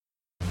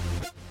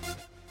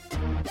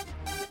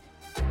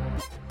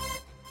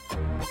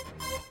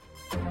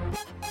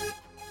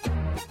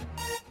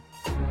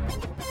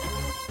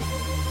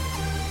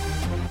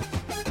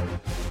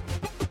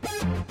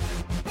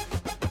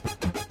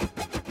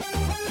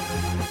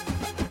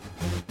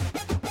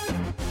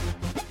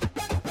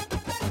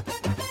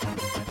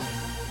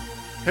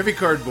Heavy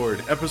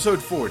Cardboard,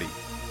 Episode 40,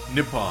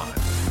 Nippon.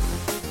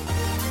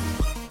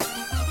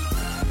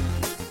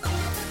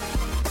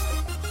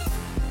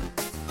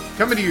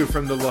 Coming to you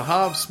from the Le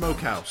Havre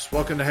Smokehouse.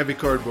 Welcome to Heavy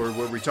Cardboard,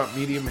 where we talk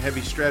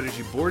medium-heavy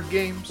strategy board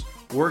games,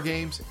 war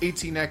games,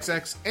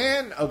 18xx,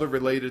 and other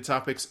related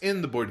topics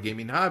in the board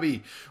gaming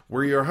hobby.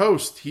 We're your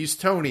host. He's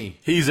Tony.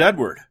 He's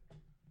Edward.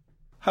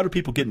 How do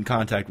people get in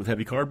contact with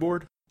Heavy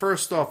Cardboard?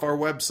 First off, our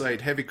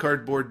website,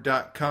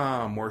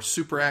 heavycardboard.com. We're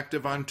super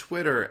active on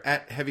Twitter,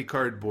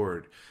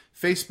 @HeavyCardboard.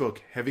 Facebook,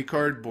 Heavy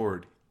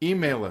Cardboard.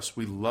 Email us.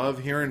 We love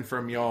hearing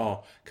from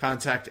y'all.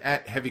 Contact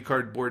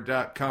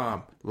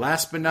 @heavycardboard.com.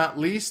 Last but not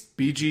least,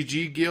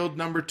 BGG Guild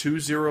number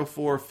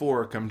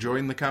 2044. Come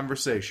join the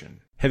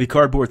conversation. Heavy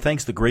Cardboard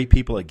thanks the great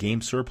people at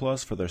Game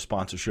Surplus for their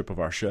sponsorship of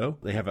our show.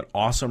 They have an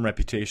awesome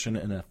reputation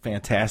and a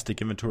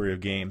fantastic inventory of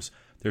games.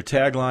 Their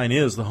tagline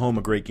is the home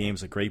of great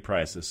games at great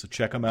prices. So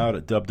check them out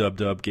at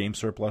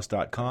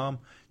www.gamesurplus.com.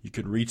 You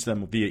can reach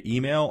them via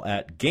email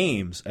at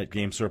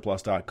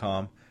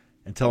games@gamesurplus.com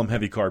and tell them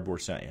Heavy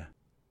Cardboard sent you.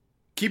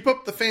 Keep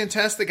up the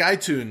fantastic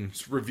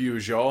iTunes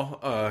reviews y'all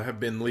have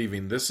been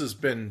leaving. This has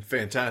been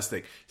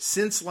fantastic.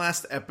 Since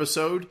last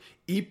episode,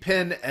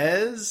 Epen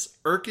Ez,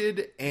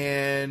 Urkid,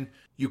 and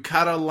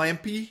Yukata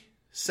Lampi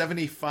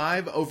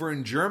 75 over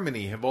in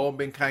Germany have all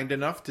been kind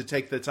enough to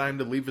take the time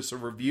to leave us a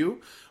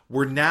review.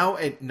 We're now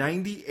at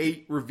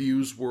 98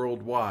 reviews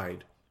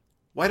worldwide.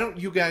 Why don't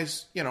you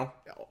guys,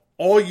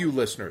 all you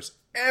listeners,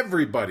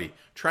 everybody,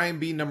 try and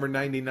be number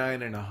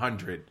 99 and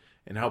 100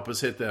 and help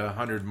us hit the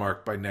 100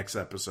 mark by next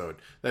episode.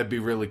 That'd be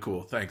really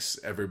cool. Thanks,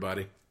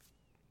 everybody.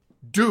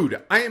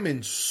 Dude, I am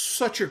in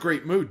such a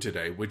great mood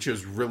today, which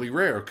is really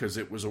rare because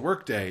it was a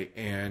work day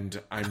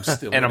and I'm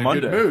still in a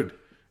good mood.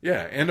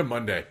 Yeah, and a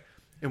Monday.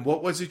 And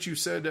what was it you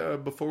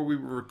said before we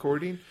were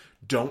recording?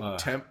 Don't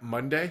tempt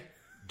Monday?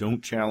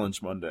 Don't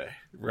challenge Monday.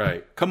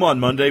 Right. Come on,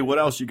 Monday. What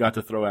else you got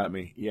to throw at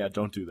me? Yeah,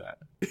 don't do that.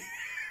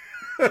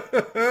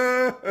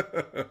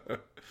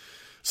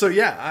 So,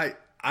 yeah,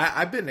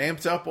 I've been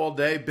amped up all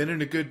day, been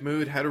in a good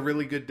mood, had a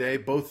really good day,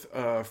 both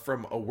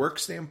from a work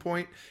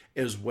standpoint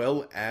as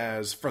well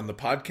as from the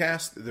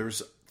podcast.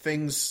 There's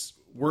things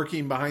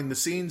working behind the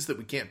scenes that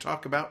we can't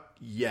talk about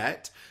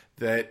yet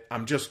that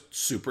I'm just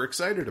super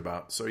excited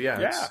about. So,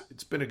 yeah.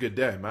 It's been a good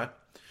day, man.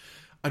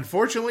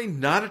 Unfortunately,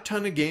 not a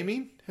ton of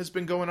gaming has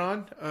been going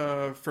on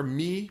for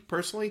me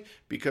personally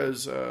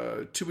because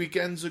 2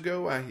 weekends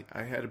ago I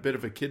had a bit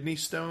of a kidney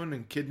stone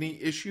and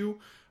kidney issue.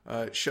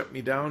 It shut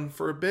me down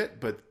for a bit,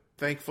 but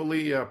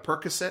thankfully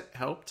Percocet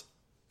helped.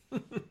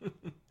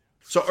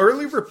 So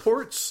early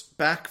reports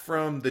back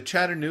from the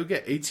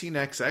Chattanooga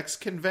 18xx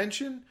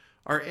convention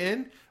are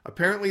in.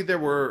 Apparently there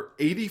were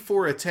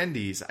 84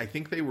 attendees. I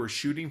think they were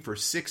shooting for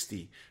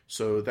 60.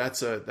 So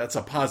that's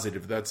a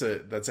positive. That's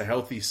a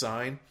healthy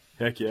sign.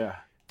 Heck yeah.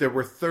 There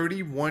were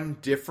 31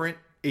 different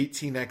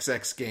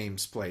 18xx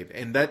games played.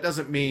 And that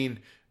doesn't mean,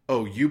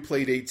 you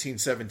played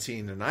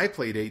 1817 and I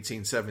played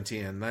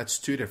 1817 and that's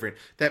two different.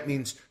 That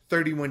means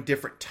 31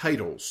 different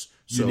titles.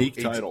 Unique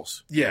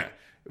titles. Yeah,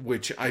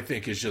 which I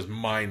think is just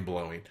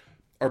mind-blowing.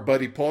 Our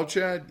buddy Paul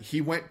Chad,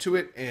 he went to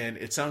it and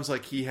it sounds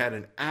like he had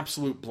an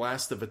absolute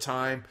blast of a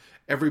time.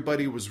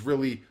 Everybody was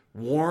really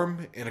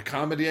warm and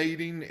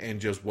accommodating and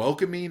just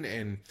welcoming,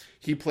 and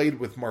he played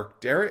with Mark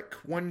Derrick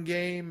one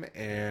game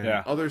and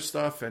other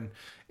stuff,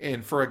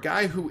 and for a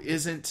guy who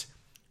isn't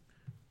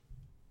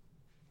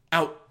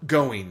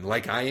outgoing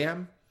like I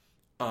am,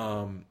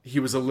 he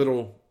was a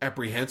little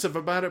apprehensive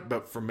about it,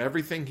 but from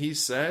everything he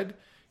said,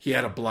 he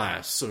had a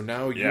blast. So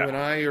now you and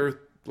I are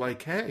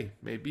like, hey,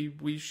 maybe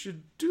we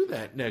should do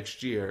that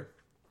next year.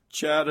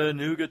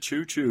 Chattanooga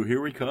choo-choo,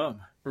 here we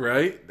come.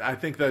 Right? I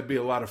think that'd be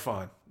a lot of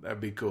fun.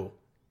 That'd be cool.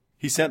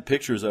 He sent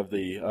pictures of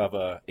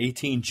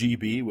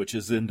 18GB, which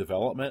is in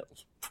development.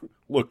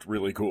 Looked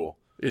really cool.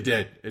 It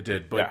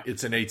did. But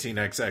it's an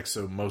 18xx,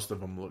 so most of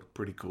them look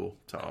pretty cool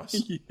to us.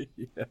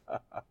 Yeah.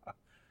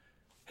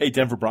 Hey,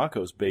 Denver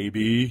Broncos,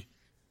 baby.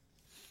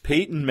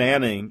 Peyton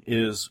Manning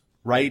is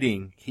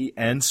writing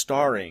and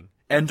starring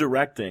and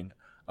directing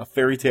a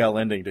fairy tale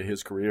ending to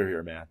his career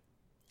here, man.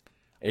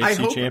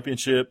 AFC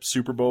Championship,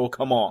 Super Bowl,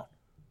 come on.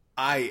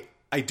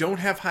 I don't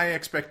have high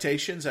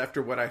expectations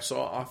after what I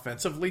saw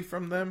offensively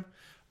from them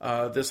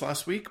this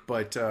last week,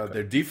 but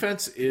their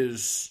defense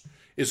is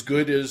as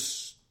good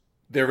as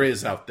there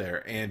is out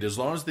there. And as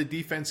long as the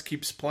defense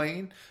keeps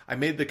playing, I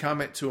made the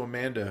comment to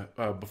Amanda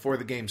before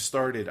the game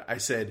started. I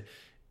said,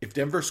 if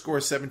Denver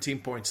scores 17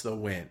 points, they'll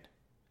win.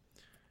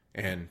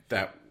 And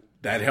that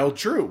held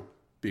true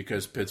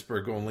because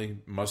Pittsburgh only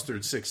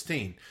mustered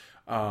 16.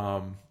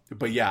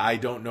 But yeah, I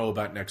don't know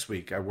about next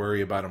week. I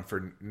worry about them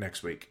for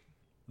next week.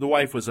 The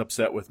wife was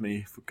upset with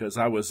me because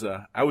I was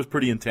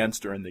pretty intense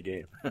during the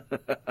game.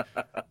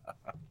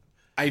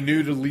 I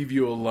knew to leave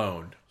you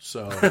alone,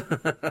 so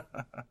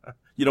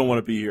you don't want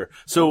to be here.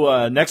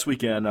 So next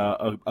weekend,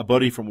 a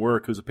buddy from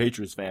work who's a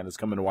Patriots fan is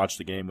coming to watch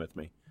the game with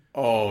me.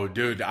 Oh,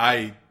 dude,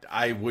 I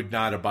would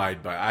not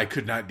abide by. I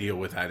could not deal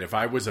with that. If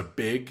I was a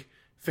big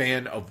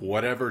fan of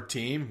whatever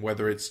team,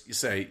 whether it's,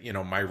 say,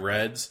 my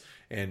Reds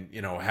and,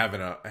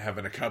 having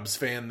a Cubs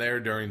fan there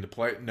during the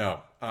play.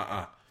 No,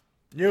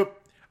 Nope.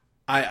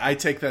 I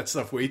take that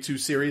stuff way too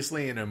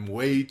seriously and I'm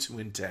way too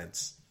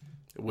intense.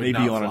 Maybe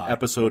on an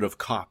episode of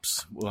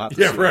Cops. We'll have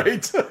to see.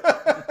 Right.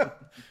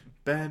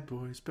 Bad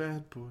boys.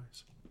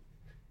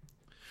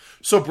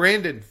 So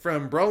Brandon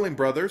from Brawling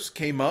Brothers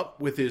came up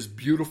with his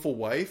beautiful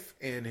wife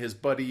and his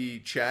buddy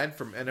Chad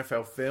from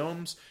NFL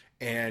Films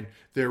and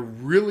their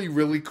really,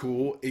 really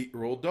cool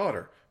 8-year-old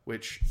daughter,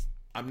 which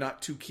I'm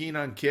not too keen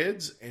on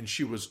kids, and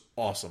she was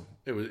awesome.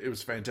 It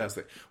was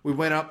fantastic. We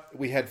went up,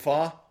 we had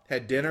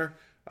had dinner,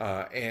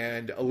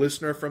 and a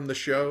listener from the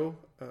show,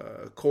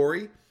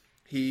 Corey,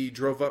 he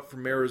drove up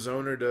from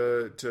Arizona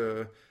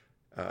to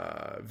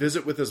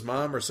visit with his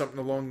mom or something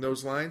along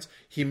those lines.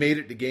 He made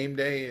it to game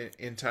day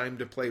in time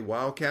to play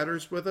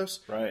Wildcatters with us.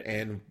 Right.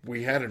 And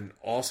we had an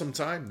awesome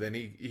time. Then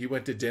he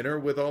went to dinner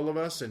with all of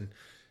us, and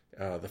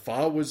the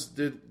pho was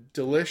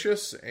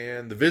delicious,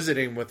 and the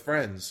visiting with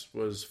friends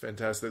was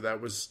fantastic. That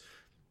was,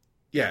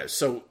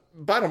 so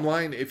bottom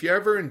line, if you're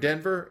ever in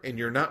Denver and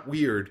you're not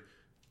weird,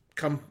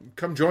 come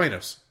join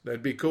us.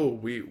 That'd be cool.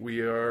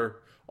 We are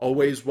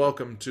always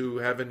welcome to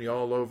having you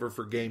all over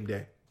for game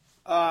day.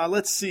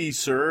 Let's see,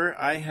 sir.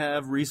 I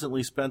have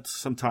recently spent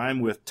some time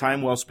with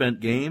Time Well Spent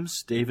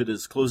Games. David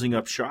is closing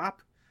up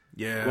shop.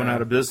 Yeah. Going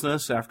out of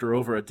business after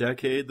over a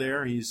decade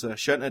there. He's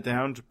shutting it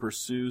down to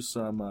pursue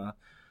some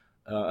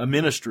a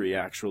ministry,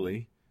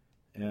 actually.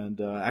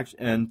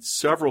 And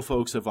several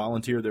folks have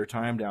volunteered their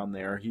time down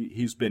there.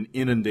 He's been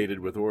inundated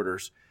with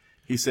orders.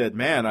 He said,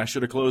 man, I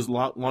should have closed a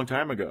long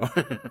time ago.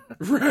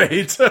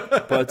 Right.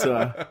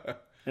 But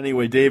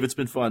anyway, Dave, it's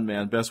been fun,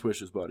 man. Best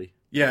wishes, buddy.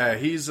 Yeah,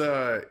 he's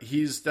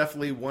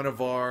definitely one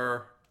of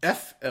our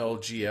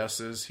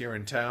FLGSs here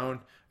in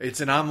town.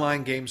 It's an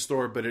online game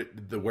store, but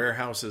the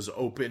warehouse is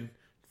open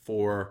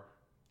for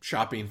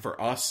shopping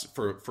for us,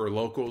 for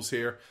locals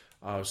here.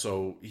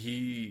 So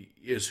he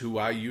is who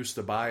I used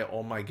to buy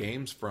all my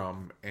games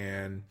from,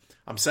 and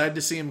I'm sad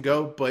to see him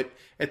go, but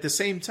at the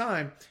same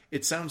time,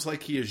 it sounds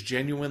like he is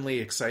genuinely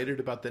excited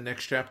about the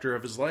next chapter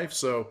of his life.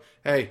 So,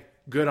 hey,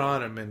 good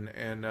on him,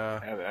 and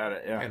have at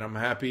it, yeah. And I'm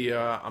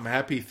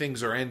happy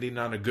things are ending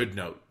on a good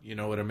note. You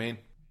know what I mean?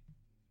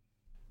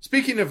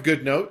 Speaking of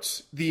good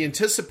notes, the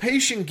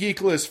Anticipation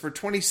Geek List for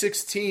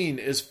 2016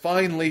 is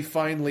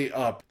finally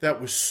up. That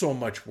was so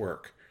much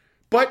work,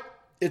 but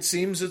it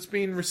seems it's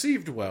being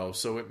received well,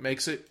 so it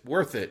makes it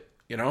worth it,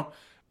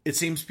 It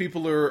seems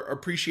people are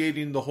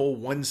appreciating the whole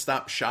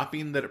one-stop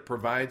shopping that it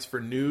provides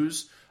for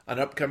news on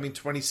upcoming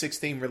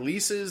 2016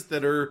 releases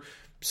that are,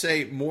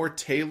 say, more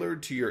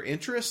tailored to your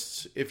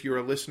interests if you're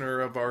a listener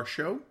of our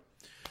show.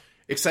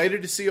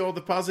 Excited to see all the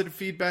positive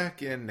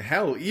feedback, and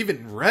hell,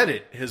 even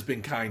Reddit has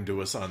been kind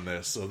to us on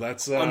this, so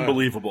that's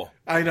unbelievable.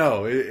 I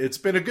know, it's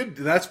been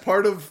that's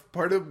part of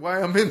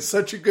why I'm in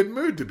such a good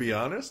mood, to be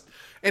honest.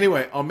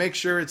 Anyway, I'll make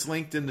sure it's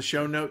linked in the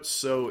show notes,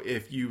 so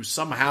if you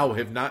somehow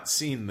have not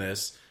seen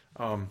this,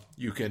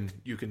 you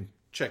can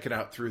check it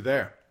out through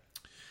there.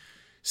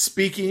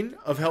 Speaking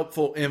of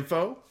helpful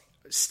info,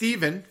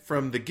 Steven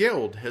from the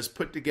Guild has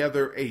put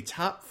together a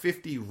top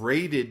 50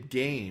 rated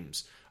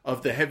games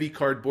of the Heavy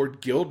Cardboard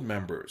Guild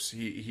members.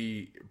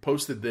 He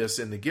posted this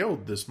in the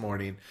Guild this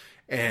morning,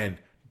 and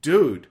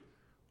dude,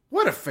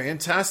 what a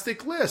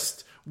fantastic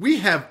list. We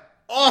have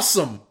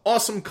awesome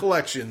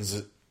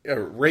collections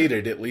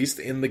rated, at least,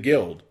 in the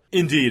Guild.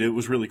 Indeed, it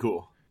was really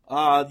cool.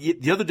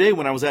 The other day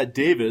when I was at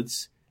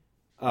David's,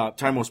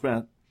 Time Well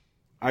Spent,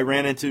 I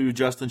ran into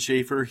Justin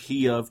Schaefer,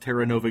 he of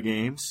Terra Nova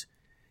Games.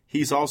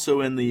 He's also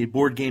in the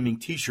board gaming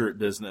t-shirt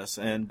business,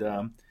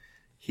 and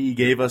he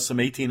gave us some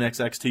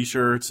 18XX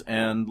t-shirts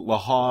and Le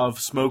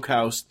Havre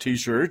Smokehouse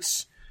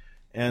t-shirts.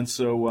 And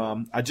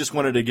so I just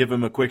wanted to give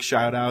him a quick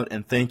shout-out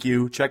and thank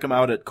you. Check him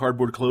out at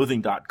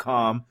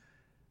cardboardclothing.com.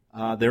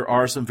 There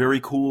are some very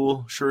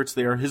cool shirts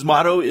there. His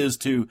motto is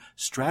to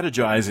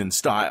strategize in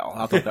style.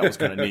 I thought that was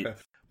kind of neat.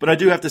 But I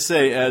do have to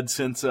say, Ed,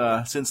 since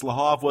Le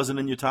Havre wasn't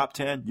in your top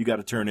 10, you got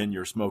to turn in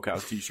your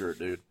Smokehouse t-shirt,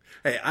 dude.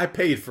 Hey, I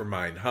paid for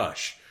mine.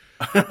 Hush.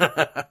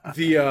 I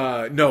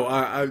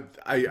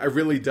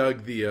really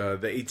dug the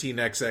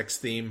 18XX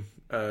theme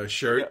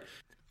shirt.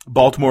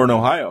 Baltimore and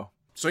Ohio.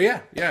 So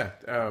yeah.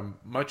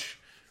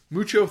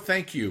 Mucho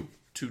thank you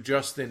to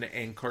Justin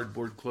and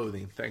Cardboard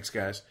Clothing. Thanks,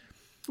 guys.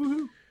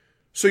 Woohoo.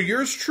 So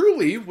yours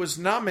truly was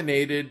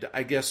nominated,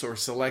 I guess, or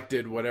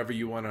selected, however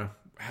you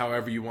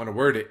want to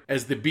word it,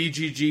 as the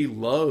BGG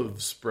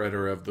Love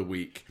Spreader of the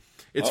Week.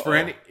 It's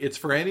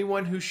for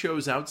anyone who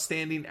shows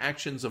outstanding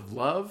actions of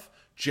love,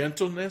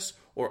 gentleness,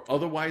 or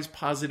otherwise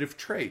positive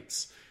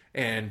traits.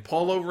 And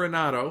Paulo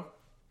Renato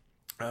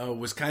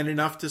was kind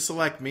enough to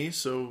select me,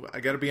 so I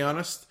got to be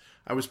honest,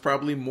 I was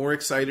probably more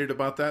excited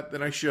about that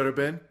than I should have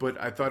been, but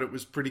I thought it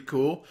was pretty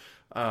cool.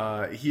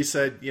 He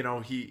said,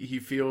 he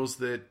feels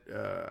that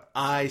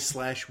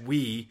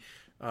we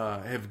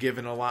have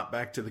given a lot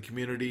back to the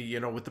community,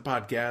 with the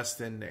podcast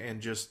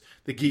and just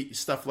the geek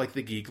stuff like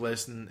the Geek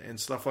List and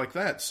stuff like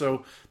that.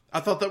 So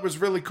I thought that was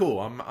really cool.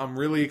 I'm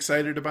really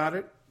excited about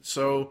it.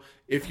 So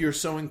if you're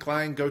so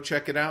inclined, go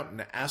check it out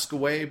and ask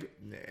away.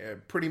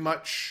 Pretty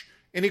much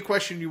any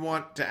question you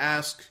want to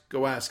ask,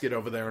 go ask it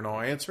over there and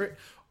I'll answer it.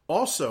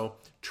 Also,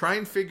 try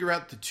and figure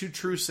out the 2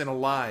 truths and a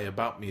lie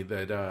about me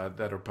that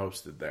are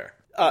posted there.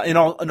 In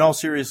all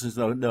seriousness,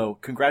 though, no,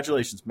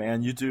 congratulations,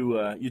 man. You do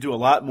a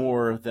lot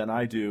more than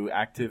I do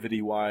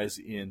activity wise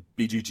in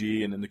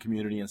BGG and in the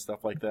community and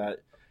stuff like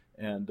that,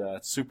 and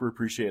it's super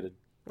appreciated.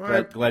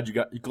 Well, glad you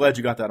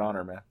got that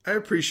honor, man. I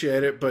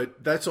appreciate it,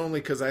 but that's only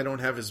because I don't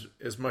have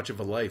as much of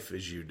a life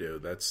as you do.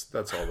 That's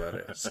all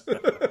that is.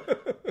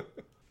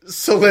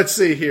 So let's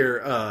see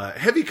here.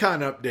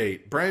 HeavyCon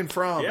update. Brian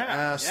Fromm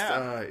asked,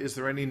 is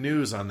there any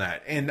news on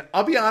that? And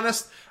I'll be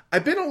honest,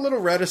 I've been a little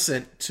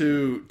reticent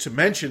to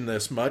mention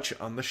this much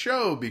on the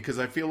show because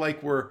I feel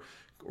like we're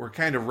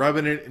kind of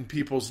rubbing it in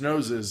people's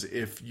noses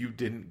if you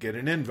didn't get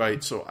an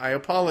invite. So I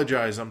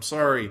apologize. I'm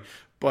sorry.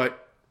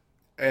 But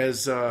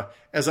as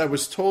I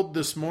was told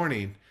this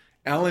morning,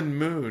 Alan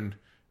Moon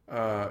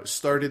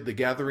started the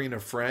Gathering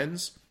of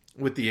Friends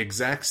with the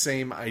exact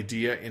same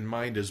idea in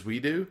mind as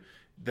we do,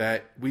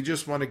 that we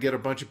just want to get a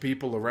bunch of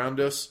people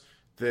around us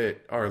that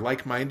are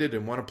like-minded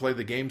and want to play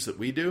the games that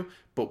we do,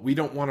 but we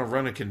don't want to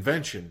run a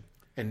convention.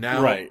 And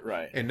now,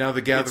 right. And now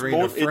the Gathering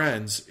of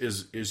Friends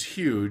is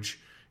huge.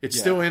 It's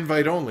still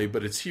invite only,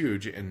 but it's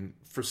huge. And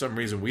for some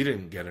reason, we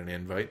didn't get an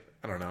invite.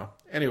 I don't know.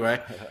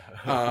 Anyway,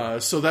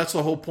 so that's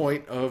the whole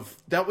point of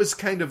that. Was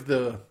kind of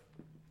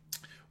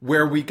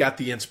where we got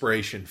the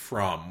inspiration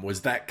from,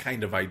 was that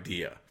kind of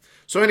idea.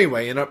 So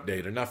anyway, an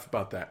update. Enough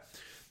about that.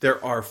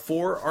 There are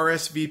 4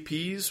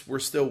 RSVPs we're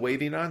still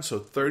waiting on. So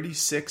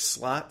 36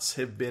 slots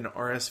have been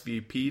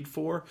RSVP'd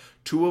for,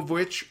 2 of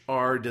which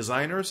are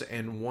designers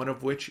and 1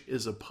 of which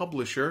is a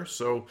publisher.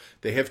 So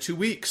they have 2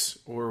 weeks,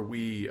 or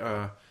we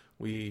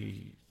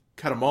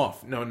cut them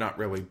off. No, not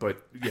really.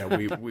 But yeah,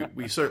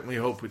 we certainly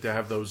hope to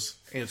have those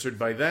answered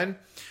by then.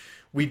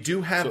 We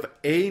do have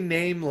a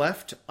name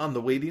left on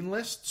the waiting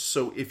list.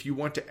 So if you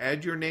want to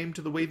add your name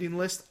to the waiting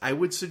list, I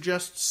would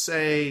suggest,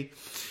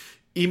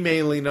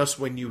 emailing us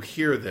when you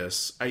hear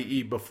this,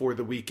 i.e. before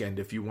the weekend,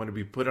 if you want to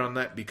be put on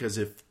that, because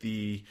if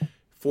the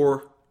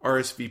 4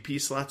 RSVP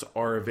slots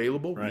are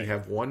available, we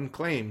have 1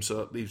 claim, so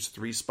that leaves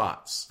 3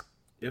 spots.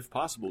 If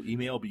possible,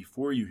 email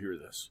before you hear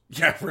this.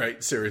 Yeah,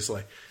 right,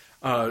 seriously.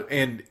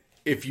 And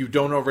if you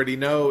don't already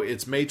know,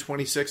 it's May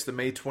 26th to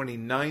May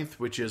 29th,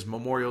 which is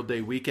Memorial Day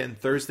weekend,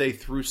 Thursday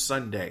through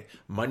Sunday.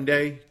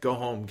 Monday, go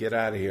home, get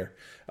out of here.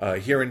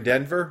 Here in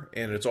Denver,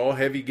 and it's all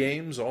heavy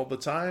games all the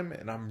time,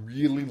 and I'm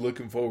really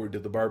looking forward to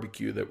the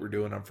barbecue that we're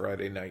doing on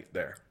Friday night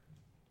there.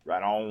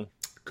 Right on.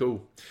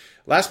 Cool.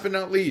 Last but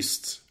not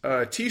least,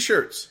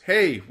 T-shirts.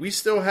 Hey, we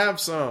still have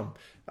some.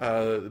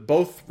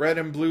 Both red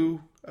and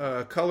blue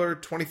color,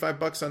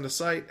 $25 on the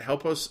site.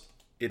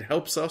 It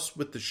helps us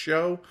with the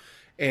show.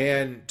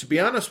 And to be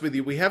honest with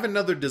you, we have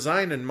another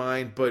design in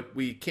mind, but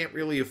we can't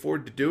really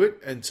afford to do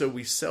it, and so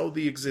we sell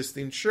the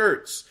existing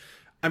shirts.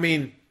 I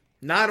mean,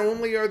 not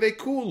only are they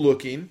cool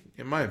looking,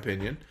 in my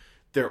opinion,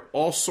 they're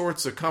all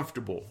sorts of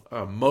comfortable.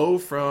 Mo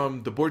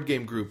from the Board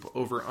Game Group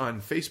over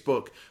on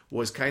Facebook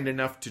was kind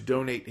enough to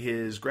donate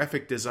his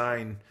graphic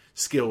design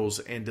skills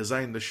and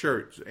design the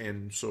shirt.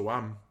 And so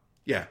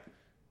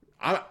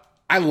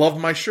I love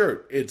my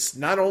shirt. It's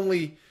not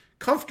only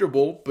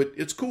comfortable, but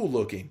it's cool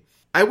looking.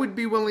 I would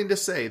be willing to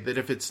say that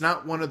if it's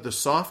not one of the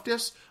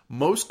softest,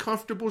 most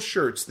comfortable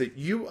shirts that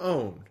you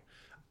own,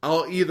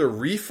 I'll either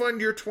refund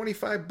your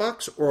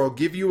 $25 or I'll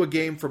give you a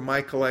game from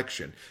my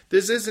collection.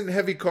 This isn't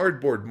heavy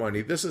cardboard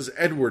money. This is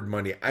Edward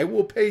money. I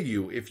will pay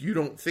you if you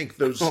don't think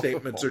those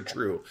statements are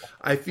true.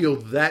 I feel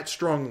that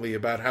strongly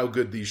about how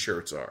good these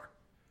shirts are.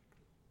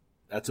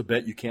 That's a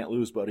bet you can't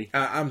lose, buddy.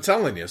 I'm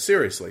telling you,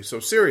 seriously.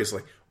 So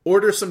seriously,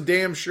 order some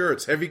damn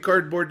shirts.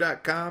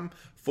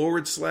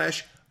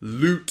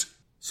 heavycardboard.com/loot.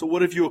 So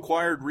what have you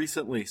acquired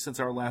recently since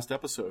our last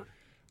episode?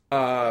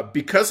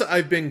 Because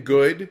I've been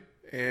good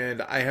and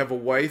I have a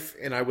wife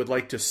and I would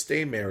like to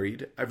stay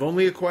married, I've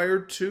only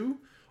acquired 2,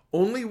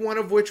 only one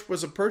of which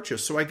was a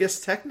purchase. So I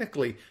guess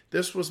technically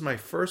this was my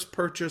first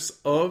purchase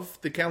of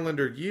the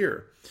calendar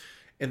year.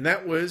 And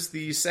that was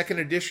the 2nd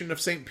edition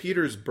of St.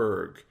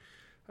 Petersburg.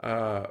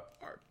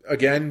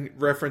 Again,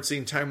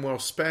 referencing Time Well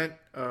Spent,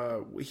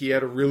 he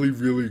had a really,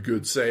 really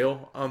good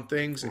sale on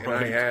things.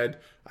 Right. And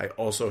I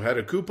also had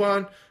a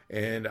coupon,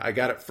 and I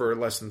got it for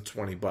less than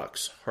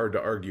 $20. Hard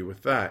to argue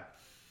with that.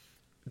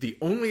 The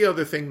only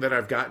other thing that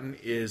I've gotten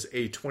is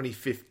a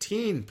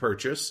 2015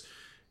 purchase.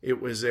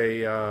 It was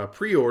a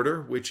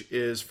pre-order, which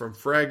is from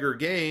Fragger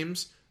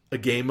Games, A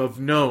Game of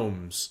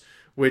Gnomes,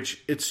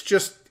 which it's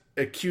just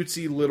a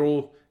cutesy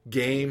little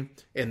game.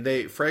 And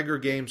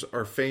Fragger Games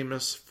are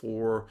famous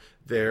for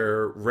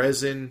their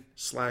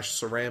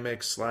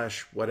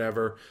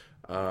resin/ceramic/whatever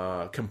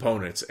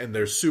components. And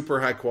they're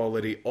super high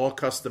quality, all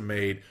custom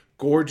made,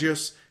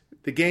 gorgeous.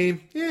 The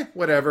game,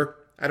 whatever.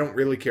 I don't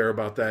really care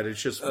about that.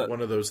 It's just one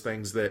of those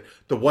things that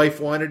the wife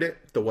wanted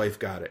it, the wife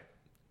got it.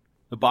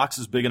 The box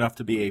is big enough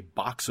to be a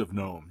box of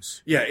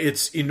gnomes. Yeah,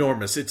 it's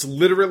enormous. It's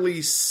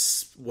literally,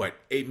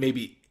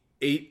 maybe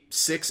 8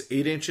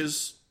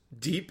 inches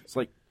deep. It's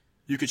like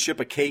you could ship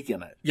a cake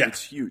in it. Yeah.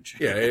 It's huge.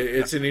 Yeah,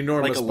 it's an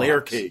enormous like a layer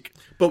box. cake.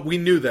 But we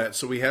knew that,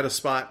 so we had a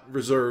spot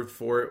reserved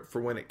for it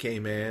for when it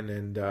came in,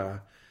 and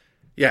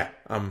yeah,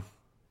 I'm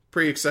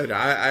pretty excited.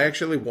 I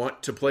actually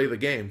want to play the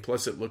game,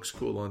 plus it looks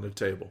cool on the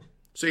table.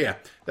 So yeah,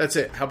 that's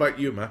it. How about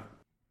you, man?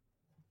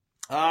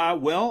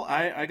 Well,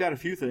 I got a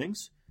few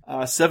things.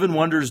 Seven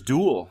Wonders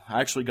Duel.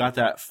 I actually got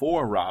that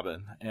for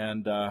Robin,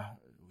 and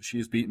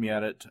she's beat me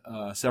at it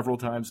several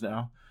times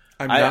now.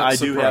 I'm not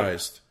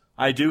surprised.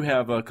 I do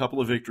have a couple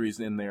of victories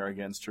in there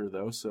against her,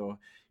 though, so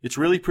it's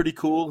really pretty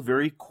cool,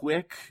 very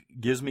quick,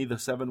 gives me the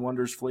Seven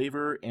Wonders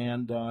flavor,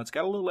 and it's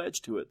got a little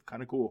edge to it,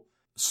 kind of cool.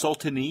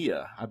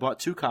 Sultania, I bought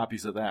 2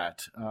 copies of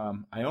that.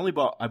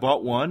 I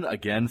bought one,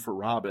 again, for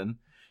Robin.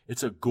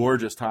 It's a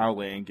gorgeous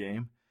tile-laying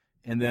game,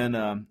 and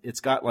then it's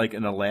got like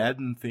an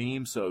Aladdin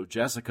theme, so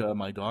Jessica,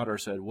 my daughter,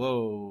 said,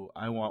 whoa,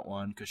 I want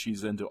one, because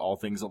she's into all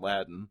things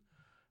Aladdin,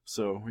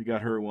 so we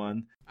got her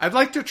one. I'd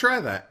like to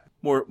try that.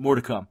 More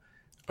to come.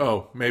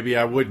 Oh, maybe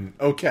I wouldn't.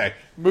 Okay,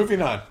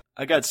 moving on.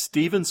 I got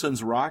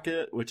Stevenson's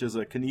Rocket, which is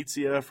a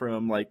Knizia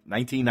from like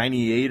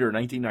 1998 or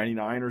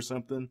 1999 or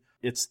something.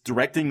 It's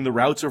directing the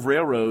routes of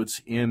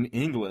railroads in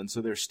England.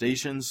 So there's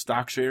stations,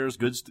 stock shares,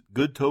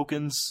 good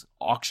tokens,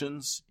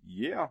 auctions.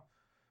 Yeah.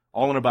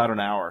 All in about an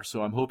hour.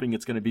 So I'm hoping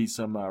it's going to be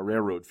some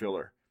railroad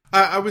filler.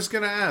 I was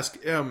going to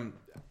ask,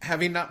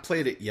 having not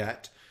played it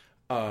yet,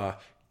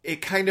 it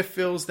kind of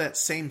fills that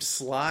same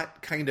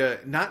slot, kind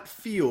of not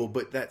feel,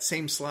 but that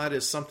same slot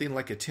as something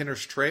like a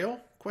Tinner's Trail?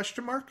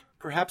 Question mark?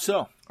 Perhaps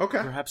so. Okay.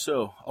 Perhaps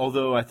so.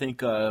 Although I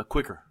think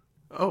quicker.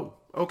 Oh,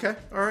 okay.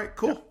 All right,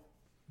 cool. Yeah.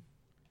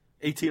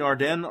 18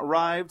 Ardennes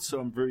arrived, so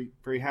I'm very,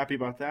 very happy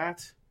about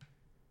that.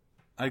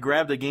 I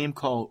grabbed a game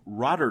called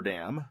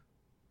Rotterdam.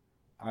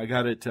 I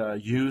got it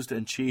used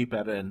and cheap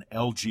at an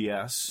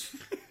LGS.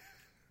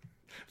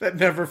 That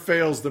never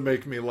fails to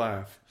make me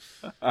laugh.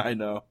 I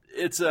know.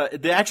 It's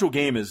the actual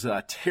game is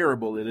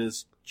terrible. It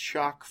is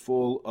chock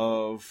full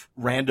of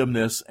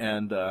randomness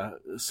and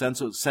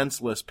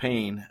senseless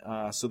pain.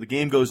 So the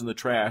game goes in the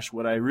trash.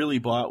 What I really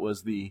bought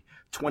was the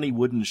 20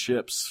 wooden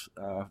ships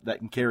that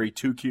can carry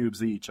 2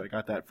 cubes each. I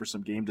got that for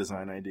some game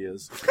design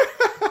ideas.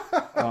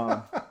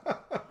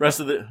 Rest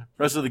of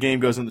the game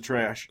goes in the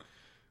trash.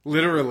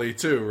 Literally,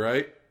 too,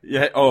 right?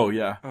 Yeah. Oh,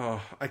 yeah.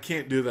 Oh, I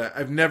can't do that.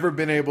 I've never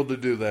been able to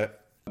do that.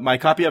 My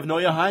copy of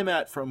Neue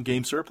Heimat from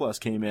Game Surplus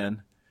came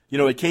in. You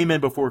know, it came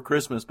in before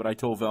Christmas, but I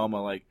told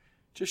Velma, like,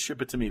 just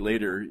ship it to me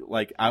later,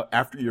 like,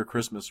 after your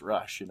Christmas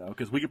rush, you know,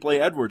 because we could play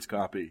Edward's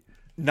copy.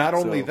 Not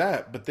only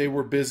that, but they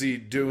were busy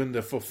doing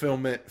the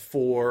fulfillment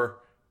for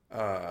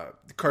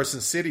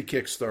Carson City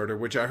Kickstarter,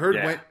 which I heard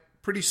went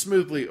pretty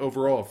smoothly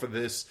overall for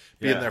this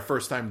being their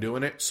first time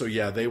doing it. So,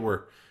 yeah,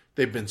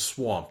 they've been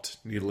swamped,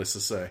 needless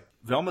to say.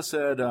 Velma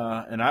said,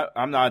 and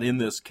I'm not in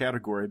this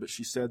category, but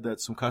she said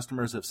that some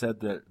customers have said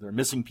that they're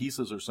missing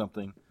pieces or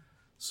something.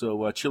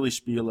 So Chili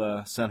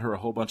Spiele sent her a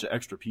whole bunch of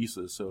extra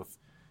pieces. So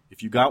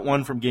if you got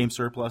one from Game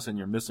Surplus and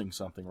you're missing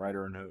something, write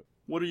her a note.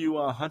 What are you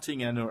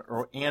hunting and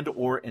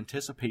or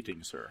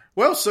anticipating, sir?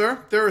 Well,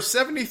 sir, there are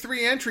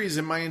 73 entries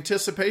in my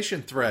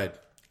anticipation thread.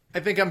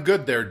 I think I'm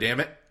good there, damn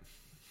it.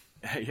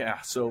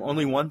 Yeah, so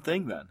only one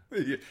thing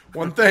then.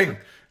 One thing.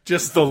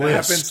 Just the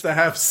list happens to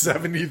have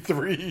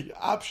 73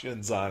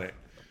 options on it.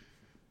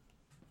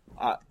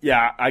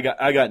 Yeah, I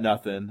got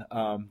nothing.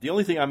 The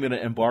only thing I'm going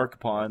to embark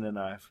upon, and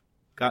I've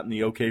gotten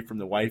the okay from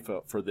the wife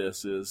for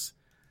this, is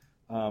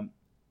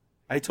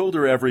I told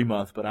her every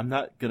month, but I'm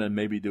not going to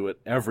maybe do it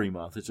every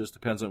month. It just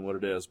depends on what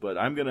it is. But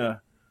I'm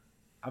gonna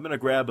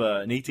grab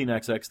an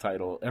 18XX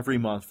title every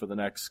month for the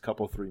next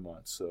 3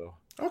 months. So.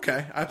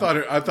 Okay, I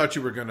thought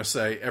you were going to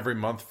say every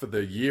month for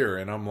the year,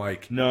 and I'm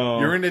like, no,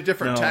 you're in a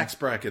different tax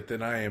bracket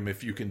than I am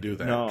if you can do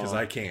that, because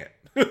I can't.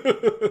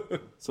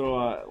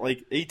 So,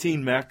 like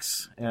 18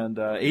 mechs and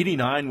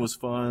 89 was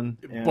fun.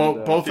 And,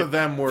 both of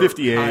them were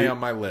 58. high on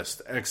my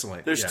list.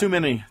 Excellent. There's too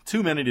many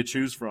to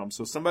choose from.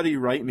 So somebody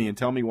write me and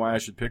tell me why I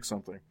should pick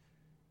something.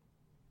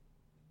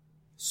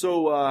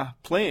 So,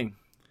 playing.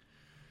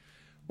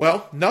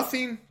 Well,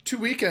 nothing 2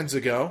 weekends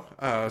ago.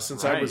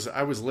 Since right.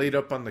 I was laid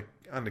up on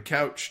the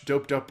couch,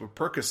 doped up with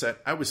Percocet,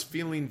 I was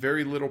feeling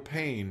very little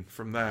pain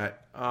from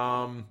that.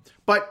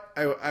 But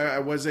I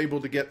was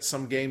able to get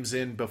some games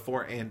in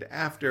before and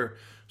after.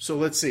 So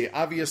let's see.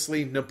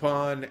 Obviously,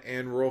 Nippon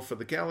and Roll for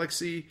the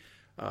Galaxy.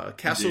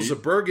 Castles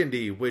of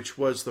Burgundy, which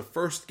was the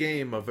first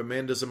game of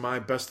Amanda's and my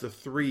Best of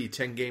 3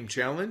 10-game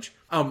challenge.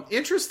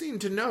 Interesting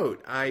to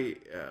note,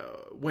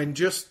 when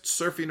just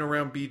surfing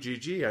around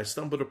BGG, I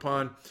stumbled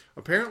upon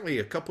apparently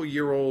a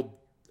couple-year-old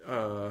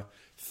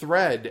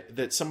thread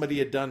that somebody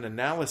had done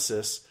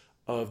analysis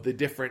of the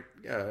different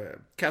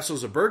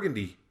Castles of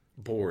Burgundy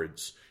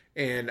boards.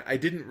 And I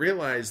didn't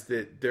realize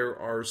that there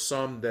are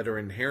some that are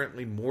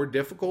inherently more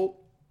difficult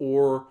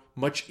or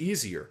much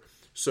easier.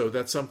 So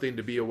that's something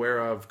to be aware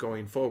of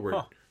going forward.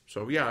 Huh.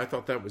 So yeah, I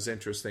thought that was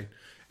interesting.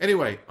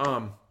 Anyway,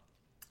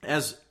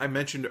 as I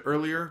mentioned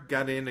earlier,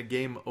 got in a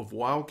game of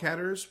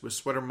Wildcatters with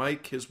Sweater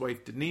Mike, his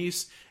wife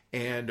Denise,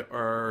 and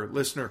our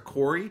listener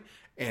Corey.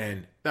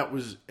 And that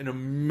was an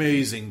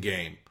amazing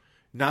game.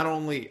 Not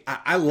only,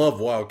 I love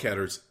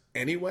Wildcatters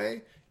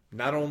anyway,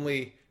 not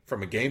only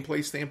from a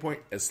gameplay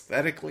standpoint,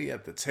 aesthetically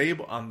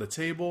on the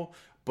table,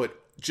 but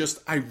just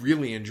I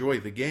really enjoy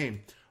the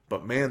game.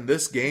 But man,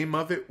 this game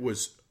of it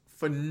was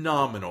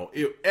phenomenal.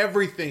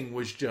 Everything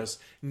was just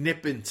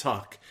nip and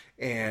tuck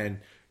and,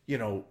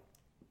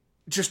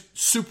 just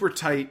super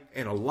tight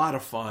and a lot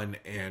of fun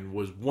and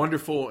was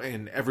wonderful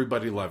and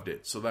everybody loved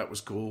it. So that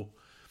was cool.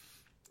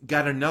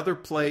 Got another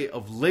play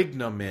of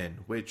Lignum in,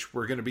 which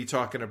we're going to be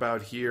talking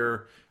about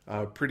here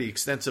pretty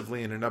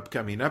extensively in an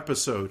upcoming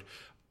episode.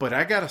 But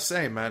I got to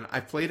say, man,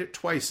 I played it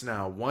twice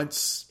now.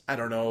 Once,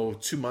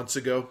 2 months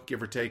ago,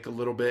 give or take a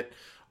little bit.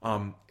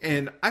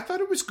 And I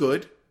thought it was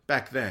good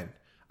back then.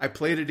 I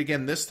played it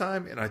again this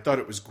time, and I thought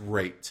it was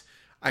great.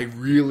 I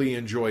really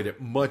enjoyed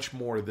it much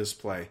more this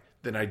play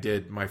than I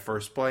did my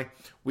first play.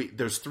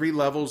 There's 3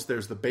 levels.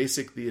 There's the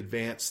basic, the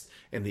advanced,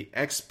 and the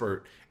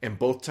expert. And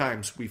both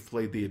times we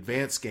played the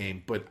advanced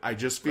game. But I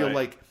just feel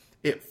like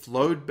it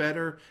flowed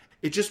better.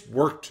 It just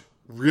worked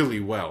really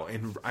well.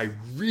 And I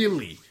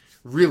really,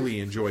 really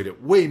enjoyed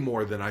it way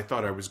more than I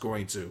thought I was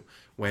going to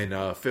when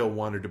Phil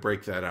wanted to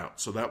break that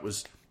out. So that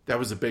was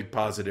a big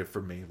positive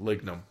for me,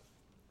 Lignum.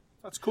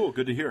 That's cool.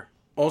 Good to hear.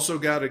 Also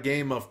got a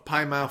game of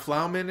Pi Mal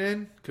Flauman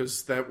in,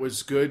 because that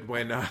was good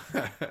when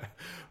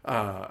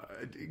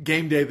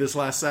game day this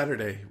last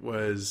Saturday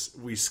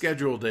we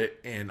scheduled it,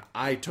 and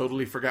I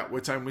totally forgot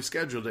what time we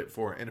scheduled it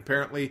for. And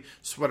apparently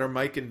Sweater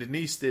Mike and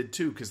Denise did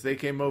too, because they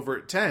came over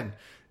at 10.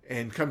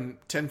 And come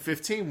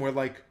 10:15, we're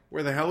like,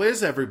 where the hell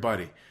is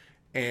everybody?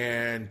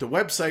 And the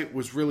website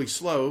was really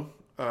slow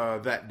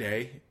that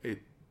day.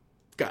 It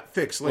got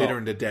fixed later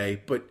in the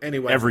day, but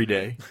anyway. Every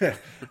day.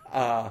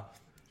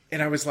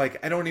 And I was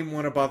like, I don't even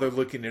want to bother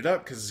looking it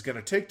up because it's going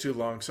to take too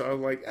long. So I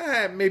was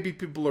like, maybe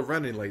people are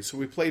running late. So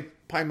we played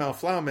Pi Mal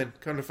Flauman.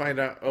 Come to find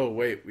out, oh,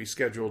 wait, we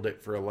scheduled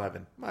it for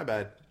 11. My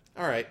bad.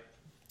 All right.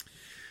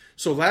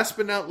 So last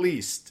but not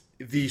least,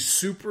 the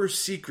super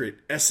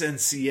secret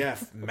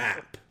SNCF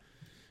map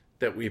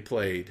that we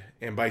played.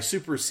 And by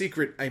super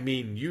secret, I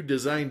mean you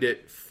designed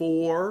it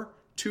for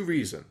 2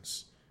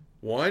 reasons.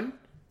 1,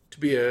 to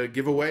be a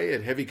giveaway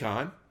at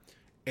HeavyCon.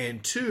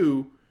 And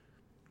 2,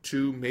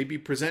 to maybe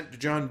present to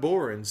John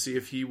Bohr and see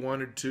if he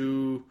wanted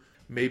to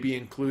maybe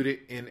include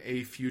it in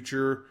a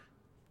future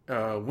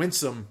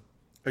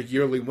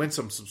yearly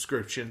Winsome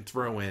subscription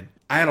throw in.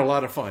 I had a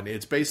lot of fun.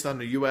 It's based on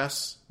the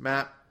U.S.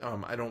 map.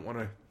 I don't want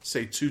to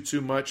say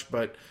too much,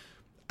 but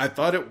I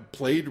thought it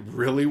played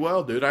really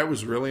well, dude. I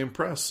was really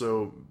impressed.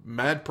 So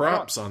mad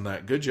props on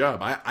that. Good job.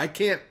 I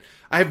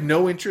have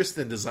no interest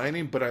in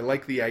designing, but I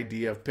like the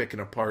idea of picking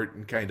apart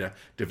and kind of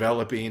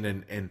developing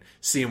and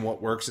seeing what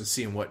works and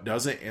seeing what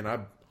doesn't. And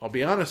I'll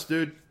be honest,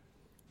 dude,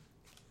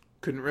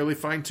 couldn't really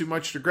find too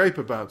much to gripe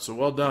about, so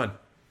well done.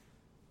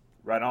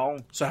 Right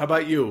on. So how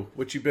about you?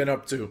 What you been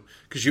up to?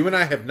 Because you and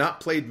I have not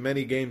played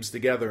many games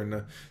together in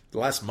the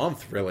last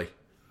month, really.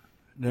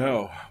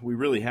 No, we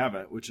really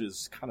haven't, which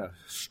is kind of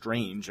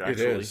strange,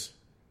 actually. It is.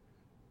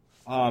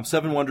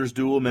 Seven Wonders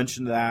Duel,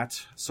 mentioned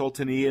that.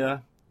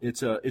 Sultania,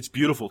 it's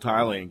beautiful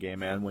tile-laying game,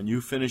 man. When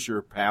you finish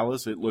your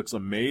palace, it looks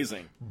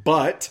amazing.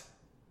 But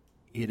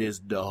it is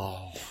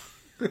dull.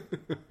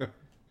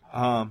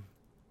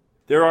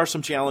 There are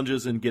some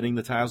challenges in getting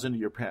the tiles into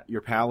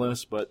your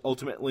palace, but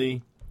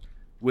ultimately,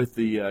 with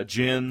the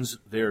gins,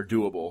 they're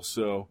doable.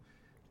 So,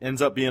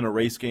 ends up being a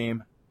race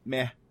game.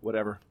 Meh,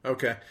 whatever.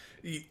 Okay.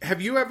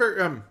 Have you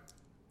ever,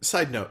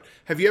 side note,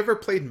 have you ever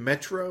played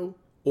Metro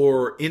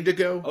or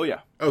Indigo? Oh, yeah.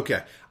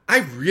 Okay.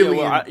 I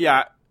really...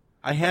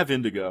 I have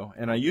Indigo,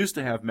 and I used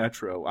to have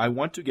Metro. I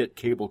want to get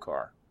Cable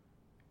Car.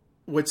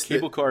 What's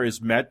Cable Car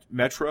is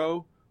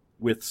Metro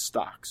with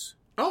stocks.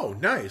 Oh,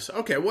 nice.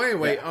 Okay. Well,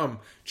 anyway,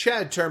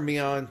 Chad turned me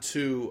on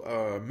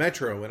to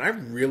Metro, and I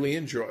really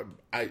enjoyed.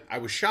 I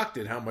was shocked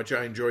at how much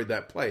I enjoyed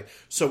that play.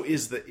 So,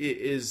 is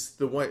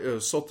the one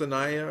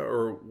Sultania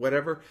or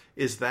whatever,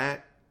 is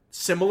that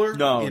similar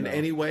in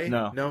any way?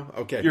 No.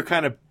 Okay. You're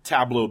kind of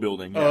tableau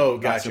building. Yeah, oh,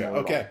 gotcha.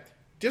 Okay.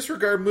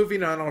 Disregard.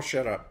 Moving on. I'll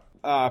shut up.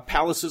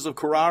 Palaces of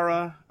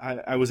Carrara.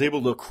 I was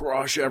able to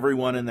crush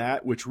everyone in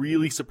that, which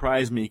really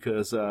surprised me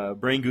because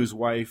Brangu's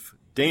wife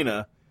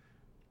Dana.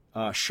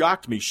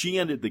 Shocked me. She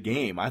ended the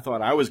game. I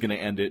thought I was going to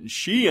end it, and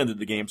she ended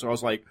the game. So I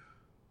was like,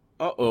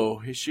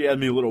 uh-oh. She had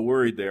me a little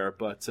worried there,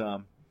 but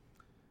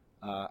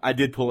I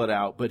did pull it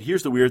out. But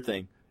here's the weird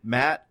thing.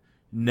 Matt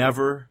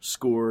never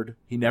scored.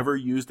 He never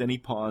used any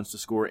pawns to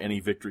score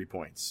any victory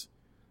points.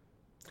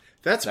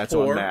 That's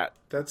poor. On Matt.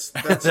 That's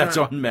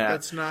on Matt.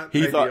 That's not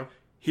he ideal. Thought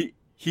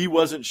he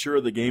wasn't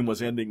sure the game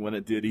was ending when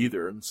it did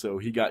either, and so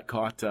he got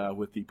caught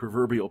with the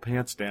proverbial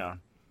pants down.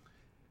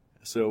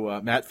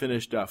 So Matt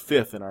finished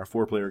 5th in our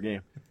 4-player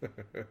game.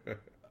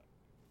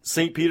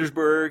 St.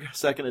 Petersburg,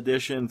 2nd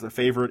edition, the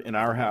favorite in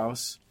our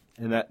house.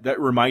 And that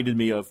reminded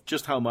me of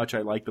just how much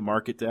I like the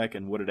market deck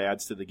and what it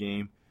adds to the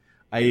game.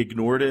 I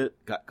ignored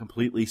it, got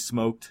completely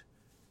smoked.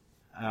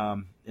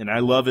 And I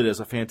love it as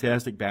a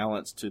fantastic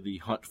balance to the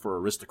hunt for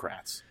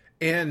aristocrats.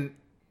 And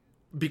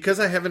because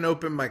I haven't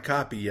opened my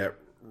copy yet,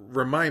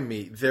 remind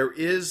me, there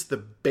is the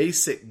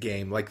basic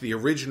game, like the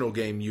original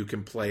game, you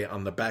can play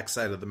on the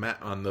backside of the mat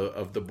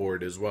of the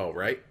board as well,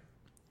 right?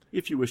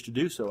 If you wish to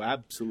do so,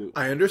 absolutely.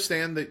 I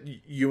understand that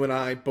you and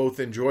I both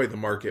enjoy the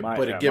market,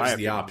 but it gives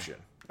the option.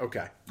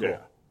 Okay, cool.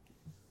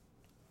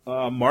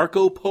 Yeah.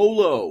 Marco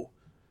Polo.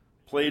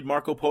 Played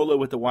Marco Polo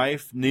with the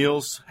wife.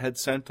 Niels had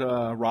sent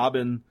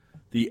Robin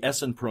the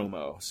Essen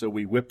promo, so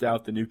we whipped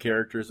out the new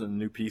characters and the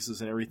new pieces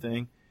and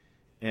everything.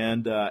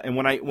 And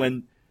when I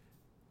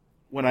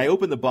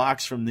opened the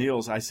box from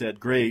Niels, I said,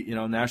 "Great,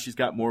 now she's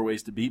got more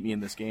ways to beat me in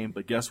this game."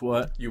 But guess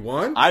what? You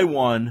won? I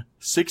won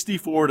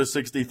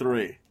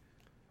 64-63.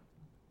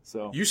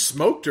 So you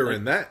smoked her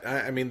in that.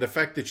 I mean, the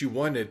fact that you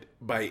won it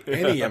by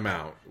any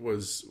amount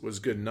was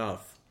good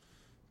enough.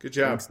 Good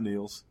job. Thanks,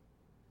 Niels.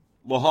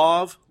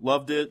 Lahav,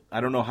 loved it.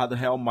 I don't know how the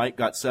hell Mike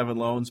got 7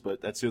 loans,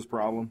 but that's his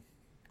problem.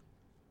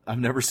 I've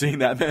never seen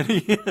that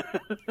many.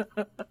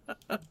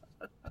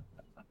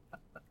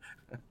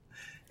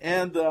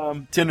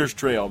 And Tinner's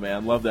Trail,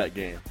 man. Love that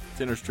game.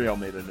 Tinner's Trail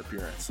made an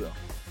appearance. So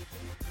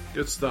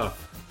good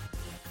stuff.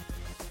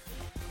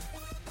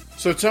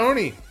 So,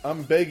 Tony,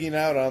 I'm begging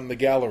out on the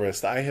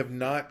Gallerist. I have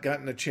not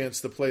gotten a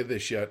chance to play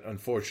this yet,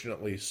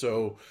 unfortunately.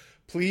 So,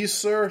 please,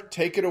 sir,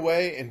 take it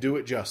away and do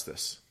it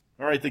justice.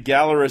 All right, the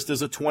Gallerist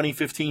is a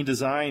 2015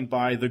 design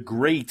by the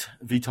great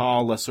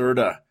Vital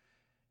Lacerda,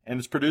 and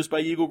it's produced by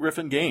Eagle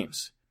Gryphon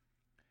Games.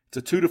 It's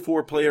a 2 to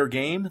 4 player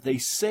game. They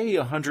say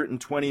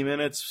 120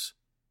 minutes.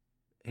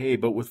 Hey,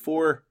 but with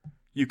 4,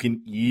 you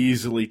can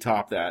easily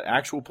top that.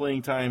 Actual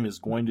playing time is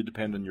going to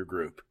depend on your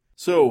group.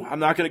 So I'm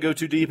not going to go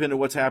too deep into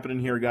what's happening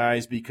here,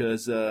 guys,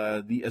 because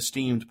the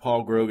esteemed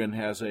Paul Grogan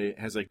has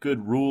a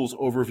good rules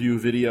overview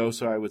video,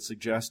 so I would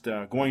suggest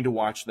going to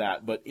watch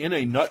that. But in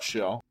a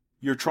nutshell,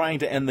 you're trying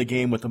to end the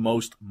game with the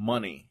most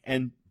money.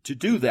 And to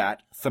do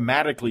that,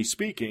 thematically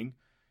speaking,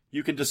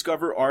 you can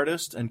discover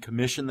artists and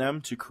commission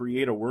them to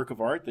create a work of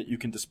art that you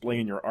can display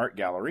in your art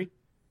gallery.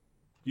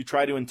 You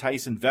try to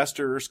entice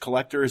investors,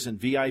 collectors, and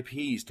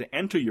VIPs to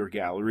enter your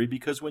gallery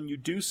because when you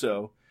do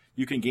so,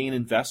 you can gain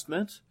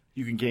investment,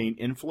 you can gain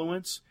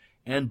influence,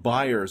 and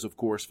buyers, of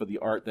course, for the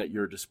art that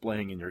you're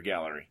displaying in your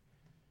gallery.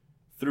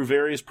 Through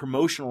various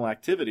promotional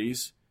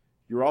activities,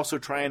 you're also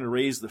trying to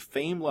raise the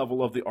fame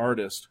level of the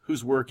artist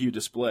whose work you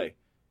display.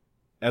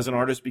 As an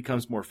artist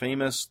becomes more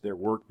famous, their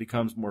work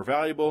becomes more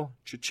valuable.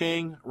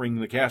 Cha-ching,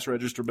 ring the cash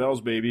register bells,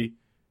 baby.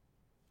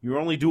 You're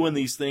only doing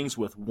these things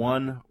with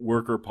 1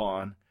 worker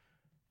pawn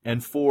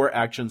and 4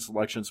 action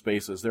selection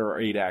spaces. There are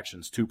 8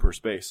 actions, 2 per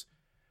space.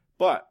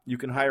 But you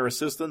can hire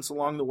assistants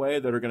along the way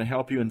that are going to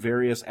help you in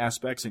various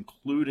aspects,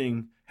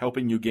 including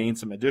helping you gain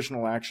some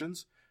additional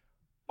actions.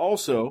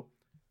 Also,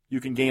 you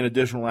can gain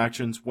additional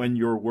actions when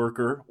your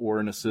worker or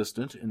an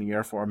assistant, in the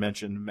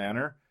aforementioned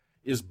manner,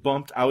 is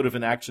bumped out of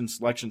an action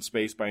selection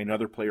space by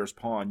another player's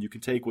pawn. You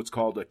can take what's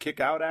called a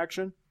kick-out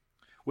action,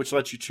 which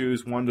lets you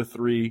choose 1 to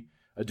 3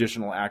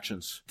 additional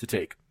actions to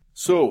take.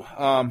 So,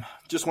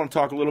 just want to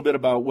talk a little bit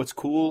about what's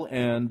cool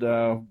and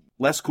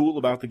less cool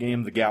about the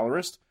game, The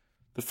Gallerist.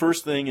 The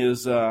first thing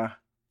is the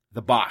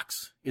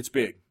box. It's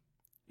big.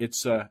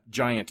 It's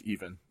giant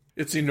even.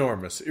 It's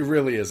enormous. It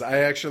really is. I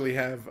actually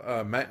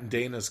have Matt and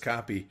Dana's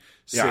copy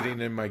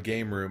sitting in my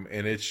game room,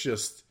 and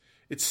it's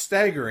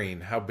staggering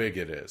how big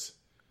it is.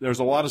 There's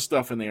a lot of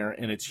stuff in there,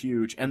 and it's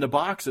huge. And the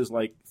box is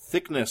like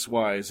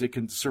thickness-wise, it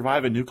can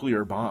survive a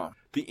nuclear bomb.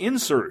 The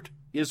insert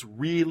is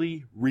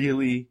really,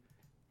 really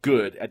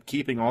good at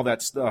keeping all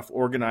that stuff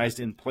organized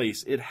in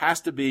place. It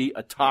has to be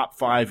a top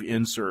 5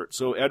 insert.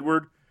 So,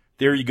 Edward,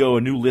 there you go,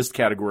 a new list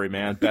category,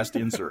 man. Best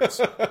inserts.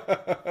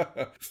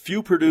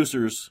 Few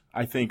producers,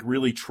 I think,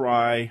 really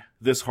try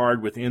this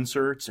hard with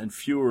inserts, and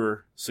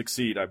fewer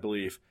succeed, I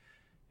believe.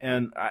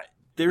 And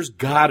there's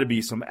got to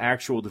be some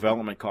actual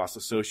development costs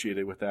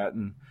associated with that.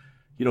 And,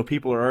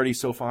 people are already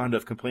so fond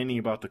of complaining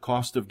about the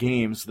cost of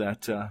games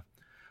that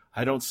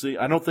I don't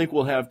think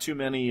we'll have too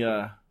many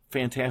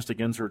fantastic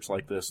inserts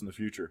like this in the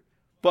future.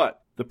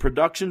 But the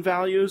production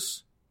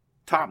values,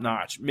 top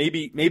notch,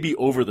 maybe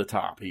over the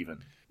top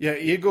even. Yeah,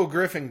 Eagle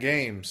Gryphon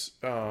Games,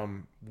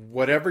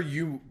 whatever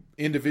you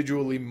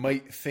individually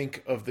might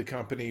think of the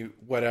company,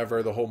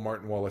 whatever, the whole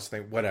Martin Wallace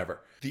thing,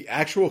 whatever. The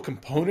actual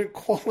component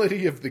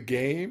quality of the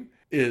game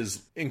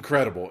is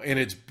incredible, and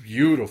it's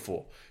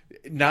beautiful.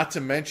 Not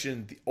to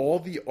mention, all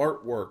the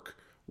artwork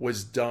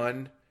was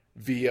done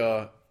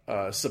via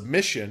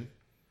submission.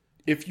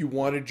 If you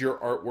wanted your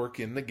artwork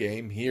in the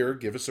game, here,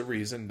 give us a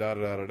reason,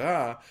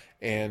 da-da-da-da-da,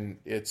 and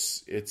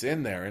it's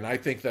in there. And I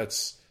think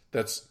that's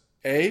just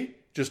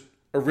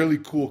a really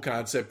cool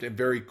concept and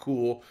very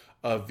cool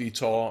of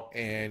Vital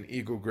and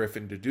Eagle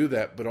Gryphon to do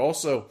that. But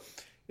also,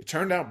 it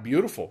turned out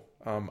beautiful.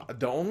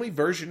 The only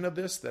version of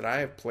this that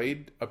I have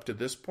played up to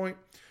this point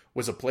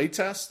was a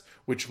playtest,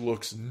 which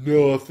looks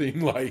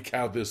nothing like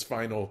how this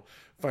final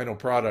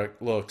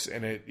product looks.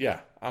 And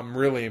I'm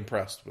really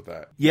impressed with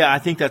that. Yeah, I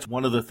think that's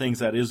one of the things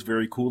that is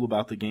very cool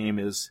about the game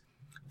is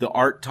the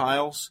art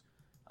tiles.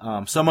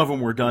 Some of them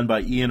were done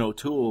by Ian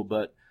O'Toole,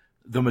 but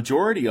the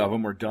majority of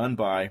them were done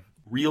by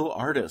real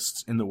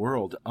artists in the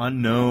world,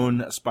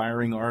 unknown,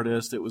 aspiring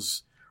artists. It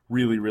was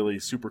really, really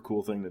super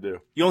cool thing to do.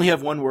 You only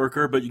have one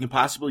worker, but you can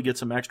possibly get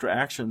some extra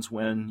actions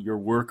when your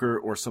worker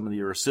or some of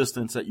your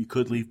assistants that you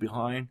could leave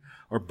behind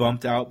are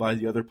bumped out by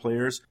the other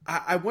players.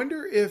 I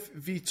wonder if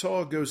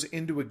Vital goes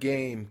into a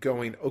game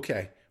going,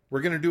 okay,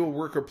 we're going to do a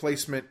worker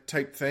placement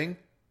type thing,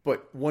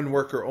 but one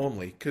worker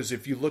only. Because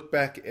if you look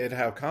back at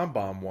how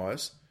Kanban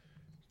was,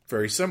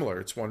 very similar.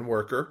 It's one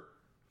worker.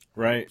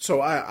 Right.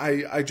 So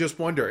I just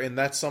wonder, and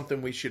that's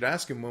something we should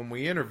ask him when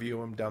we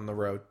interview him down the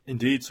road.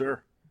 Indeed,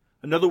 sir.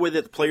 Another way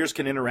that the players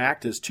can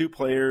interact is two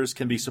players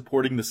can be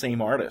supporting the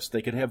same artist.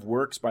 They could have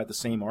works by the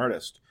same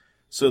artist.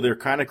 So they're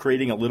kind of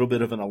creating a little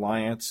bit of an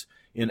alliance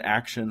in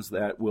actions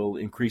that will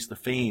increase the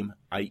fame,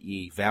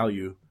 i.e.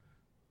 value,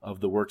 of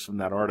the works from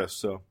that artist.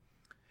 So,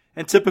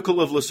 and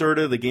typical of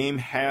Lacerda, the game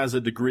has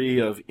a degree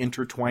of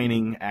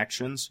intertwining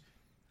actions.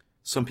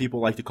 Some people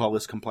like to call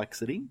this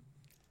complexity.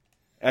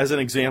 As an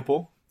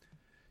example,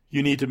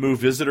 you need to move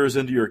visitors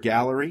into your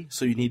gallery,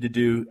 so you need to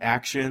do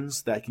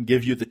actions that can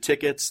give you the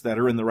tickets that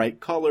are in the right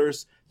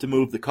colors to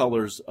move the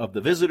colors of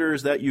the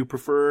visitors that you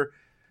prefer.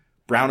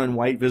 Brown and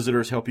white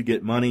visitors help you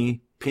get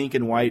money. Pink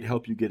and white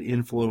help you get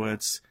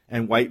influence.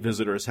 And white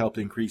visitors help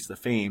increase the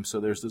fame. So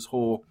there's this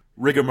whole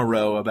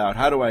rigmarole about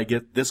how do I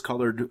get this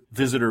colored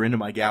visitor into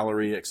my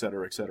gallery, et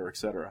cetera, et cetera, et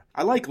cetera.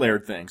 I like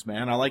layered things,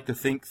 man. I like to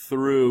think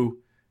through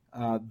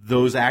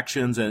those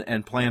actions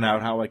and plan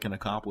out how I can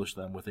accomplish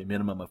them with a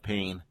minimum of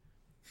pain.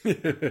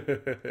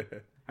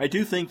 I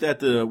do think that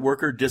the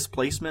worker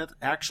displacement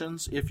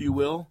actions, if you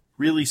will,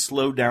 really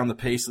slowed down the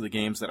pace of the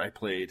games that I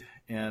played.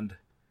 And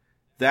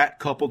that,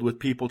 coupled with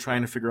people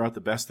trying to figure out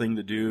the best thing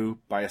to do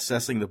by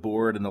assessing the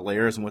board and the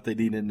layers and what they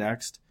needed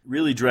next,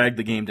 really dragged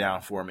the game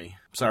down for me.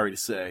 Sorry to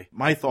say.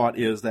 My thought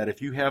is that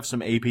if you have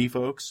some AP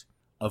folks,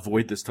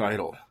 avoid this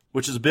title.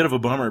 Which is a bit of a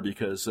bummer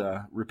because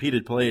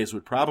repeated plays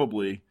would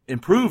probably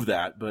improve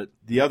that. But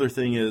the other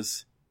thing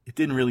is, it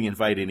didn't really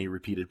invite any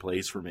repeated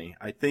plays for me.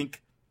 I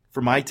think,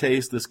 for my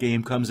taste, this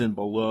game comes in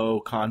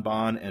below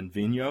Kanban and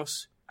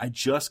Vinhos. I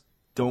just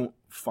don't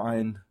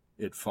find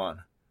it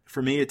fun.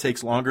 For me, it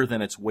takes longer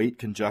than its weight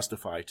can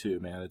justify, too,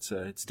 man. It's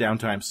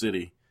downtime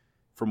city,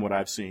 from what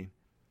I've seen.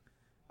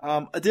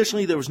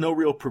 Additionally, there was no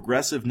real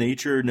progressive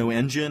nature, no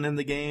engine in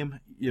the game.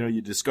 You know,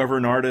 you discover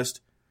an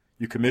artist,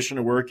 you commission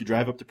a work, you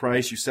drive up the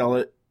price, you sell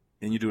it,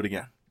 and you do it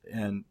again.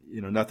 And,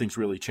 you know, nothing's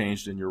really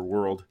changed in your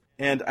world.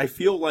 And I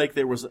feel like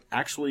there was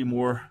actually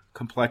more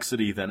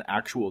complexity than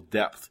actual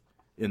depth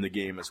in the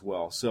game as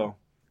well. So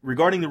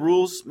regarding the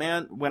rules,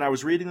 man, when I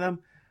was reading them,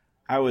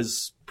 I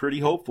was pretty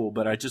hopeful,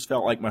 but I just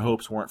felt like my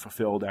hopes weren't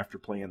fulfilled after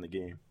playing the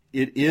game.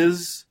 It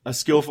is a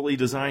skillfully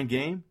designed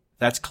game.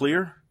 That's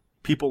clear.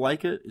 People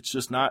like it. It's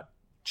just not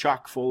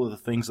chock full of the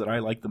things that I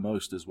like the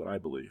most, is what I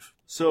believe.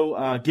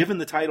 So given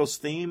the title's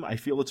theme, I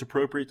feel it's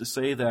appropriate to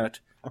say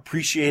that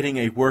appreciating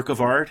a work of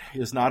art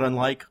is not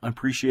unlike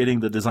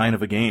appreciating the design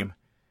of a game.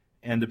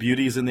 And the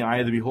beauty is in the eye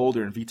of the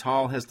beholder. And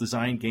Vital has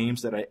designed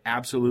games that I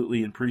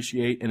absolutely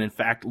appreciate and, in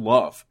fact,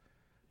 love.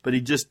 But he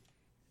just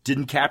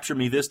didn't capture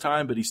me this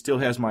time, but he still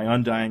has my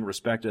undying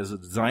respect as a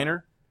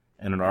designer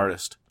and an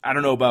artist. I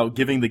don't know about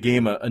giving the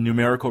game a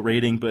numerical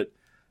rating, but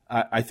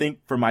I think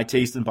for my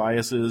taste and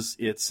biases,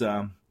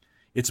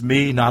 it's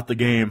me, not the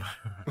game.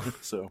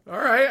 So all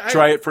right,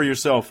 try it for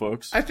yourself,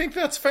 folks. I think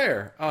that's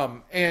fair.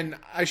 And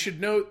I should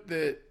note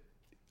that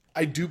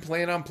I do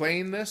plan on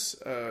playing this.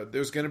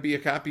 There's going to be a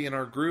copy in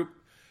our group,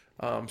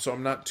 so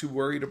I'm not too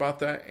worried about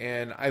that.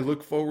 And I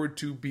look forward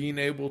to being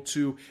able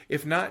to,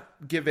 if not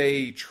give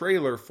a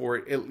trailer for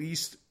it, at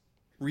least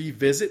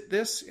revisit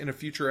this in a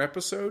future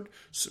episode,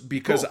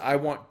 because cool. I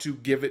want to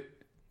give it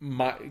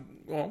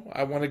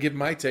I want to give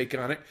my take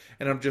on it,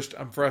 and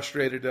I'm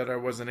frustrated that I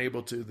wasn't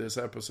able to this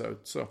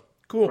episode. So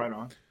cool. Right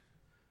on.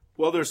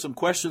 Well, there's some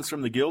questions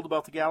from the guild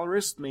about the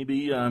Gallerist. Maybe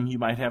you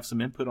might have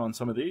some input on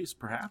some of these,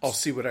 perhaps. I'll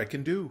see what I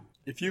can do.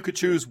 If you could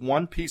choose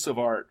one piece of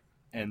art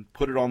and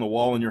put it on the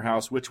wall in your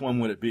house, which one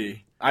would it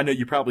be? I know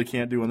you probably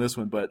can't do on this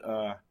one, but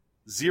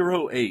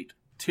 08,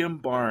 Tim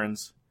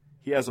Barnes,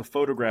 he has a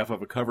photograph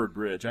of a covered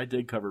bridge. I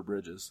dig covered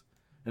bridges.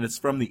 And it's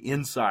from the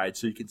inside,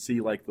 so you can see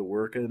like the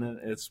work in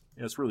it.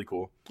 It's really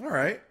cool. All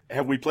right.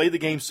 Have we played the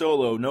game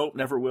solo? Nope,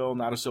 never will.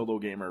 Not a solo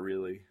gamer,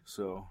 really.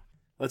 So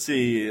let's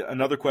see.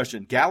 Another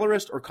question.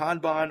 Gallerist or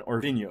Kanban or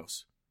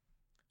Vinhos?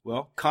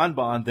 Well,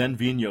 Kanban, then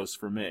Vinhos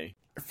for me.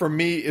 For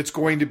me, it's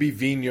going to be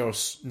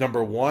Vinhos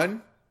number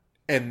one.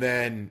 And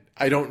then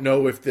I don't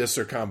know if this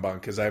or Kanban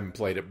because I haven't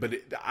played it. But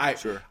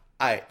Sure.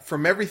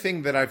 From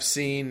everything that I've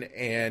seen,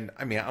 and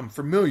I mean, I'm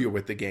familiar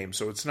with the game,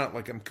 so it's not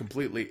like I'm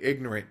completely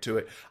ignorant to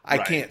it. I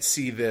can't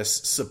see this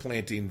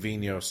supplanting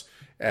Vinhos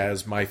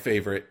as my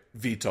favorite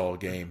Vital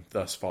game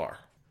thus far.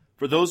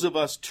 For those of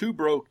us too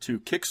broke to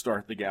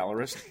kickstart the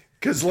Gallerist,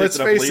 because let's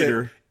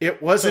face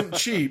it wasn't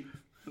cheap.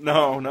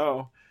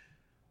 No.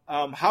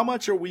 How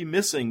much are we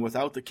missing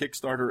without the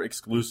Kickstarter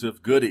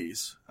exclusive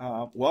goodies?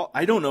 Well,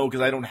 I don't know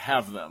because I don't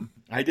have them.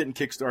 I didn't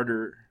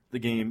Kickstarter the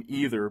game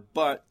either,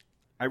 but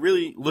I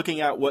really,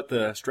 looking at what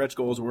the stretch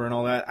goals were and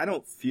all that, I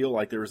don't feel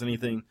like there was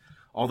anything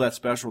all that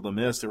special to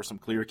miss. There were some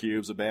clear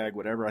cubes, a bag,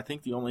 whatever. I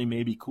think the only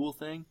maybe cool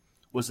thing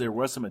was there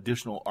was some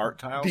additional art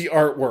tiles. The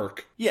artwork.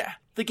 Yeah.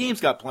 The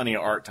game's got plenty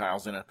of art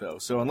tiles in it, though.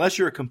 So unless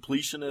you're a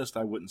completionist,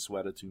 I wouldn't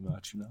sweat it too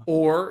much,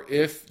 Or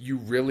if you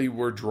really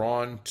were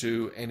drawn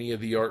to any of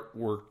the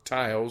artwork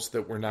tiles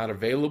that were not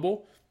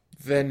available,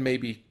 then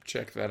maybe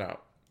check that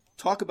out.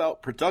 Talk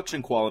about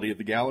production quality of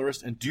the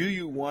Gallerist, and do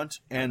you want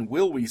and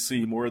will we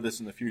see more of this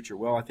in the future?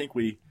 Well, I think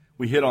we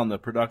hit on the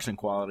production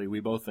quality. We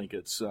both think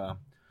it's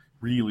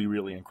really,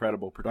 really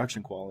incredible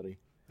production quality.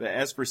 But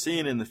as for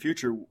seeing in the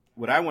future,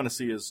 what I want to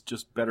see is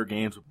just better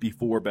games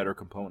before better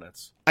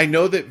components. I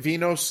know that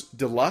Vinhos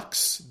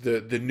Deluxe,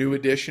 the new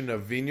edition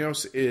of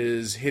Vinhos,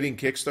 is hitting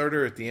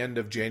Kickstarter at the end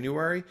of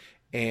January,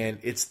 and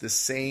it's the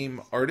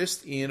same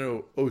artist,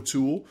 Ian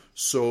O'Toole.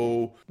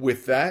 So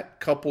with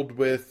that, coupled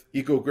with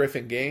Eco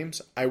Griffin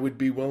Games, I would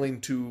be willing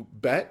to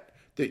bet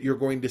that you're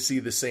going to see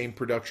the same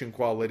production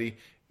quality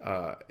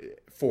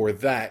for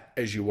that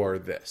as you are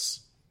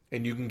this.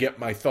 And you can get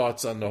my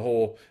thoughts on the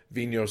whole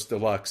Vinhos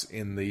Deluxe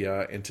in the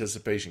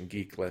Anticipation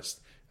Geek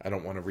list. I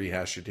don't want to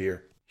rehash it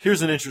here.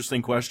 Here's an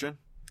interesting question.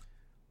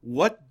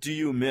 What do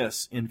you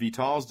miss in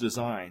Vital's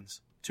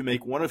designs to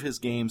make one of his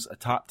games a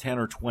top 10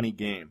 or 20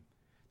 game?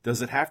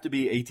 Does it have to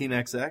be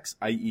 18XX,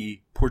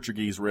 i.e.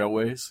 Portuguese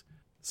Railways?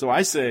 So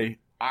I say,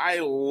 I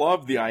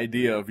love the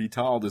idea of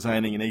Vital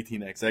designing an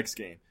 18XX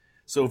game.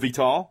 So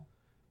Vital,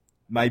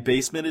 my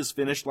basement is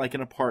finished like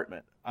an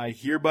apartment. I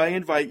hereby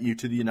invite you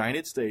to the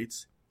United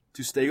States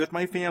to stay with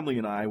my family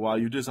and I while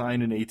you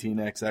design an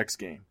 18XX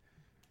game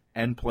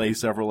and play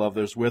several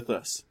others with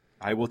us.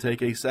 I will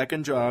take a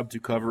second job to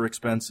cover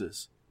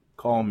expenses.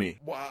 Call me.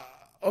 Wow.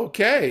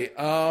 Okay.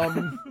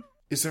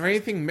 Is there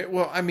anything?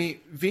 Well, I mean,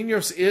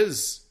 Vinhos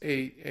is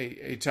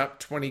a top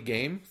 20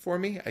 game for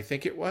me. I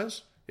think it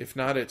was. If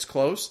not, it's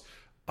close.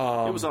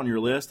 It was on your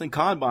list, and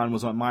Kanban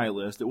was on my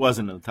list. It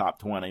wasn't in the top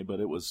 20, but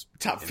it was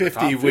top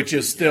 50, which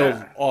is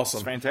still awesome.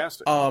 It's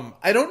fantastic.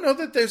 I don't know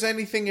that there's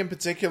anything in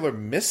particular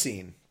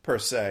missing, per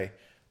se.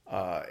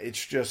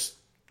 It's just,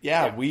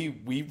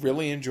 we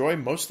really enjoy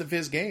most of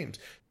his games.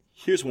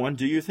 Here's one.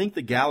 Do you think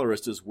the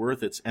Gallerist is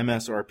worth its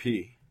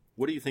MSRP?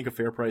 What do you think a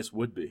fair price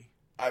would be?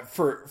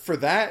 For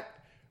that,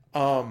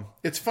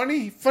 it's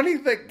funny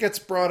that gets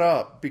brought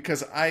up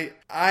because I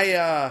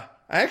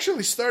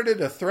actually started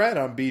a thread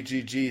on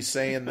BGG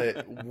saying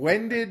that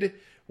when did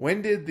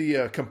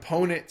the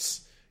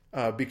components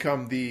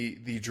become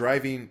the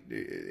driving,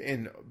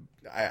 in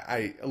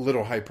I a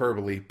little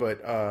hyperbole,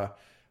 but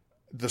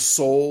the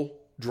sole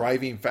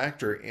driving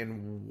factor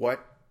in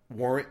what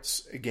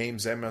warrants a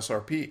game's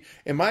MSRP.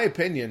 In my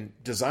opinion,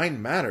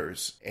 design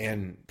matters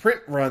and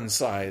print run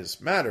size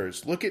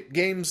matters. Look at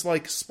games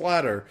like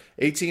Splatter,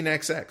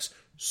 18XX,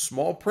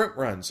 small print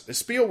runs,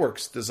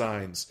 Spielworks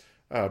Designs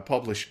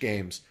published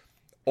games.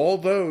 All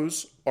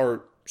those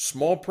are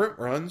small print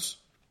runs,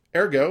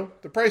 ergo,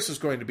 the price is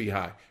going to be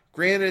high.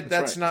 Granted,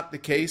 that's right. Not the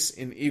case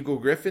in Eagle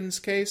Griffin's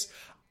case.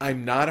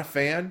 I'm not a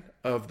fan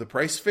of the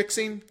price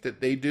fixing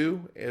that they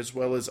do, as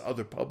well as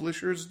other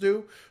publishers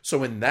do.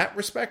 So in that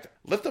respect,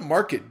 let the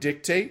market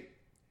dictate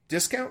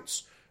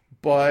discounts.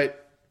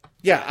 But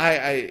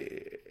yeah,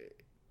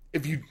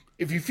 if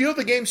you feel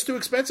the game's too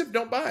expensive,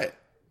 don't buy it.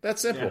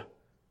 That's simple. Yeah.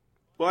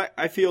 Well,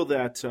 I feel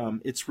that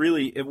it's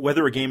really,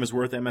 whether a game is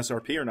worth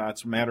MSRP or not,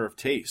 it's a matter of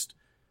taste.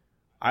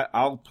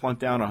 I'll plunk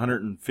down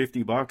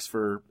 $150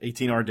 for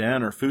 18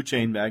 Ardennes or Food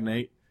Chain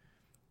Magnate.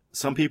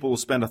 Some people will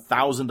spend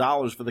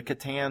 $1,000 for the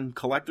Catan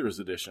Collector's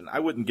Edition. I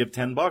wouldn't give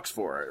 $10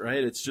 for it,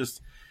 right? It's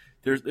just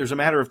there's a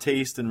matter of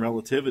taste and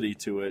relativity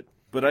to it.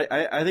 But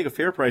I think a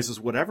fair price is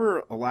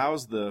whatever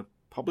allows the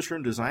publisher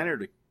and designer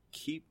to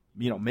keep,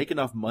 make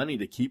enough money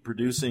to keep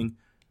producing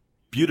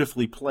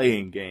beautifully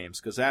playing games,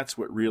 because that's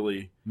what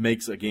really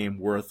makes a game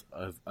worth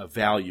a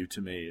value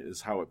to me,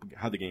 is how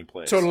the game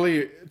plays.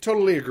 Totally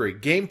agree.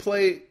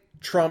 Gameplay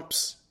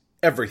trumps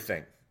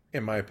everything,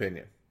 in my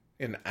opinion.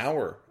 In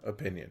our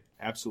opinion.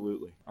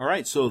 Absolutely. All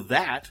right, so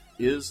that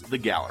is The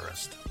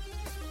Gallerist.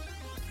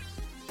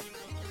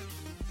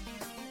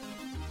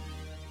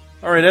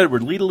 All right,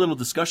 Edward, lead a little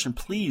discussion,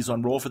 please,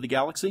 on Roll for the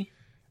Galaxy.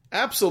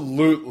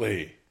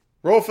 Absolutely.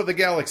 Roll for the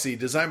Galaxy,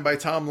 designed by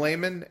Tom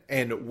Lehman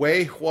and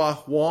Wei Hua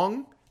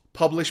Huang,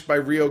 published by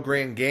Rio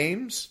Grande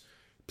Games,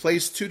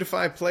 plays 2 to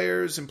 5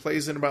 players and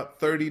plays in about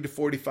 30 to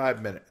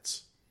 45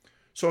 minutes.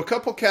 So a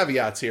couple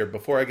caveats here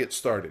before I get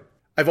started.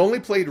 I've only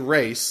played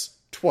Race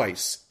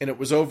twice, and it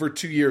was over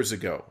 2 years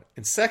ago.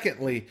 And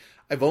secondly,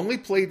 I've only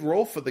played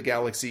Roll for the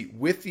Galaxy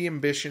with the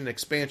Ambition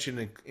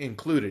expansion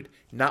included,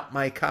 not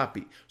my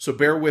copy. So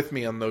bear with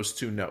me on those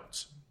two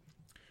notes.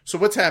 So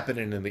what's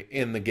happening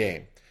in the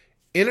game?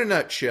 In a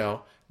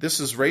nutshell, this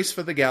is Race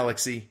for the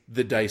Galaxy,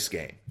 the dice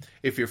game.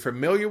 If you're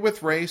familiar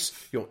with Race,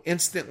 the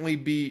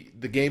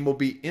game will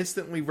be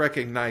instantly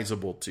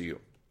recognizable to you.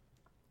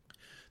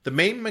 The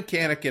main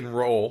mechanic in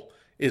Roll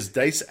is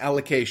dice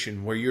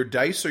allocation, where your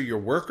dice are your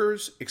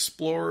workers,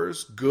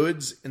 explorers,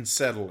 goods, and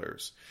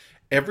settlers.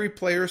 Every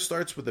player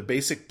starts with a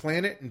basic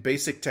planet and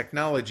basic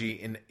technology.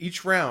 In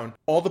each round,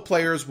 all the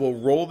players will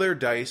roll their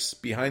dice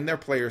behind their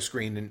player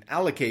screen and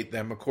allocate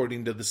them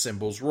according to the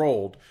symbols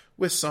rolled,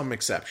 with some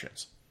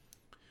exceptions.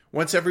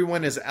 Once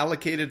everyone has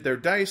allocated their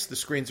dice, the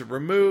screens are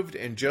removed,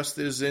 and just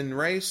as in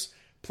race,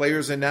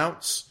 players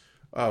announce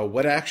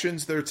what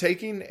actions they're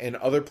taking, and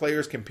other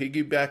players can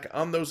piggyback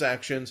on those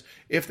actions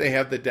if they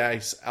have the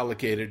dice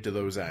allocated to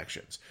those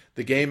actions.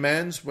 The game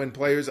ends when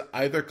players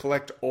either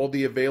collect all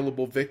the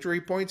available victory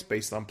points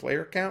based on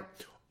player count,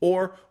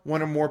 or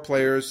one or more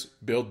players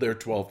build their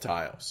 12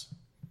 tiles.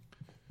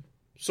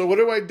 So what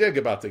do I dig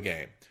about the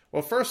game?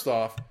 Well, first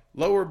off,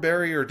 lower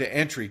barrier to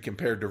entry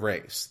compared to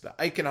race. The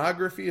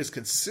iconography is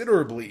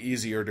considerably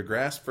easier to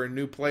grasp for a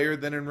new player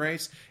than in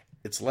race.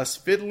 It's less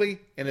fiddly,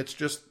 and it's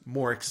just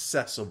more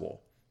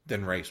accessible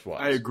than race was.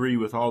 I agree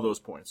with all those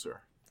points,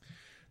 sir.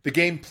 The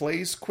game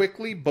plays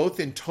quickly, both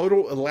in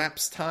total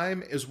elapsed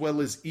time as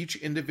well as each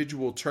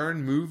individual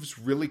turn moves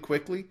really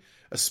quickly,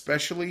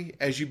 especially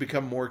as you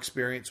become more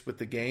experienced with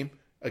the game,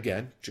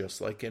 again, just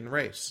like in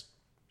race.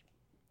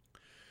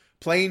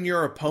 Playing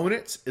your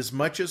opponents as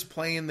much as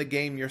playing the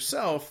game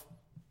yourself,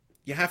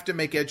 you have to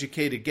make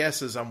educated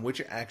guesses on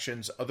which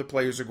actions other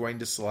players are going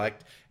to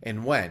select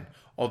and when.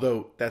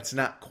 Although that's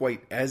not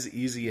quite as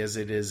easy as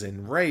it is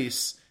in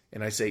race,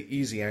 and I say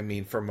easy, I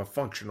mean from a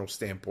functional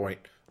standpoint.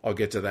 I'll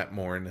get to that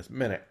more in a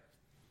minute.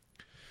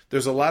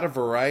 There's a lot of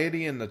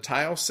variety in the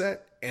tile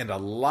set and a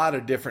lot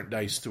of different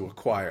dice to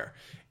acquire.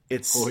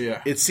 It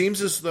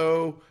seems as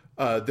though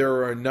there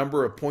are a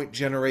number of point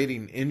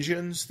generating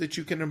engines that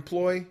you can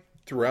employ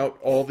throughout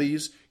all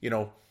these.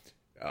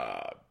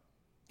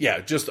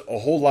 Just a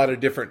whole lot of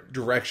different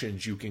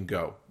directions you can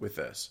go with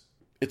this.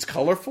 It's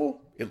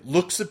colorful. It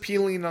looks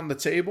appealing on the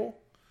table.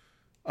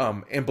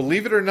 And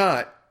believe it or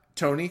not,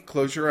 Tony,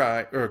 close your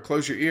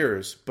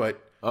ears,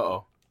 but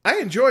I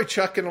enjoy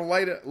chucking a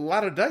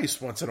lot of dice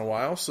once in a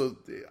while, so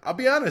I'll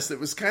be honest, it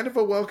was kind of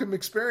a welcome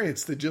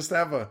experience to just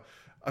have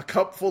a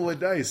cup full of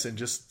dice and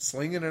just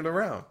slinging it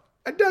around.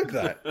 I dug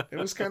that. It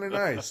was kind of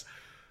nice.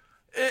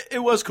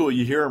 It was cool.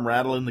 You hear them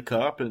rattle in the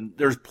cup, and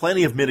there's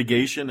plenty of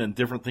mitigation and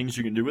different things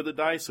you can do with the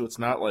dice, so it's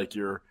not like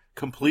you're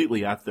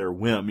completely at their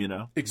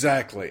whim,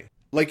 Exactly.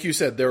 Like you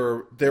said,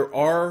 there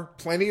are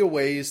plenty of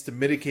ways to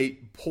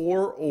mitigate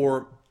poor,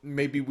 or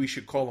maybe we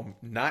should call them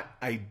not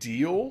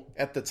ideal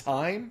at the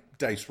time,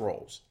 dice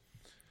rolls.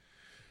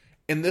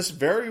 And this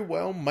very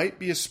well might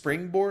be a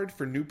springboard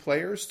for new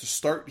players to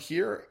start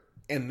here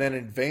and then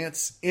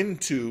advance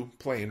into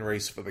playing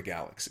Race for the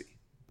Galaxy.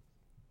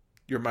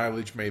 Your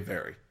mileage may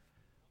vary.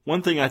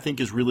 One thing I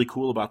think is really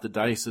cool about the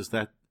dice is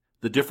that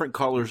the different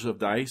colors of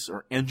dice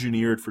are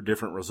engineered for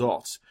different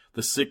results.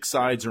 The 6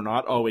 sides are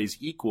not always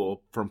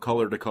equal from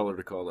color to color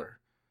to color.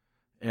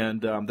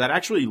 And that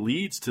actually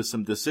leads to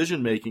some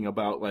decision-making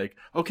about,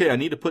 okay, I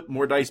need to put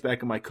more dice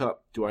back in my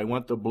cup. Do I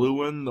want the blue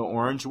one, the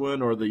orange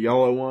one, or the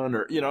yellow one?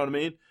 Or, you know what I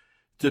mean?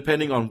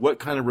 Depending on what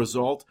kind of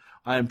result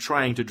I am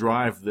trying to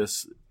drive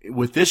this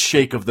with this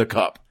shake of the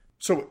cup.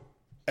 So,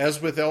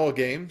 as with all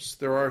games,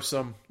 there are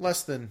some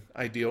less than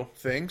ideal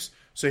things.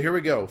 So here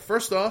we go.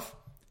 First off,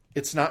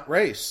 it's not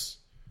race.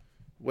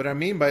 What I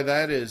mean by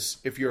that is,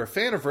 if you're a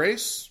fan of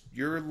race,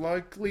 you're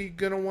likely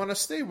going to want to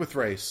stay with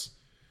race.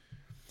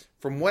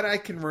 From what I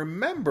can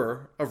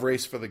remember of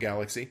Race for the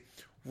Galaxy,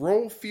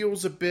 Roll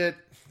feels a bit,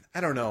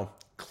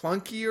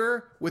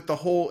 clunkier with the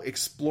whole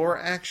explore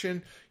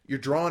action. You're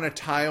drawing a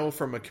tile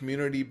from a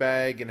community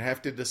bag and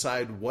have to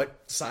decide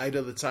what side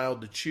of the tile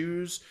to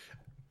choose.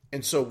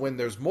 And so when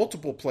there's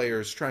multiple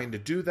players trying to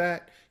do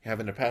that,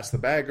 having to pass the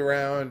bag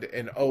around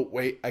and, oh,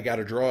 wait, I got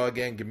to draw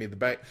again, give me the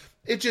bag.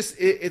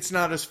 It's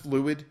not as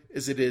fluid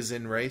as it is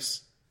in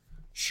Race.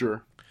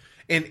 Sure.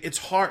 And it's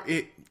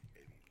hard,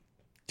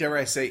 dare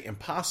I say,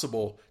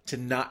 impossible to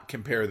not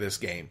compare this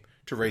game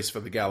to Race for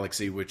the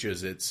Galaxy, which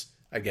is its,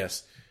 I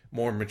guess,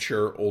 more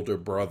mature older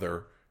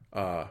brother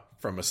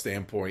from a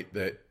standpoint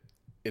that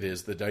it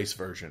is the dice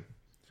version.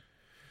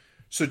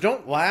 So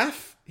don't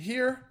laugh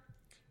here,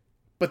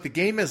 but the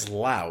game is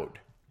loud.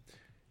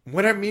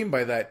 What I mean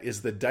by that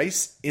is the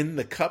dice in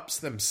the cups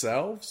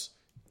themselves,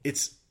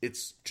 it's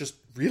just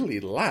really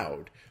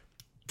loud.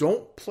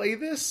 Don't play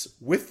this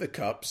with the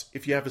cups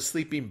if you have a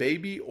sleeping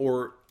baby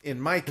or, in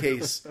my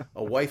case,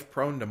 a wife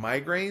prone to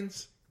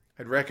migraines.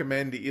 I'd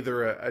recommend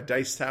either a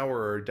dice tower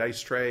or a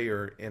dice tray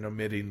in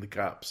omitting the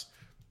cups.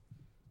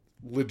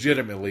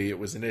 Legitimately, it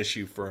was an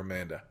issue for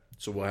Amanda,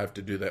 so we'll have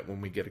to do that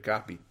when we get a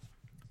copy.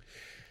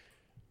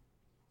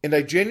 And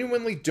I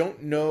genuinely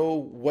don't know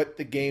what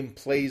the game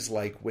plays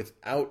like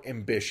without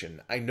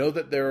ambition. I know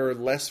that there are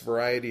less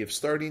variety of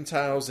starting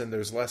tiles and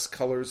there's less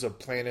colors of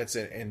planets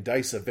and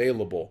dice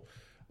available.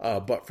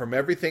 But from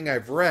everything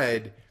I've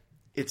read,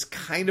 it's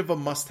kind of a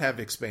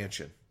must-have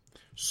expansion.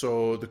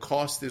 So the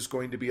cost is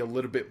going to be a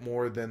little bit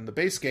more than the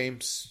base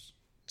games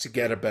to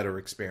get a better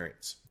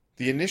experience.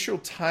 The initial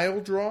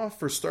tile draw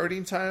for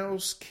starting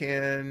tiles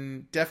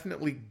can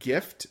definitely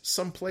gift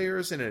some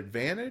players an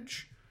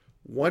advantage,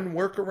 one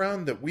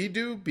workaround that we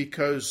do,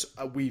 because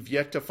we've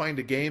yet to find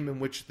a game in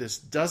which this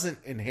doesn't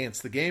enhance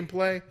the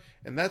gameplay,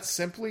 and that's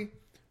simply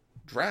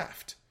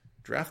draft.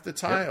 Draft the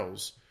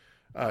tiles.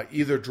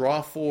 Either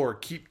draw 4,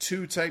 keep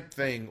 2 type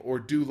thing, or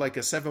do like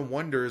a 7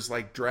 Wonders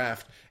like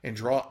draft and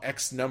draw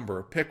X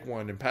number, pick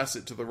one and pass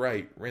it to the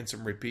right, rinse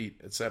and repeat,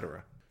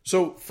 etc.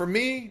 So for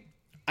me,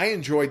 I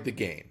enjoyed the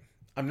game.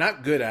 I'm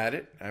not good at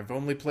it. I've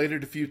only played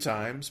it a few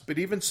times, but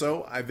even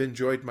so, I've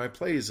enjoyed my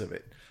plays of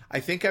it. I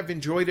think I've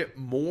enjoyed it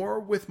more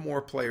with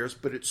more players,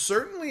 but it's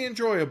certainly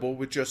enjoyable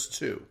with just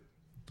 2.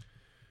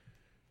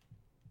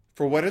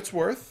 For what it's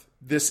worth,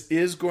 this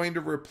is going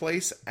to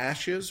replace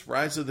Ashes,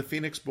 Rise of the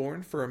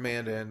Phoenixborn for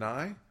Amanda and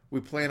I. We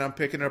plan on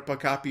picking up a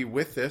copy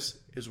with this,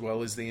 as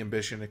well as the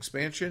Ambition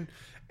expansion,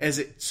 as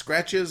it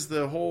scratches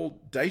the whole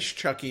dice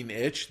chucking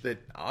itch that,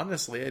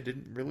 honestly, I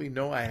didn't really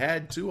know I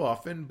had too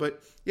often.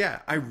 But yeah,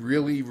 I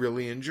really,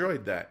 really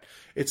enjoyed that.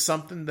 It's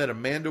something that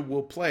Amanda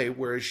will play,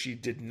 whereas she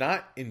did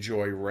not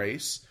enjoy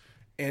Race.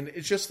 And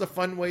it's just a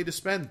fun way to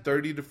spend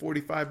 30 to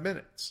 45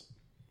 minutes.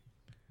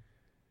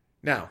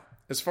 Now,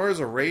 as far as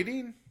a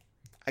rating,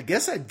 I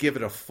guess I'd give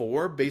it a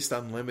 4 based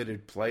on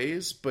limited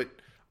plays, but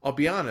I'll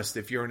be honest,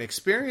 if you're an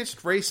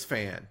experienced Race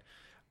fan,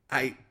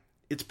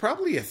 it's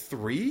probably a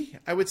 3,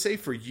 I would say,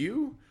 for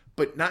you,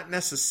 but not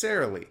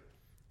necessarily.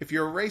 If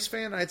you're a Race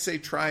fan, I'd say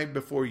try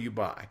before you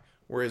buy.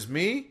 Whereas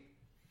me,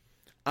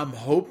 I'm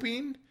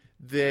hoping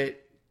that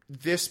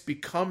this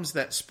becomes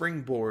that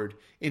springboard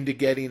into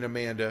getting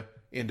Amanda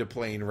into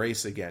playing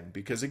Race again.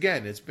 Because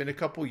again, it's been a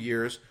couple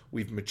years,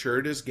 we've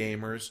matured as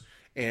gamers,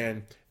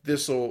 and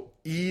this will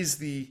ease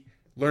the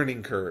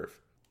learning curve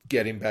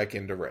getting back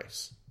into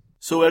Race.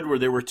 So, Edward,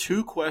 there were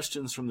 2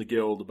 questions from the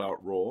Guild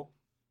about Roll.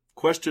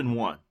 Question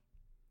 1,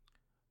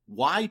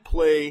 why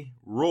play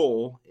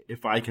Roll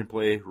if I can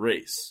play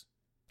Race?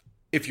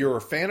 If you're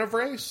a fan of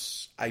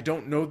Race, I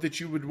don't know that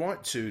you would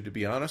want to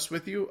be honest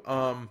with you.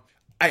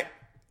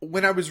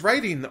 When I was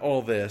writing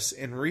all this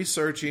and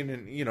researching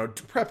and,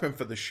 prepping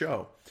for the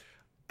show,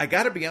 I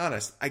got to be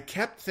honest, I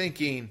kept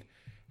thinking,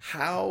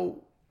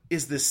 how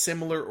is this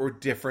similar or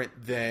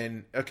different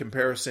than a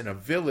comparison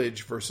of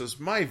Village versus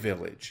My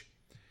Village?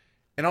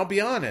 And I'll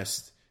be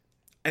honest,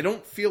 I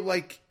don't feel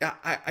like,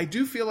 I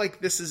do feel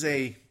like this is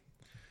I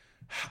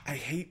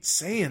hate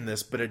saying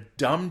this, but a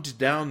dumbed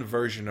down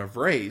version of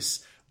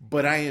Race,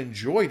 but I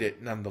enjoyed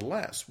it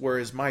nonetheless.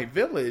 Whereas My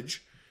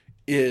Village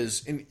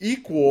is an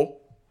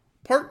equal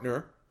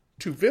partner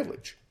to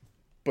Village,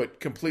 but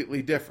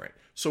completely different.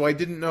 So I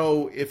didn't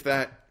know if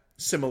that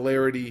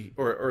similarity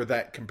or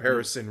that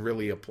comparison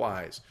really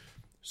applies.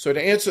 So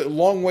to answer, a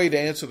long way to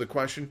answer the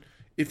question,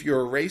 if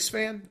you're a Race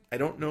fan, I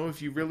don't know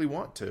if you really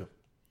want to.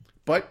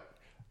 But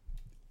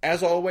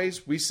as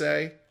always, we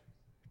say,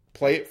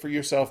 play it for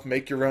yourself,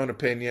 make your own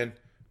opinion.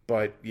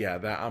 But yeah,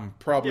 I'm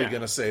probably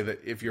going to say that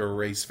if you're a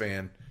Race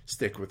fan,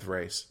 stick with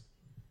Race.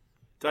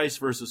 Dice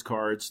versus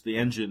cards, the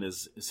engine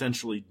is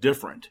essentially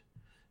different,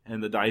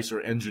 and the dice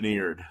are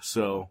engineered.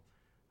 So,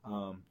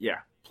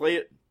 play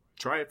it,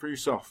 try it for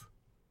yourself.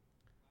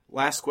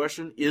 Last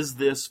question, is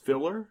this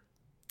filler?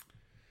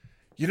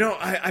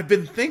 I've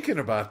been thinking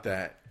about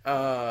that.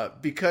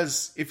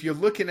 Because if you're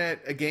looking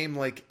at a game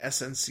like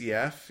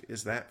SNCF,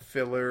 is that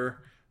filler?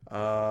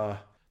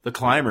 The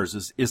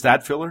Climbers, is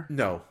that filler?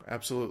 No,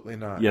 absolutely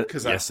not.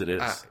 Yes, it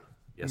is.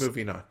 Yes.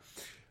 Moving on.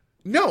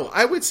 No,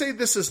 I would say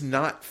this is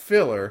not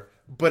filler,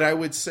 but I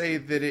would say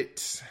that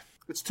it's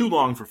too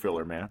long for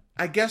filler, man.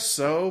 I guess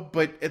so,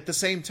 but at the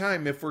same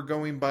time, if we're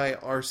going by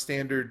our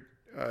standard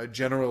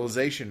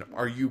generalization,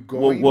 are you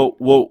going...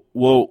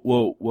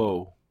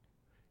 Whoa.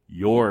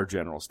 Your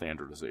general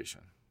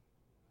standardization.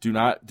 Do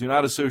not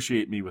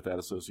associate me with that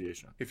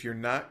association. If you're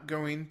not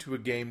going to a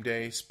game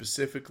day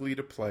specifically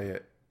to play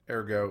it,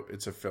 ergo,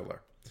 it's a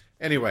filler.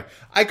 Anyway,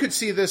 I could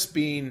see this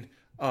being,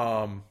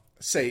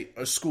 say,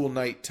 a school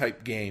night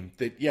type game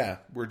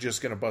that, we're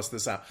just going to bust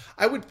this out.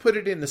 I would put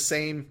it in the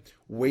same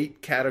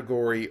weight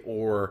category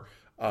or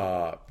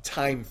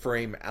time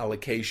frame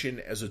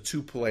allocation as a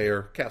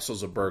 2-player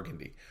Castles of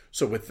Burgundy.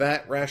 So with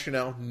that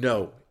rationale,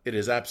 no, it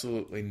is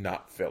absolutely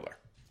not filler.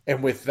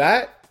 And with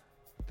that,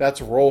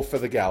 that's Roll for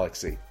the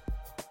Galaxy.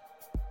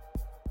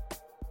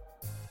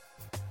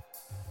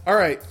 All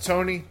right,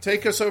 Tony,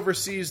 take us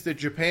overseas to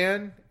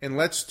Japan, and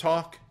let's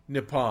talk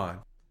Nippon.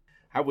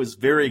 I was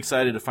very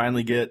excited to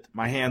finally get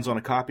my hands on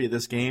a copy of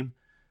this game.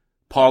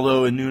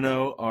 Paulo and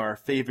Nuno are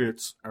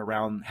favorites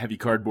around Heavy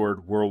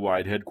Cardboard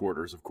worldwide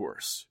headquarters, of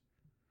course.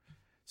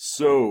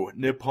 So,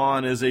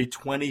 Nippon is a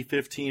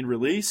 2015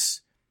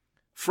 release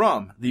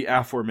from the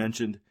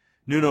aforementioned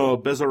Nuno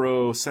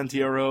Bezzaro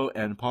Sentiero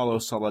and Paulo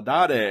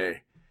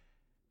Soledade.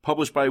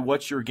 Published by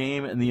What's Your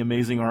Game, and the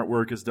amazing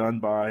artwork is done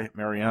by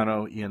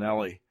Mariano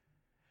Iannelli.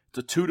 It's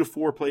a 2 to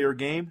 4 player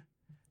game,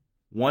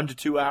 1 to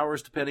 2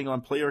 hours depending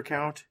on player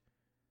count.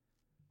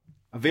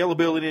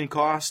 Availability and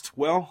cost,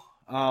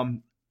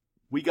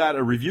 we got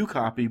a review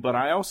copy, but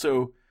I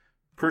also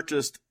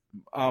purchased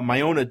my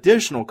own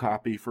additional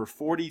copy for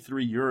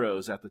 43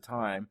 euros at the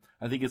time.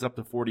 I think it's up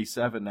to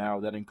 47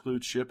 now. That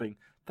includes shipping.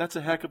 That's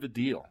a heck of a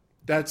deal.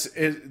 That's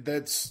it.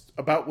 That's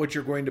about what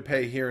you're going to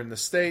pay here in the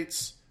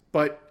States.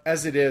 But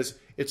as it is,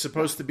 it's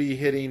supposed to be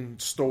hitting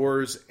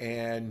stores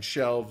and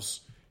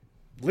shelves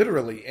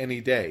literally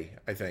any day,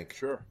 I think.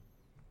 Sure.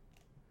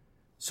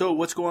 So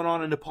what's going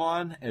on in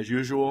Nippon? As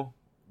usual,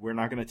 we're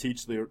not going to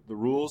teach the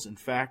rules. In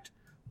fact,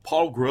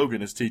 Paul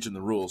Grogan is teaching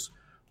the rules.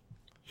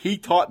 He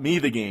taught me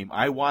the game.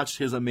 I watched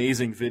his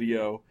amazing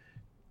video,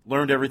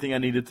 learned everything I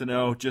needed to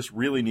know, just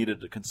really needed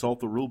to consult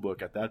the rule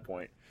book at that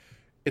point.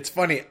 It's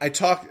funny. I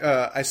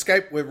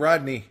Skyped with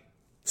Rodney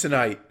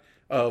tonight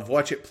of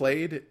Watch It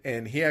Played,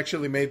 and he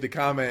actually made the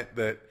comment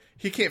that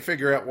he can't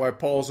figure out why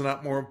Paul's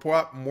not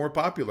more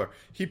popular.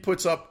 He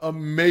puts up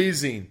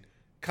amazing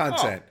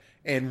content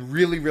and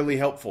really, really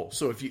helpful.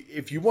 So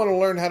if you want to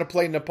learn how to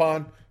play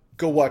Nippon,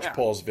 go watch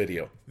Paul's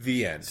video.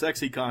 The end.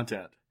 Sexy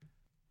content.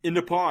 In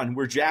Nippon,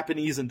 we're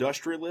Japanese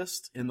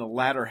industrialists in the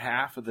latter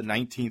half of the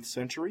 19th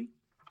century.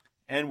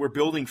 And we're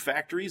building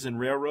factories and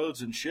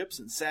railroads and ships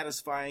and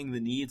satisfying the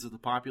needs of the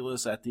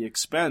populace at the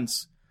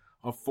expense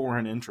of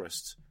foreign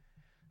interests.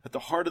 At the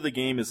heart of the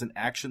game is an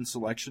action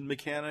selection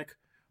mechanic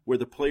where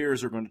the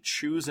players are going to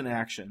choose an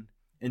action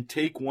and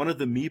take one of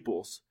the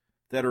meeples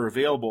that are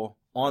available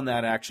on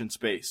that action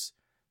space.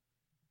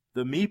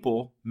 The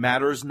meeple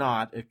matters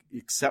not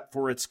except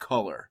for its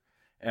color,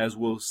 as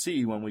we'll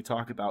see when we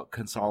talk about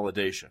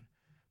consolidation.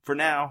 For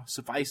now,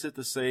 suffice it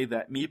to say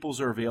that meeples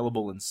are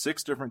available in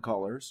 6 different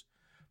colors,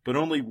 but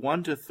only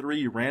 1 to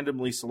 3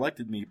 randomly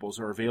selected meeples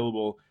are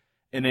available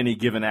in any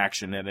given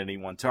action at any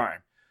one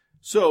time.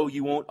 So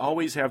you won't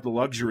always have the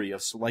luxury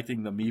of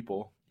selecting the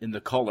meeple in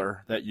the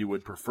color that you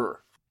would prefer.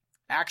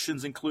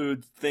 Actions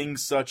include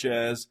things such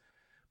as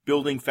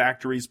building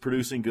factories,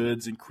 producing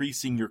goods,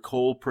 increasing your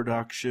coal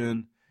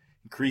production,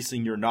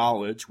 increasing your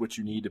knowledge, which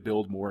you need to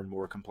build more and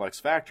more complex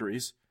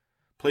factories,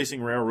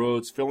 placing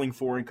railroads, filling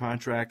foreign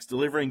contracts,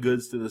 delivering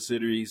goods to the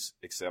cities,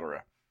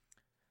 etc.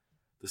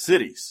 The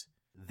cities.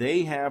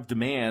 They have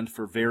demand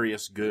for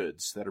various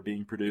goods that are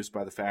being produced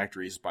by the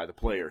factories by the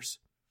players.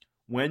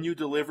 When you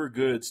deliver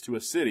goods to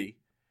a city,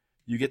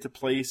 you get to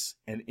place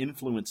an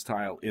influence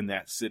tile in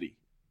that city.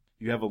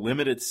 You have a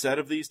limited set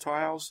of these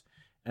tiles,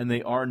 and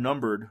they are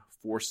numbered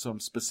for some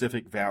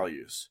specific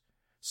values.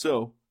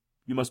 So,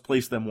 you must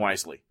place them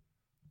wisely.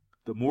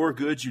 The more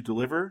goods you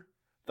deliver,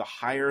 the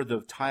higher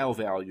the tile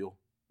value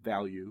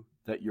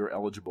that you're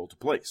eligible to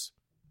place.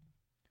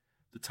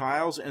 The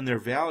tiles and their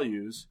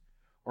values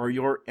are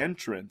your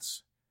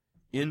entrance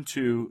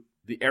into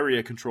the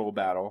area control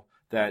battle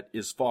that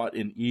is fought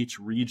in each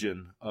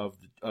region of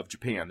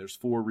Japan. There's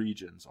 4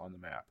 regions on the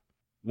map.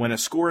 When a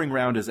scoring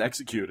round is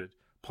executed,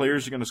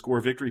 players are going to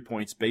score victory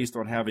points based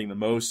on having the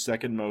most,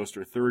 second most,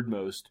 or third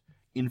most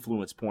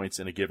influence points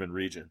in a given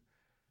region.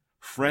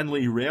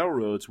 Friendly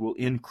railroads will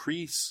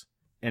increase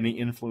any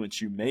influence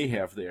you may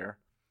have there,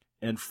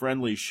 and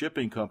friendly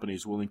shipping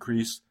companies will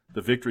increase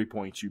the victory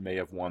points you may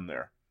have won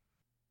there.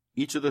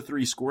 Each of the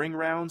 3 scoring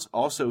rounds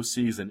also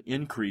sees an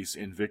increase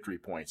in victory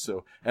points.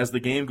 So as the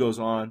game goes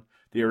on,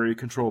 the area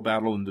control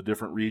battle in the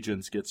different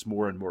regions gets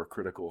more and more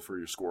critical for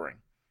your scoring.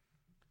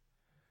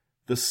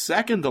 The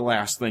second to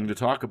last thing to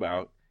talk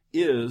about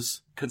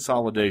is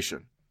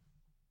consolidation.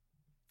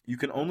 You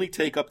can only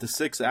take up to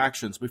 6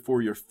 actions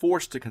before you're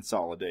forced to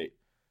consolidate.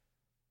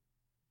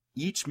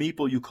 Each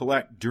meeple you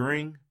collect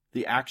during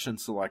the action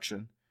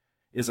selection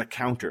is a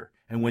counter,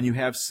 and when you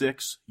have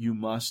 6, you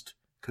must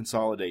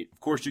consolidate. Of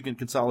course, you can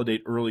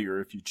consolidate earlier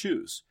if you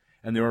choose,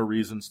 and there are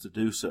reasons to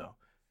do so.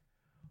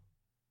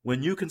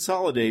 When you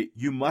consolidate,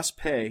 you must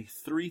pay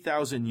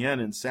 3,000 yen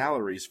in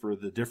salaries for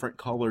the different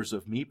colors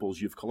of meeples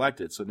you've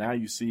collected. So now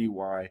you see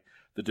why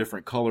the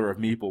different color of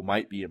meeple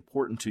might be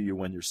important to you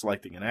when you're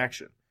selecting an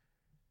action.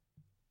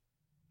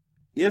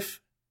 If,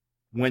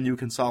 when you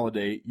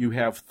consolidate, you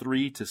have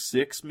 3 to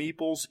 6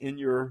 meeples in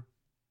your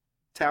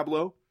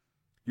tableau,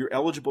 you're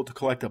eligible to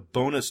collect a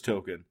bonus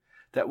token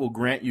that will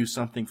grant you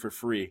something for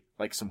free,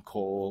 like some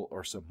coal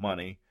or some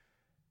money.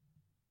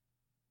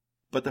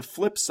 But the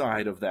flip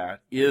side of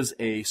that is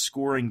a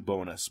scoring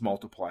bonus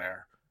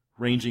multiplier,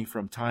 ranging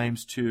from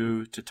 ×2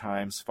 to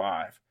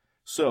 ×5.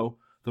 So,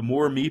 the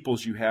more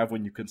meeples you have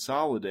when you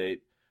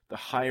consolidate, the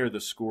higher the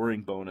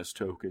scoring bonus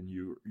token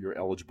you're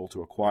eligible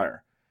to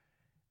acquire.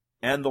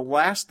 And the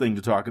last thing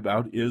to talk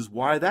about is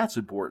why that's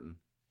important: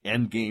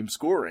 endgame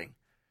scoring.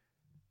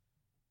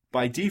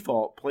 By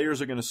default,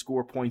 players are going to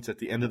score points at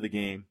the end of the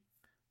game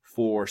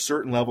for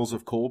certain levels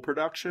of coal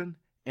production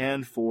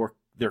and for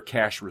their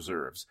cash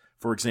reserves.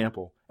 For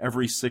example,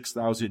 every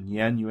 6,000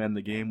 yen you end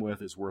the game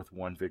with is worth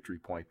 1 victory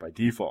point by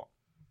default.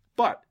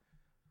 But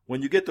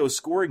when you get those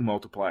scoring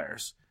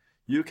multipliers,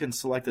 you can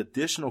select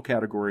additional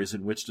categories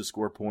in which to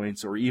score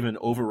points, or even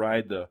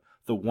override the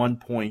 1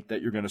 point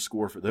that you're going to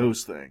score for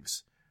those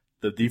things,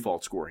 the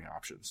default scoring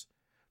options.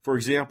 For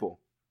example,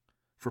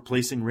 for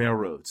placing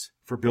railroads,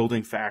 for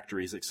building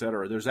factories,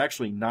 etc., there's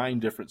actually 9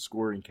 different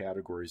scoring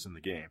categories in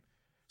the game.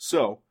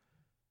 So,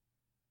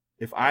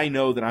 if I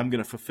know that I'm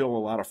going to fulfill a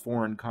lot of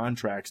foreign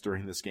contracts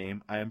during this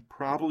game, I am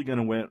probably going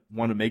to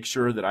want to make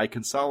sure that I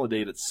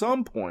consolidate at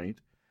some point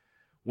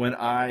when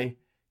I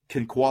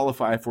can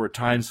qualify for a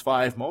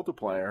 ×5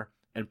 multiplier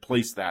and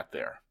place that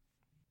there.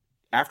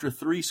 After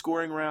 3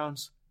 scoring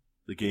rounds,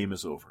 the game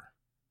is over.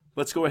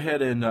 Let's go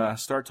ahead and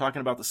start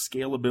talking about the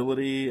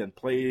scalability and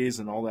plays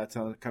and all that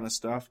kind of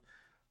stuff.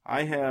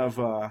 I have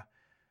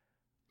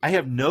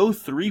no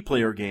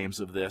 3-player games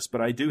of this,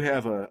 but I do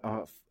have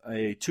a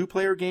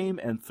 2-player game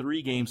and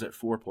 3 games at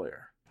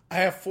 4-player. I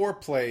have 4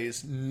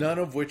 plays, none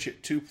of which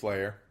at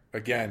 2-player.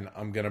 Again,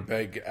 I'm going to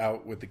beg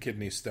out with the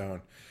kidney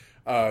stone.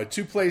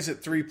 2 plays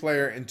at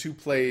 3-player and 2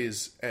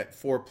 plays at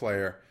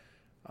 4-player.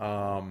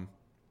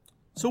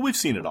 So we've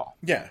seen it all.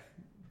 Yeah.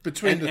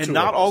 Between the two and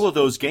not of us. all of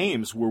those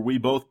games were we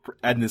both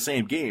in the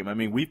same game. I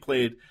mean, we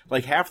played,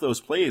 like, half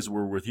those plays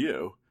were with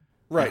you.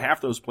 Right. And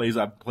half those plays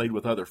I've played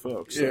with other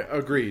folks. So. Yeah,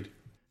 agreed.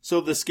 So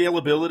the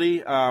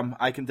scalability,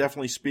 I can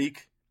definitely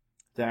speak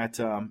that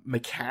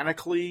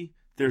mechanically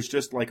there's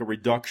just like a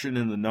reduction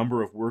in the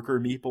number of worker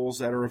meeples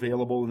that are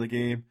available in the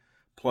game,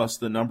 plus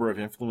the number of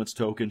influence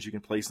tokens you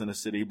can place in a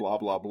city, blah,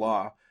 blah,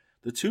 blah.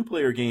 The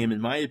 2-player game,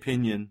 in my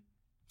opinion,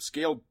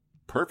 scaled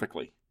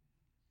perfectly.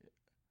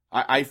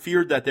 I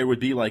feared that there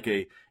would be like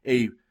a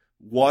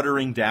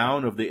watering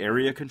down of the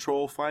area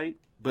control fight,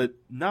 but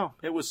no,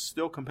 it was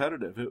still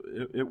competitive.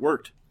 It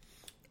worked.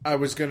 I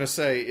was going to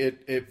say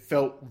it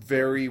felt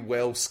very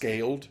well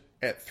scaled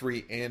at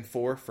 3 and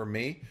 4 for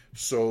me.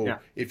 So Yeah.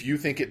 If you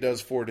think it does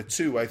 4 to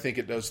 2, I think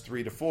it does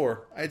 3 to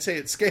 4. I'd say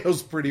it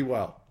scales pretty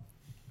well.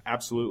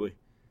 Absolutely.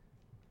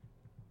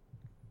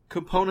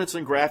 Components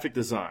and graphic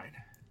design.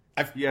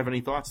 Do you have any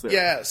thoughts there?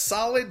 Yeah,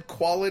 solid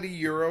quality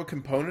Euro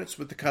components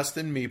with the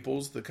custom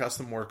meeples, the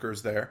custom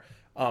workers there.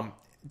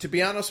 To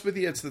be honest with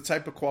you, it's the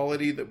type of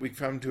quality that we've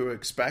come to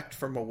expect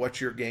from a What's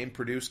Your Game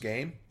produced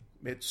game.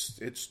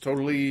 It's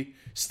totally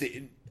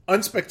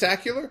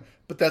unspectacular,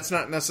 but that's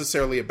not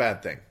necessarily a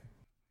bad thing.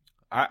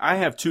 I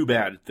have 2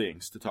 bad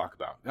things to talk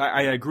about.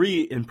 I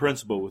agree in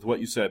principle with what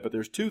you said, but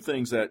there's 2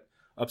 things that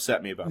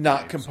upset me about the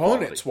Not game's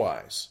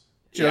components-wise.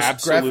 Just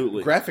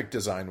absolutely. graphic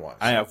design-wise.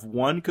 I have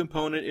 1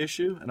 component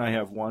issue, and I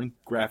have 1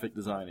 graphic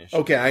design issue.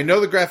 Okay, I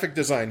know the graphic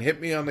design. Hit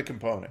me on the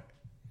component.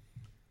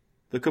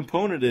 The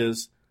component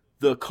is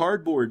the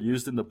cardboard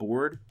used in the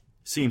board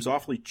seems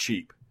awfully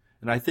cheap.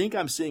 And I think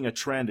I'm seeing a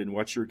trend in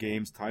What's Your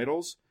Game's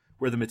titles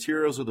where the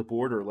materials of the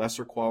board are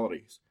lesser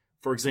qualities.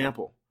 For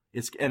example,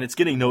 it's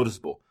getting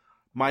noticeable.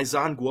 My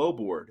Zhanguo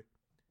board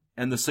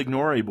and the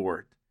Signore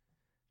board,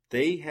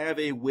 they have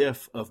a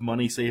whiff of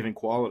money-saving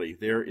quality.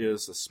 There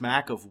is a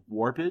smack of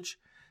warpage,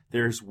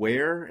 there's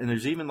wear, and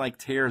there's even like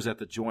tears at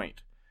the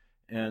joint.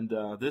 And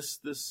this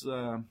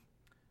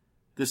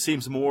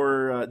seems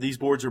more. These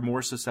boards are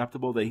more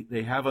susceptible.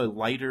 They have a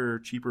lighter,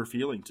 cheaper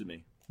feeling to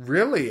me.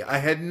 Really, I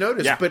hadn't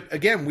noticed. Yeah. But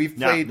again, we've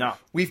played. No.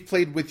 We've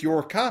played with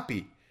your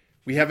copy.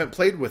 We haven't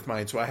played with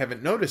mine, so I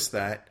haven't noticed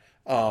that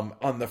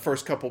on the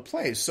first couple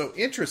plays. So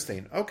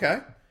interesting. Okay.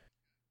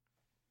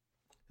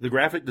 The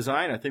graphic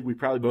design, I think we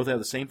probably both have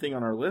the same thing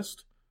on our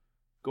list.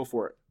 Go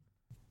for it.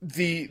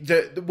 The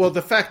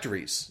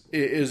factories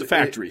is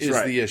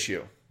right. the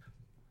issue.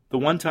 The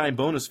one-time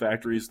bonus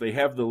factories, they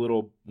have the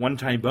little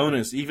one-time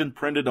bonus even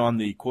printed on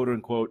the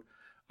quote-unquote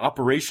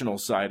operational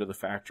side of the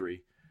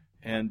factory.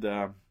 And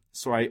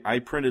so I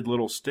printed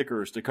little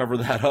stickers to cover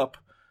that up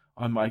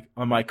on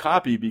my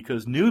copy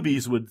because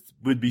newbies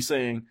would be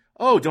saying,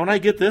 "Oh, don't I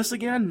get this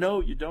again?" No,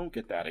 you don't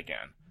get that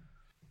again.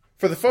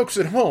 For the folks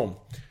at home,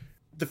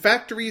 the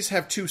factories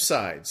have 2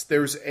 sides.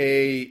 There's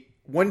a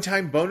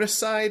one-time bonus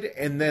side,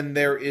 and then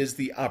there is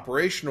the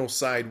operational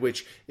side,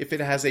 which if it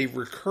has a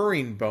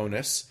recurring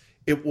bonus,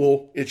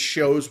 it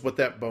shows what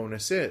that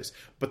bonus is.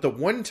 But the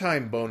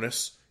one-time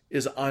bonus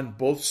is on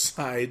both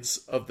sides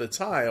of the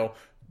tile.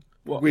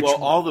 Well,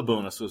 all the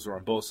bonuses are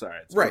on both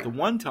sides. Right. But the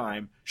one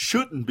time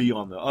shouldn't be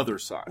on the other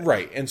side.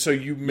 Right. And so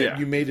you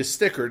made a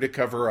sticker to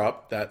cover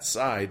up that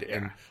side. Yeah.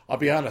 And I'll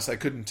be honest, I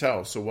couldn't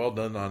tell. So well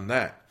done on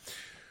that.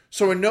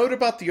 So a note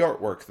about the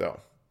artwork, though.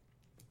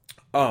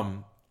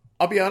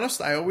 I'll be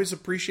honest, I always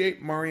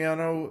appreciate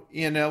Mariano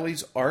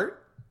Iannelli's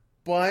art,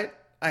 but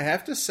I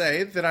have to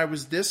say that I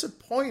was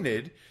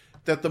disappointed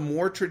that the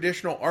more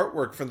traditional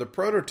artwork from the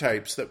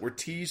prototypes that were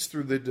teased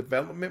through the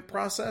development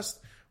process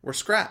were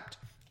scrapped.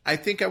 I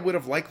think I would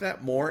have liked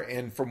that more,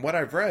 and from what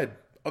I've read,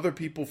 other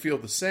people feel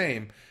the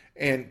same.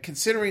 And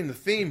considering the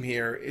theme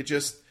here, it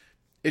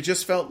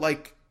just felt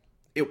like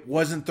it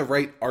wasn't the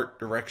right art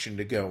direction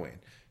to go in.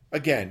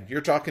 Again,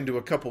 you're talking to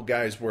a couple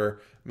guys where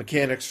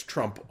mechanics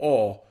trump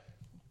all,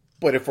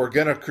 but if we're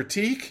going to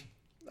critique,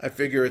 I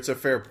figure it's a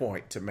fair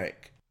point to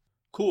make.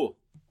 Cool.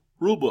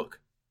 Rulebook.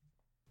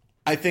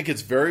 I think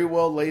it's very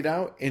well laid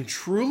out and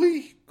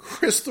truly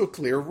crystal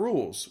clear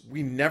rules.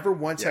 We never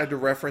once had to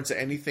reference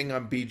anything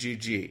on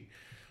BGG.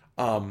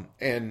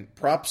 And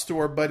props to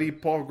our buddy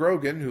Paul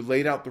Grogan, who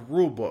laid out the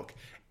rule book.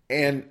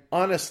 And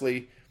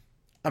honestly,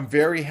 I'm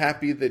very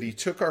happy that he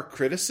took our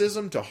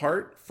criticism to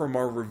heart from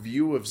our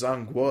review of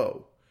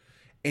Zhanguo.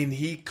 And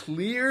he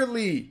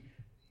clearly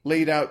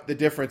laid out the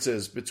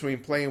differences between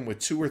playing with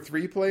 2 or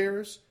 3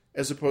 players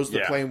as opposed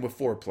to playing with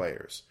 4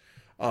 players.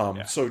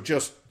 So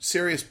just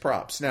serious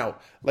props. Now,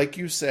 like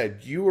you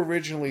said, you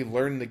originally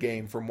learned the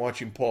game from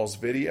watching Paul's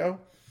video.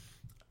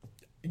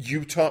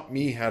 You taught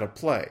me how to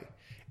play.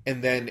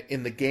 And then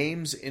in the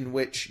games in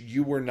which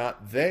you were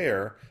not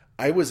there,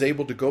 I was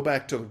able to go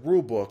back to the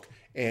rule book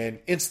and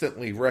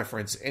instantly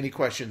reference any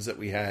questions that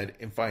we had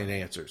and find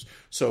answers.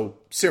 So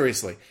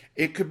seriously,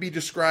 it could be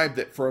described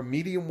that for a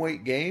medium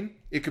weight game,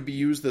 it could be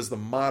used as the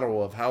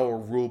model of how a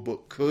rule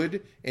book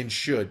could and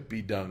should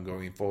be done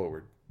going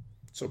forward.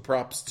 So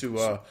props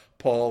to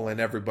Paul and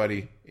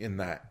everybody in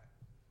that.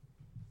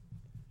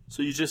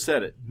 So you just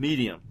said it,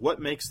 medium.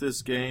 What makes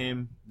this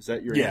game? Is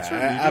that your answer?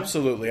 Yeah,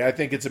 absolutely. I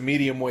think it's a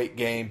medium weight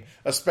game,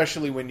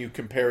 especially when you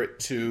compare it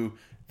to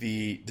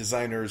the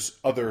designer's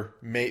other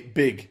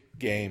big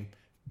game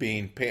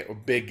being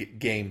big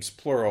games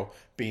plural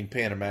being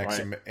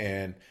Panamax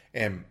right.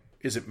 and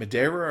is it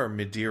Madeira or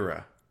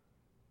Madeira?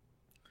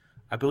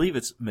 I believe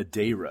it's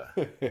Madeira.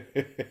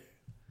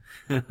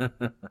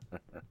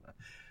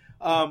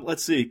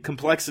 Let's see.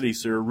 Complexity,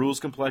 sir. Rules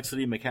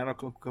complexity,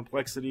 mechanical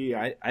complexity.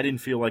 I didn't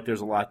feel like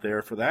there's a lot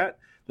there for that.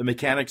 The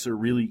mechanics are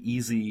really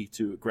easy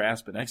to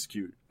grasp and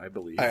execute, I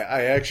believe.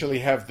 I actually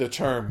have the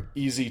term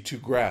easy to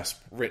grasp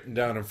written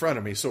down in front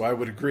of me, so I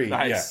would agree.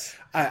 Nice.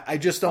 Yeah. I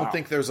just don't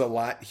think there's a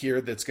lot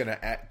here that's going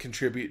to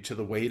contribute to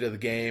the weight of the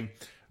game.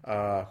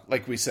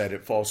 Like we said,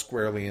 it falls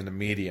squarely in the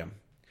medium.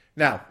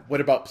 Now,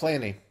 what about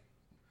planning?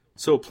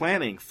 So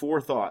planning,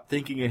 forethought,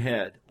 thinking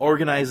ahead,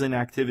 organizing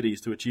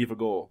activities to achieve a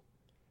goal.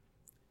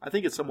 I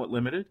think it's somewhat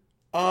limited.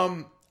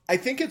 I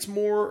think it's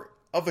more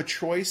of a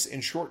choice in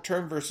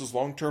short-term versus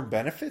long-term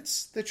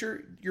benefits that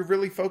you're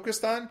really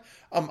focused on.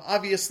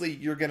 Obviously,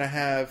 you're going to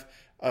have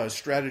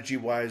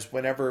strategy-wise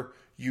whenever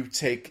you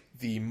take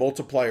the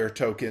multiplier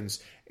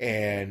tokens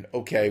and,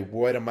 okay,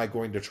 what am I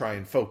going to try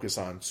and focus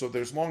on? So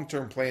there's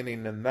long-term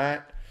planning in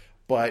that.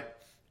 But,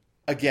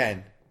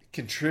 again,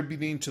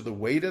 contributing to the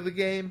weight of the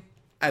game,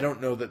 I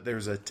don't know that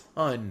there's a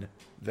ton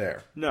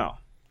there. No.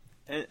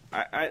 And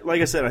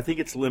like I said, I think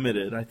it's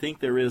limited. I think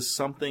there is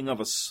something of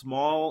a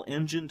small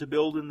engine to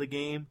build in the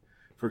game.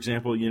 For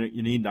example,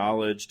 you need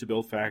knowledge to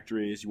build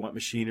factories. You want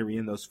machinery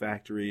in those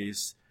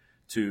factories.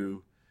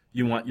 You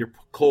want your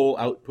coal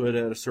output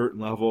at a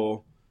certain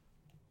level.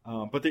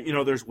 But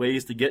there's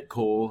ways to get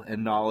coal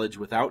and knowledge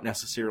without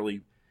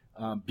necessarily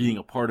being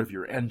a part of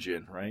your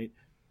engine, right?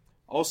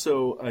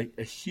 Also,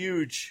 a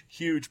huge,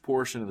 huge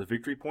portion of the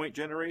victory point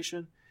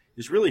generation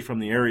is really from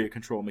the area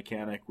control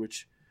mechanic,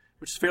 which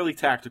is fairly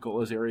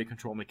tactical as area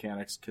control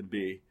mechanics can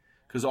be,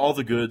 because all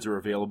the goods are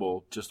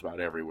available just about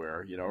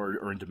everywhere,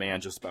 or in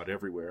demand just about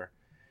everywhere.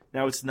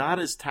 Now, it's not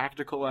as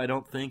tactical, I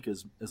don't think,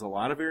 as a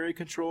lot of area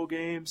control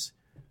games,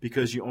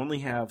 because you only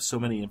have so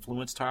many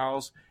influence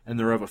tiles, and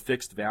they're of a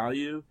fixed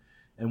value.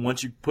 And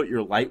once you put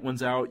your light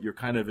ones out, you're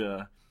kind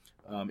of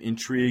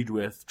intrigued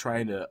with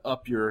trying to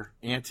up your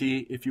ante,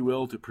 if you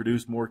will, to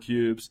produce more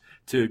cubes,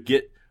 to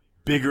get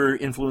bigger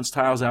influence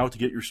tiles out to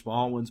get your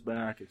small ones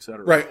back,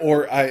 etc. Right,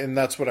 and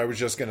that's what I was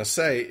just going to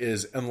say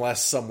is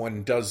unless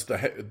someone does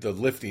the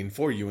lifting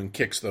for you and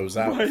kicks those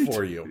out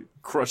for you.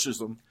 Crushes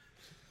them.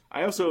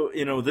 I also,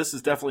 this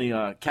is definitely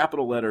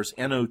capital letters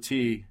NOT,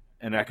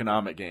 an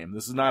economic game.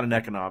 This is not an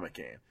economic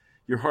game.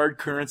 Your hard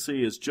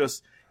currency is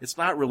it's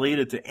not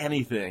related to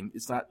anything.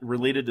 It's not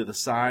related to the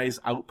size,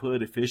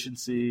 output,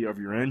 efficiency of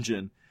your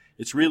engine.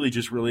 It's really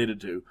just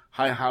related to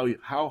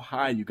how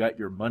high you got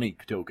your money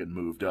token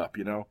moved up,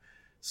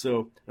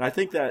 So, and I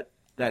think that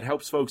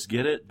helps folks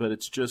get it, but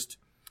it's just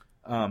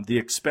the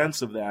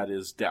expense of that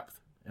is depth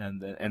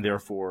and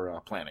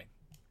therefore planning,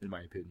 in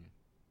my opinion.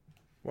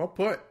 Well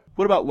put.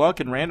 What about luck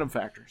and random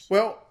factors?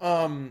 Well,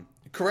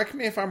 correct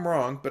me if I'm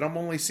wrong, but I'm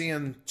only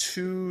seeing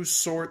two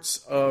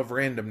sorts of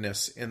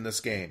randomness in this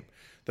game.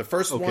 The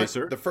first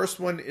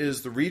one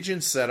is the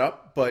region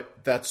setup,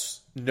 but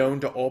that's known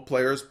to all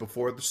players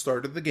before the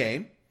start of the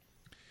game.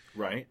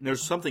 Right. And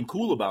there's something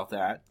cool about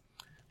that.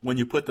 When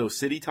you put those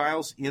city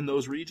tiles in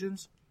those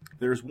regions,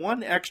 there's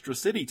one extra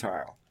city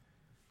tile.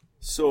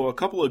 So a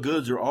couple of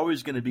goods are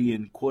always going to be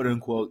in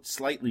quote-unquote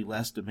slightly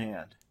less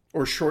demand.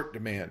 Or short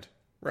demand.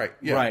 Right.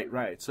 Yeah.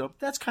 Right. So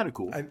that's kind of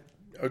cool. I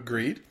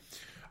agreed.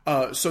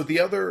 So the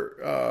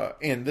other,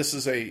 and this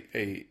is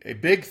a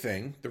big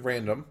thing, the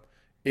random,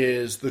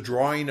 is the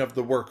drawing of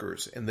the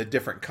workers and the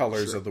different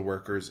colors of the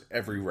workers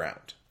every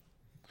round.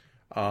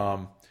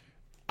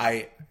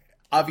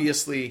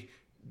 Obviously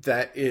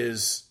that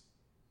is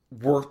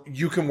work.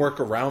 You can work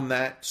around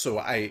that, so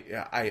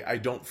I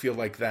don't feel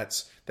like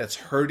that's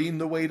hurting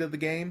the weight of the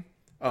game,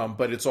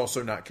 but it's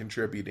also not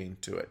contributing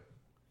to it.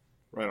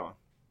 Right on.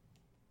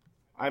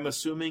 I'm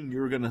assuming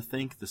you're going to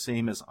think the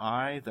same as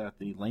I, that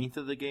the length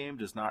of the game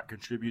does not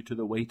contribute to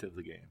the weight of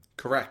the game.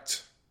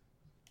 Correct.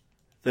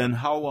 Then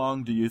how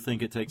long do you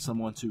think it takes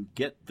someone to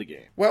get the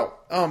game? Well,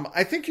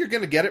 I think you're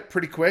going to get it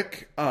pretty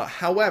quick.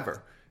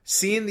 However,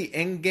 seeing the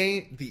end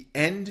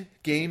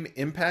game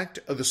impact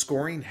of the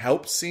scoring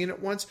helps seeing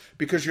it once,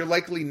 because you're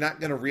likely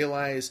not going to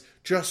realize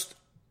just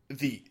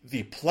the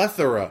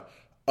plethora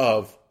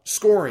of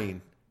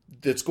scoring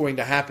that's going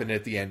to happen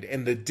at the end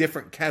and the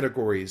different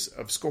categories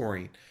of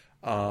scoring.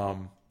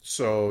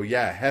 So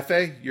yeah,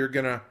 Hefe, you're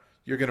gonna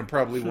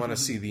probably want to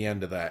see the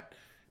end of that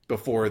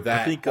before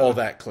that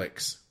that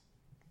clicks.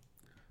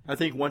 I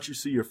think once you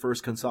see your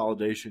first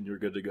consolidation, you're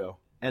good to go.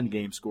 End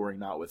game scoring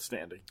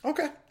notwithstanding.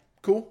 Okay,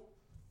 cool.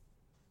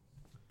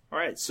 All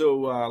right,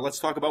 so let's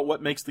talk about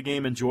what makes the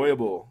game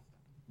enjoyable.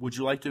 Would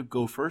you like to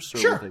go first? Or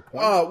sure.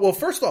 Well,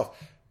 first off,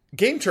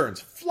 game turns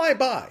fly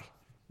by.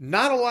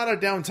 Not a lot of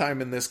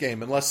downtime in this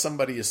game unless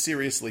somebody is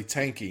seriously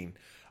tanking.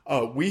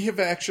 We have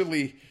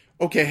actually,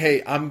 okay,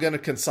 hey, I'm going to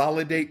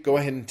consolidate. Go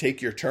ahead and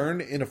take your turn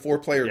in a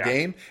 4-player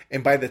game.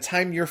 And by the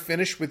time you're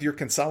finished with your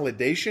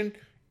consolidation,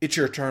 it's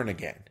your turn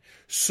again.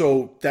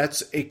 So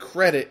that's a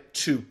credit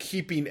to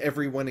keeping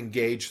everyone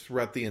engaged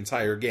throughout the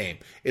entire game.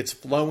 It's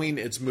flowing,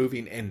 it's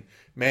moving, and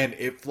man,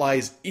 it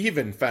flies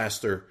even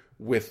faster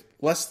with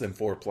less than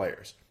 4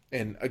 players.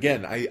 And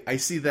again, I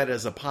see that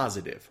as a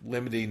positive,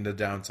 limiting the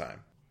downtime.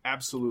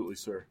 Absolutely,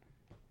 sir.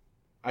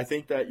 I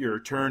think that your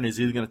turn is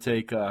either going to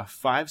take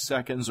 5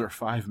 seconds or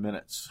 5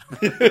 minutes.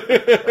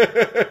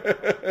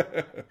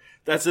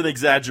 That's an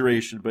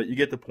exaggeration, but you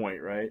get the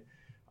point, right?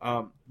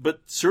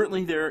 But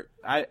certainly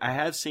I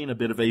have seen a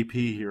bit of AP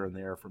here and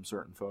there from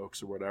certain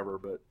folks or whatever,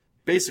 but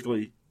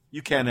basically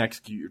you can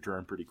execute your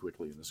turn pretty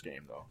quickly in this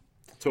game, though.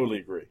 Totally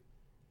agree.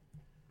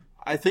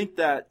 I think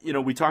that,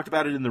 we talked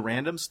about it in the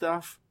random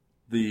stuff,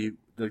 the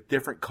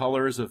different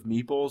colors of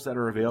meeples that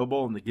are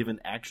available in the given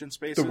action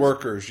spaces. The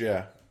workers,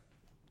 yeah.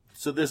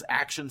 So this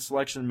action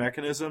selection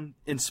mechanism,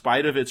 in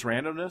spite of its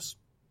randomness,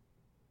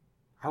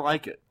 I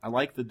like it. I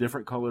like the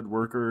different colored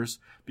workers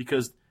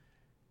because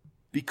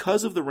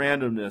of the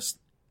randomness,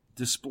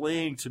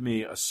 displaying to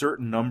me a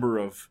certain number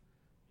of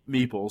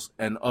meeples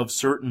and of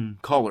certain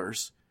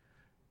colors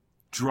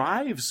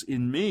drives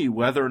in me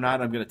whether or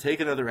not I'm going to take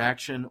another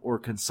action or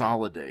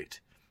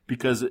consolidate.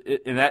 Because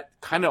and that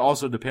kind of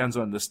also depends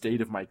on the state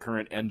of my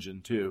current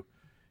engine, too,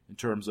 in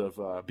terms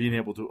of being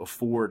able to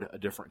afford a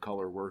different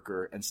color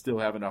worker and still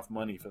have enough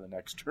money for the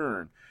next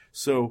turn.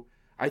 So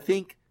I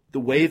think the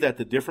way that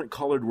the different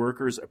colored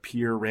workers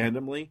appear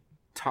randomly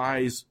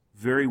ties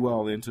very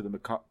well into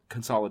the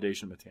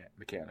consolidation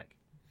mechanic.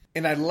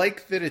 And I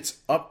like that it's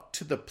up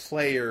to the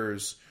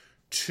players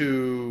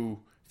to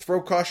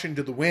throw caution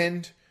to the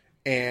wind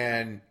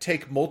and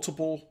take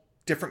multiple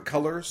different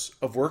colors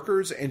of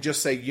workers and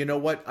just say, you know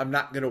what, I'm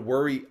not going to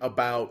worry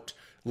about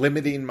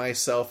limiting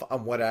myself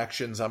on what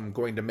actions I'm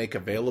going to make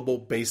available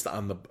based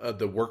on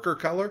the worker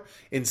color.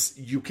 And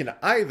you can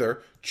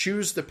either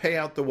choose to pay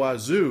out the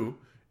wazoo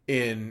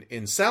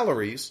in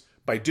salaries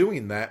by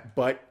doing that,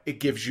 but it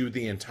gives you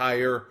the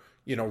entire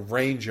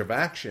range of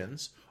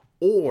actions,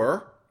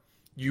 or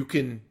you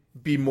can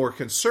be more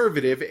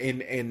conservative,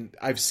 and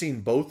I've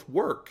seen both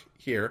work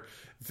here,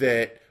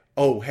 that,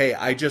 oh, hey,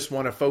 I just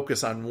want to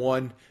focus on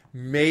one,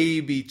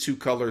 maybe 2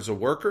 colors of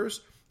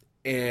workers.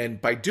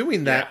 And by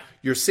doing that,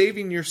 you're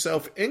saving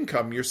yourself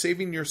income. You're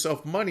saving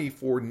yourself money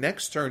for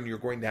next turn. You're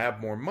going to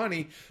have more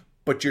money,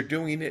 but you're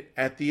doing it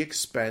at the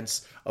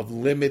expense of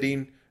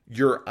limiting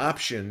your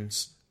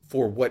options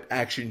for what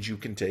actions you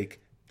can take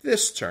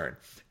this turn.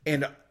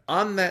 And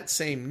on that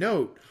same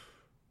note,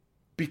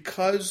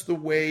 because the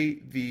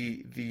way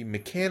the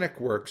mechanic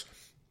works,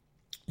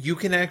 you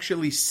can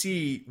actually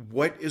see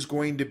what is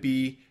going to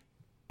be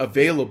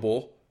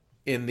available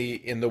for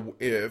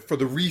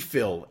the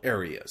refill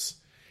areas.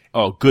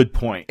 Oh, good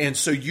point. And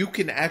so you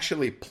can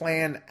actually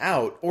plan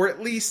out, or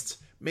at least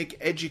make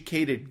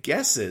educated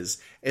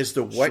guesses as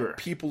to what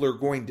people are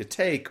going to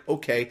take.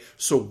 Okay,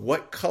 so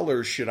what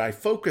colors should I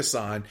focus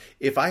on?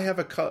 If I have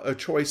a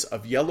choice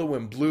of yellow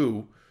and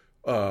blue,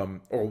 or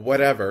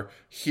whatever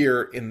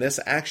here in this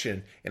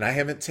action, and I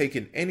haven't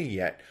taken any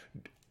yet,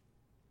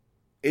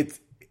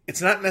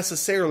 it's not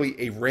necessarily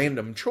a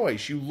random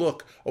choice. You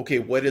look, okay,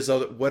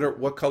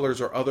 what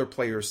colors are other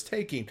players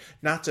taking?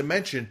 Not to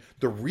mention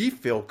the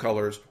refill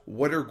colors.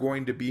 What are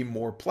going to be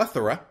more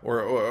plethora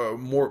or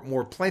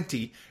more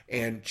plenty,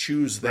 and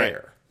choose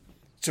there.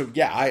 Right. So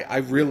yeah, I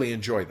really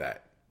enjoy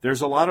that.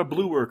 There's a lot of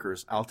blue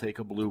workers. I'll take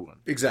a blue one.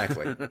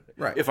 Exactly.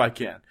 Right. If I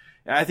can.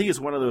 And I think it's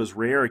one of those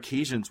rare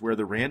occasions where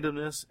the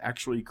randomness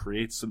actually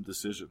creates some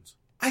decisions.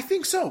 I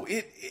think so.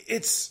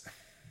 It's.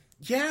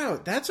 Yeah,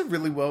 that's a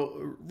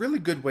really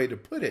good way to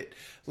put it.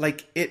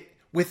 Like,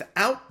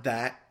 without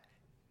that,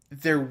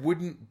 there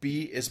wouldn't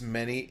be as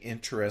many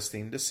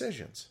interesting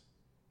decisions.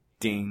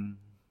 Ding.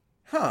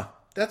 Huh.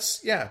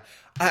 That's, yeah.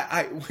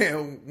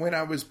 When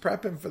I was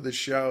prepping for the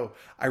show,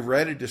 I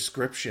read a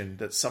description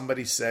that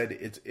somebody said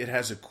it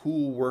has a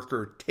cool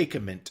worker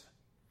take-ament.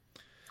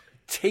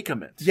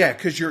 Take-ament? Yeah,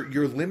 because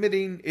you're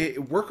limiting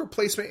worker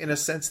placement in a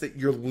sense that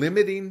you're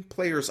limiting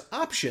players'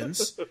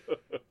 options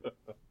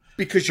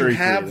because you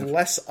have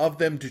less of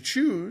them to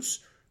choose,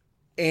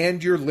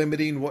 and you're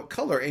limiting what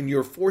color, and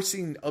you're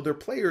forcing other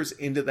players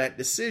into that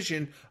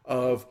decision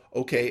of,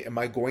 okay, am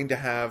I going to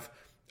have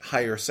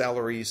higher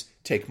salaries,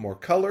 take more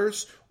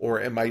colors,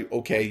 or am I,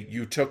 okay,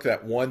 you took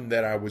that one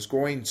that I was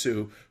going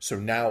to, so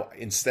now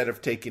instead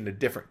of taking a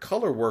different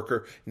color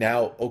worker,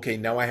 now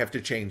I have to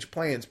change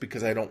plans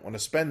because I don't want to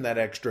spend that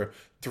extra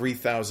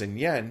 3,000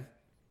 yen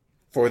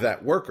for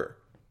that worker.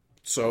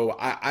 So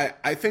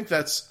I think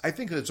that's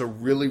a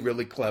really,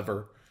 really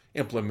clever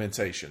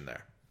implementation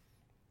there.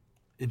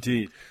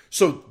 Indeed.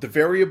 So the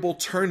variable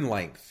turn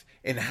length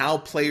and how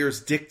players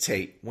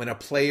dictate when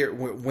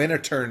a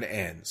turn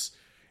ends.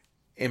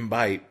 And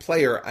by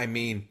player, I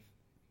mean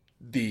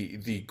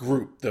the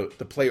group, the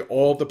player,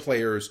 all the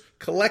players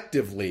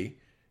collectively,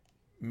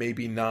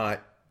 maybe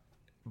not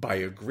by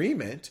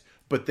agreement,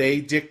 but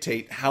they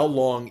dictate how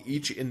long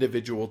each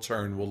individual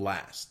turn will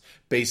last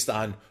based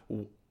on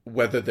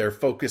whether they're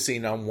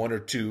focusing on one or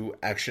two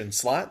action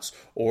slots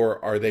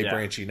or are they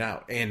branching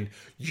out. And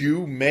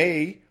you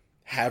may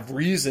have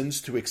reasons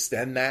to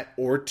extend that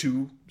or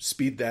to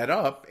speed that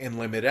up and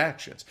limit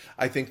actions.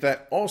 I think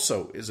that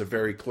also is a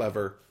very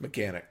clever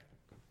mechanic.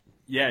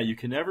 Yeah, you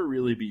can never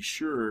really be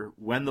sure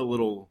when the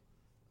little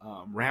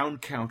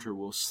round counter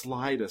will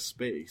slide a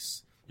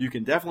space. You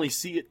can definitely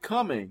see it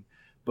coming,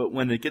 but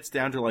when it gets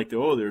down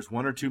to there's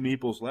one or two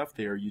meeples left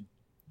there, you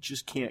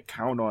just can't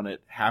count on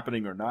it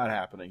happening or not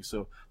happening.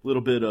 So a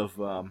little bit of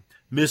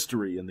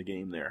mystery in the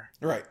game there.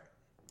 Right.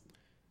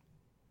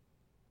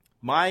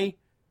 My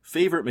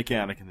favorite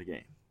mechanic in the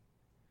game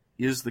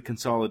is the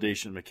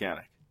consolidation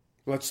mechanic.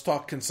 Let's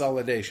talk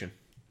consolidation.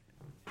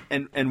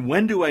 And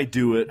when do I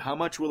do it? How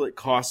much will it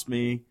cost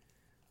me?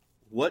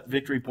 What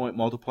victory point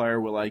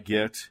multiplier will I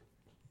get?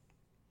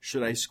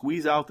 Should I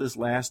squeeze out this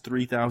last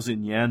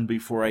 3,000 yen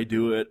before I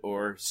do it?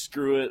 Or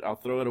screw it, I'll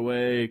throw it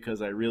away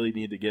because I really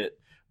need to get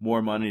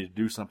more money to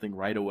do something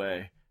right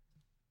away.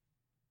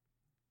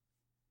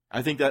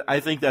 I think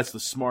that's the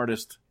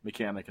smartest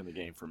mechanic in the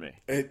game for me.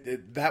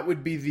 That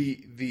would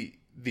be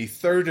the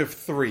third of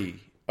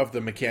three of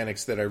the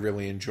mechanics that I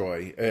really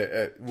enjoy,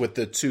 with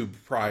the two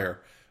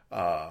prior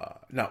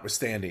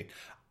notwithstanding.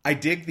 I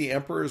dig the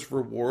Emperor's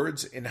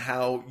Rewards and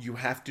how you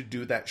have to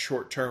do that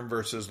short-term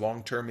versus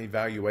long-term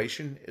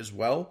evaluation as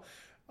well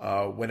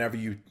whenever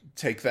you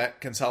take that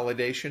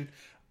consolidation.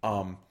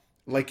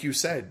 Like you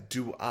said,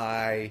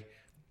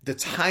 the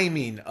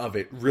timing of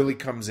it really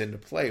comes into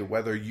play,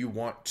 whether you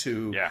want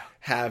to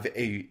have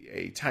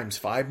a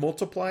 ×5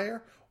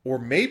 multiplier, or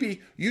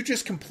maybe you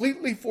just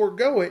completely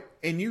forego it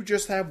and you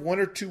just have one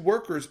or two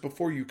workers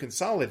before you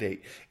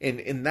consolidate. And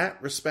in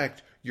that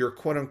respect, you're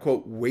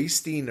quote-unquote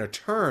wasting a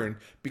turn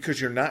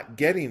because you're not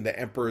getting the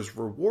Emperor's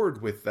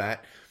Reward with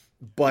that.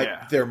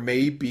 But there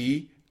may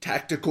be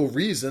tactical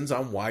reasons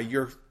on why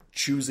you're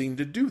choosing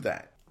to do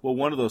that. Well,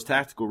 one of those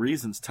tactical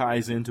reasons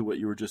ties into what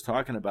you were just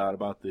talking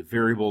about the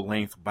variable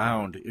length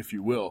bound, if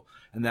you will.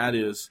 And that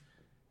is,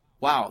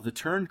 wow, the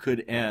turn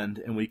could end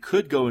and we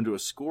could go into a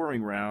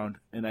scoring round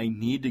and I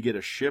need to get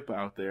a ship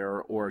out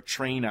there or a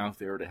train out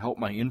there to help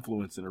my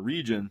influence in a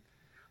region.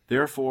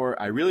 Therefore,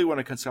 I really want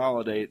to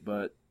consolidate,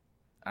 but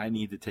I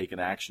need to take an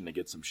action to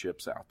get some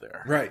ships out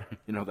there. Right.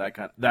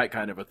 that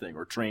kind of a thing,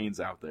 or trains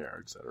out there,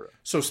 etc.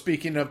 So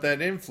speaking of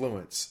that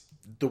influence,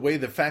 the way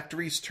the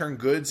factories turn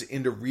goods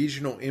into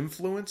regional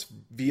influence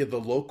via the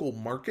local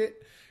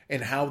market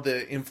and how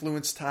the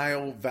influence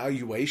tile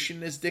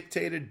valuation is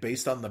dictated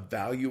based on the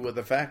value of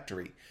the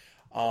factory.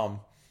 I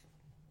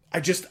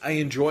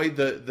enjoy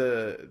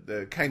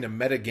the kind of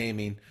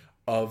metagaming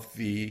of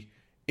the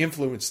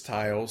influence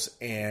tiles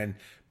and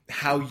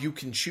how you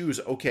can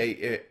choose,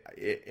 okay,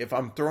 if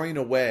I'm throwing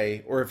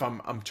away or if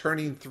I'm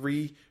turning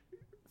 3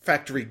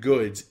 factory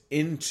goods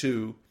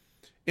into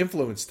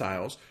influence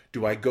tiles,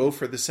 do I go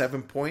for the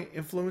 7-point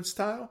influence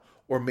tile?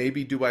 Or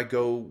maybe do I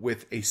go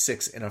with a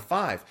 6 and a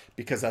 5?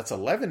 Because that's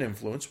 11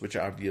 influence, which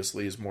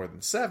obviously is more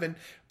than 7,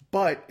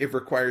 but it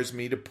requires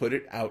me to put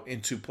it out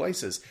in 2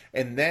 places.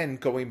 And then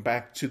going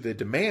back to the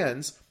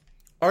demands,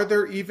 are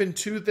there even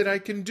 2 that I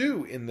can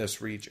do in this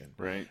region?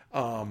 Right.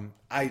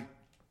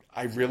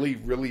 I really,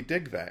 really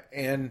dig that.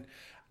 And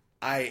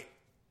I'm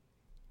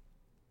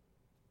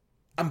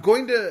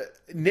going to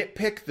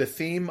nitpick the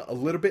theme a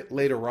little bit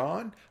later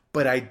on,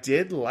 but I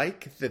did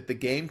like that the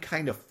game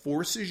kind of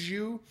forces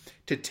you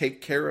to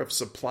take care of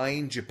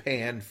supplying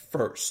Japan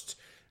first.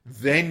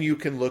 Then you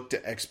can look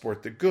to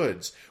export the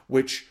goods,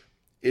 which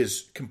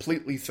is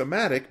completely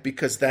thematic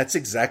because that's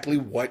exactly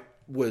what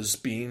was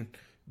being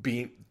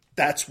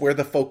that's where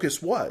the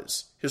focus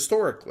was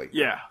historically.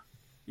 Yeah.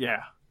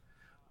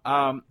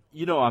 I'm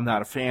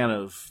not a fan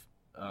of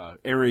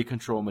area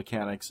control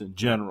mechanics in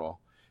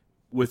general,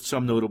 with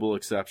some notable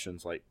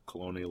exceptions like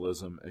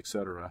colonialism,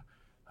 etc.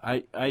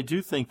 I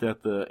do think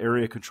that the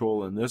area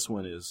control in this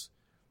one is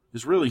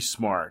really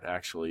smart,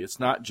 actually. It's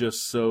not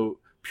just so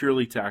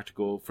purely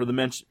tactical for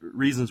the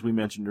reasons we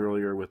mentioned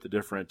earlier with the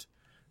different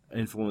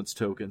influence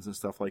tokens and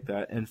stuff like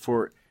that, and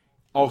for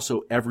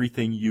also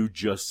everything you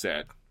just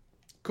said.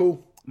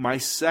 Cool. My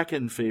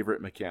second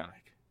favorite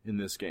mechanic in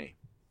this game.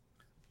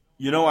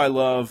 I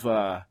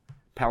love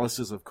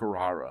Palaces of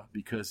Carrara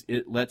because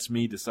it lets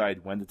me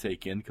decide when to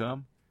take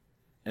income,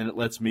 and it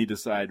lets me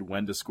decide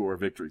when to score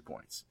victory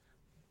points.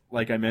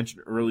 Like I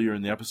mentioned earlier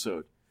in the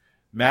episode,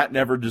 Matt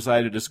never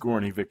decided to score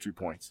any victory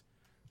points.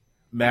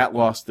 Matt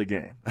lost the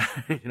game.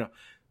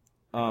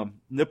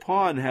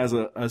 Nippon has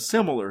a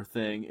similar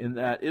thing in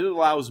that it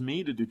allows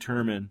me to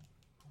determine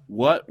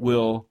what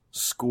will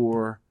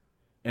score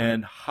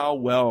and how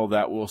well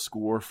that will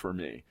score for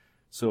me.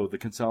 So the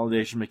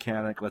consolidation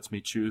mechanic lets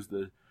me choose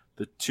the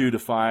 2 to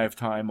 5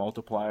 time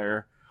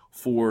multiplier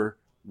for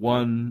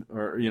one,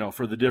 or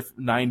for the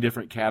 9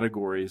 different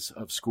categories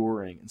of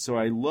scoring. And so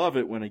I love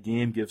it when a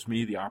game gives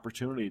me the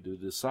opportunity to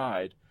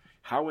decide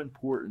how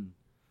important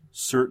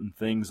certain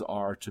things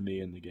are to me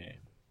in the game.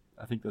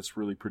 I think that's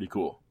really pretty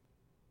cool.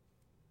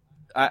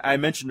 I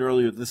mentioned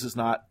earlier this is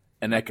not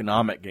an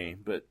economic game,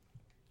 but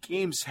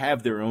games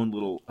have their own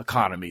little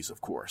economies,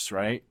 of course,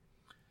 right?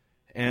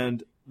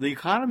 And the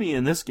economy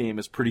in this game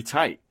is pretty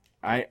tight.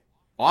 I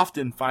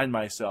often find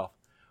myself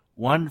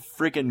 1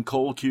 friggin'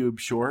 coal cube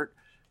short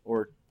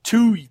or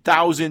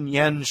 2,000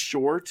 yen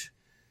short.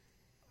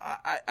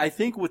 I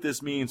think what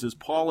this means is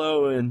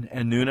Paulo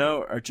and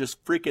Nuno are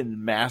just freaking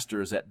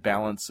masters at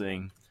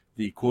balancing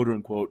the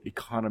quote-unquote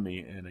economy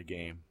in a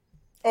game.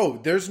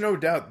 Oh, there's no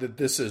doubt that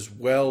this is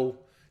well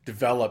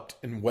developed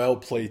and well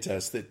play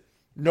tested.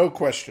 No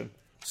question.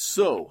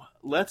 So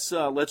let's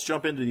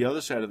jump into the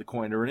other side of the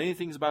coin. Are there any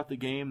things about the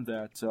game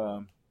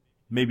that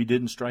maybe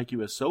didn't strike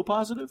you as so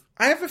positive?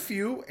 I have a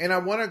few, and I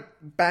want to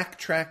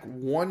backtrack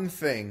one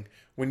thing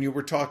when you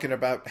were talking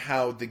about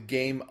how the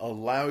game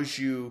allows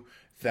you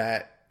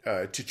that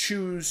to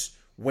choose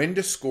when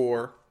to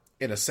score,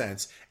 in a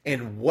sense,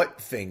 and what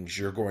things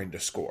you're going to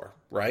score,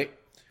 right?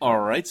 All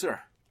right,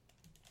 sir.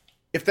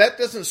 If that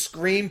doesn't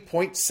scream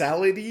point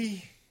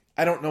salad-y,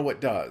 I don't know what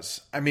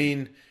does. I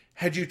mean,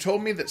 had you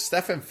told me that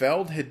Stefan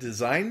Feld had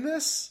designed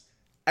this,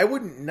 I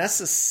wouldn't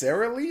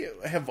necessarily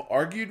have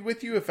argued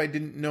with you if I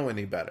didn't know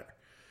any better.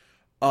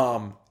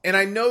 And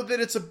I know that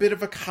it's a bit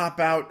of a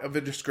cop-out of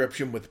a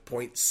description with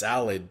point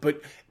salad,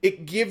 but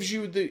it gives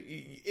you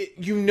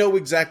you know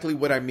exactly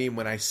what I mean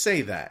when I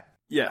say that.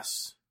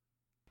 Yes.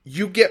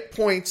 You get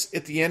points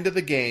at the end of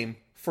the game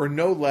for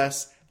no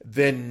less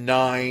than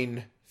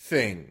 9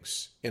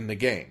 things in the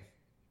game.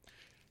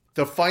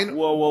 The final...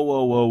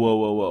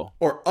 Whoa.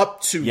 Or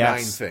up to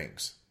 9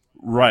 things.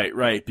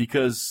 Right.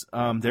 Because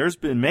there's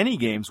been many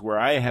games where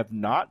I have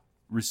not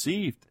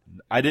received...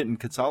 I didn't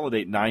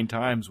consolidate 9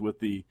 times with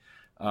the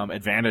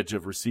advantage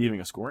of receiving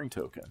a scoring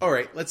token. All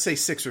right, let's say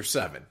 6 or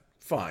 7.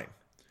 Fine.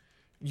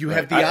 You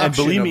have the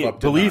option and of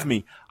up to believe 9.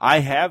 me, I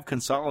have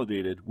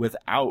consolidated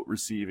without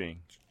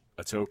receiving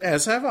a token.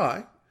 As have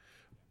I.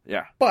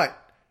 Yeah. But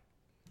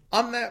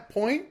on that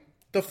point,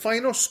 the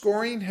final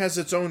scoring has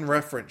its own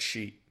reference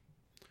sheet.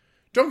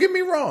 Don't get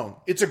me wrong.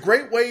 It's a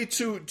great way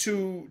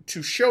to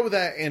show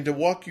that and to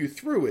walk you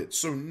through it,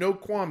 so no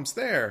qualms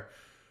there.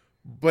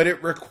 But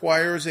it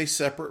requires a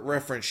separate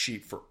reference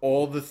sheet for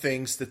all the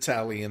things to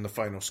tally in the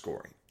final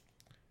scoring.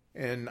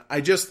 And I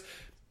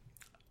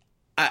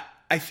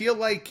feel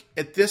like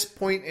at this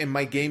point in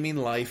my gaming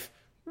life,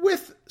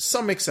 with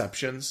some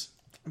exceptions,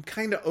 I'm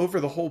kind of over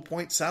the whole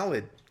point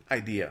salad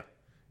idea.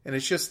 And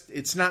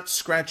it's not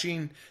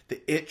scratching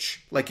the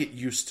itch like it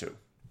used to.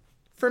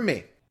 For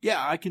me.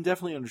 Yeah, I can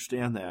definitely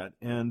understand that.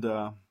 And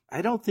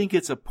I don't think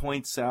it's a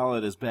point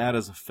salad as bad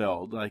as a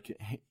Feld. Like,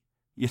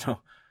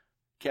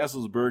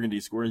 Castles of Burgundy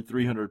scoring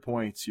 300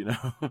 points,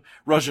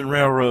 Russian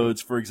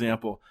Railroads, for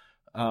example.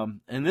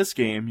 In this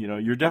game,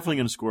 you're definitely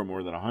going to score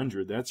more than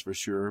 100, that's for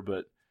sure.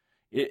 But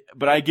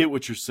I get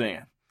what you're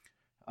saying.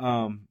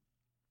 Yeah,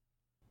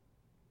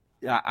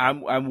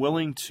 I'm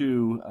willing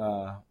to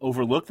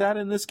overlook that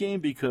in this game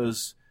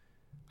because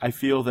I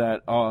feel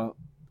that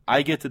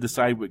I get to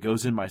decide what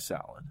goes in my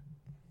salad,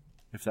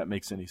 if that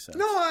makes any sense.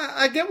 No,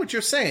 I get what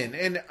you're saying,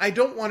 and I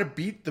don't want to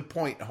beat the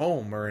point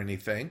home or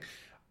anything.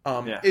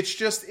 It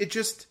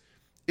just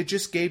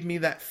gave me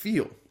that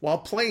feel while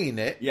playing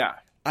it. Yeah,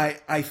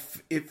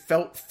 it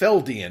felt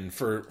Feldian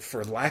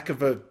for lack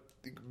of a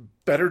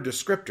better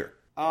descriptor.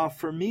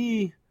 For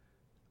me,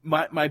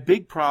 my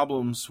big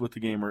problems with the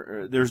game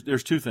are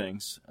there's 2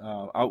 things.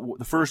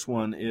 The first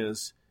one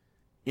is,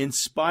 in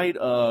spite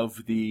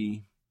of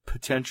the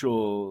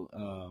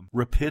potential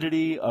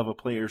rapidity of a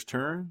player's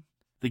turn,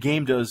 the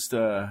game does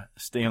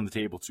stay on the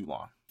table too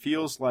long.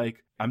 Feels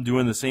like I'm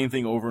doing the same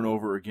thing over and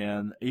over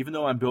again. Even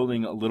though I'm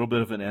building a little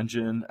bit of an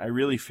engine, I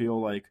really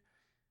feel like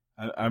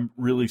I'm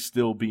really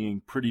still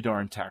being pretty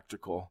darn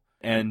tactical.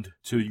 And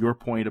to your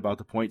point about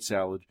the point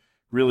salad,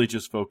 really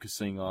just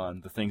focusing on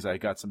the things I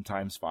got some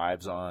times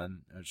 5s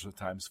on, some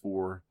times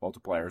 4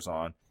 multipliers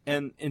on.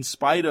 And in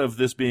spite of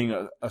this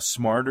being a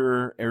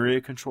smarter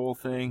area control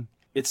thing,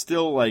 it's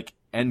still like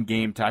end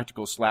game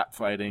tactical slap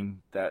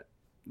fighting that,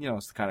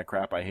 it's the kind of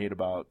crap I hate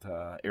about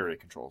area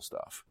control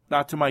stuff.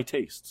 Not to my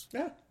tastes.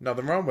 Yeah,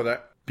 nothing wrong with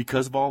that.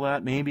 Because of all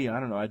that, maybe, I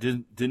don't know. I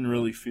didn't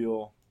really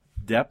feel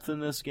depth in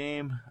this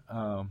game.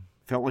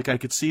 Felt like I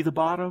could see the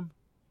bottom.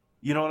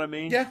 You know what I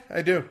mean? Yeah,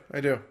 I do.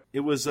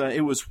 It was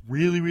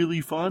really,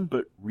 really fun,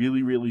 but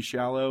really, really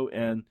shallow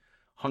and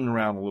hung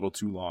around a little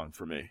too long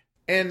for me.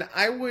 And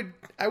I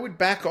would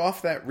back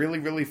off that really,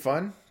 really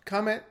fun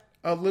comment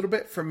a little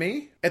bit for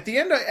me. At the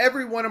end of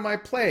every one of my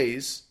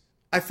plays,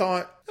 I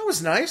thought, that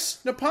was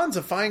nice. Nipon's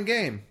a fine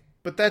game.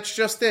 But that's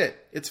just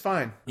it. It's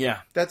fine.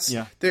 Yeah.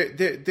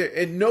 There,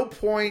 at no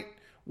point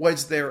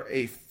was there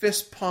a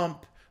fist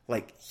pump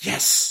like,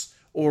 yes,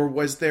 Or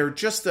was there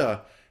just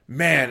a,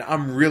 man,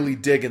 I'm really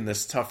digging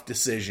this tough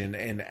decision,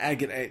 and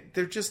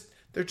there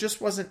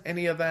just wasn't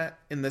any of that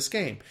in this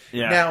game.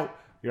 Yeah. Now,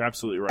 you're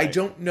absolutely right. I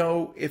don't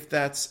know if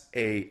that's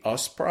a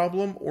us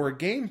problem or a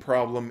game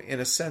problem, in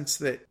a sense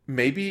that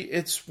maybe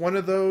it's one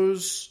of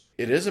those,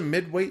 it is a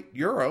midweight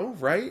Euro,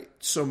 right?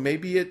 So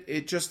maybe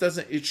it just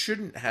doesn't, it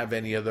shouldn't have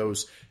any of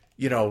those,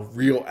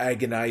 real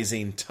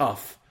agonizing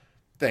tough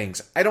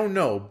things. I don't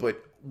know,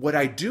 but what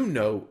I do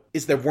know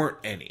is there weren't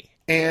any.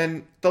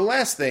 And the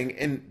last thing,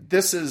 and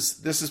this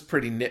is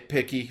pretty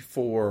nitpicky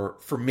for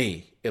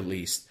me at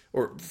least,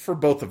 or for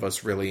both of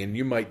us really, and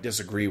you might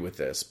disagree with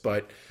this,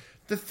 but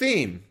the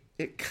theme,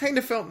 it kind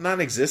of felt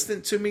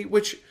non-existent to me,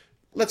 which,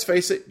 let's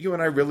face it, you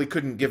and I really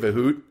couldn't give a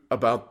hoot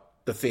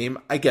about the theme.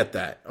 I get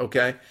that,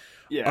 okay?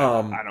 Yeah,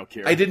 I don't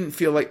care. I didn't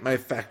feel like my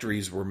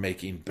factories were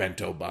making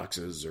bento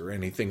boxes or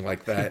anything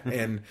like that.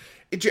 And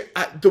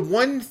the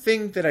one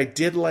thing that I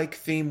did like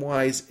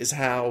theme-wise is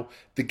how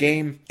the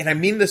game, and I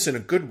mean this in a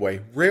good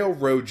way,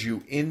 railroads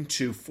you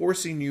into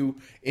forcing you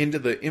into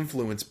the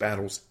influence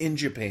battles in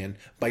Japan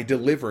by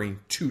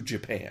delivering to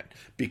Japan,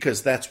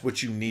 because that's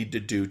what you need to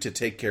do to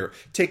take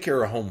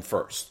care of home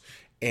first.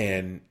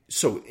 And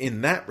so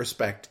in that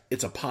respect,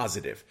 it's a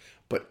positive.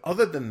 But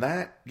other than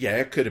that, yeah,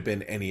 it could have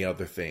been any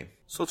other theme.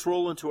 So let's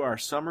roll into our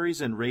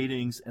summaries and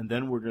ratings, and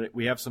then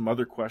we have some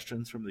other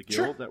questions from the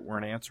guild that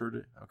weren't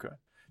answered. Okay.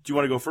 Do you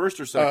want to go first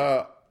or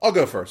second? I'll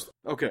go first.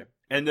 Okay.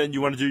 And then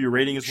you want to do your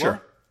rating as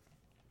well?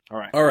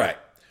 Sure. All right.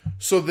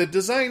 So the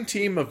design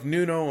team of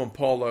Nuno and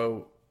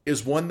Paulo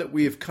is one that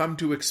we have come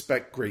to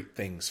expect great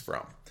things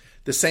from.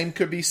 The same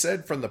could be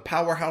said from the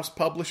powerhouse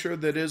publisher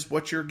that is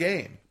What's Your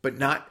Game? But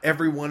not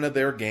every one of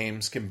their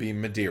games can be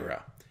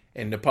Madeira,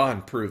 and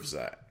Nippon proves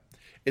that.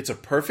 It's a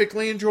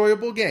perfectly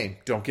enjoyable game,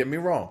 don't get me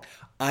wrong.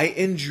 I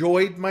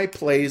enjoyed my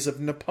plays of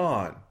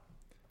Nippon.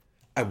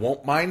 I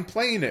won't mind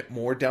playing it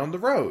more down the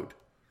road.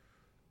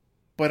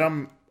 But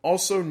I'm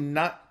also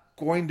not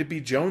going to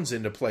be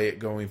jonesing to play it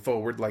going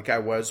forward like I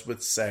was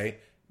with, say,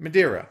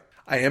 Madeira.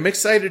 I am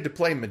excited to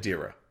play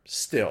Madeira.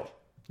 Still,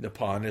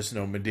 Nippon is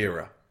no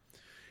Madeira.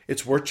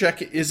 Is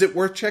it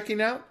worth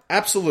checking out?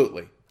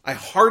 Absolutely. I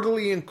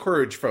heartily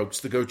encourage folks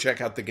to go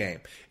check out the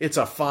game. It's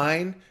a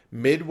fine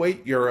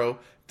midweight Euro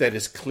that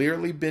has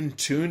clearly been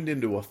tuned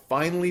into a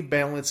finely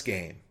balanced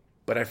game.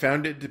 But I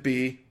found it to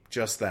be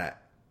just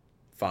that.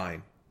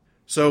 Fine.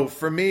 So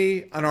for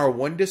me, on our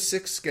 1 to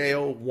 6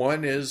 scale,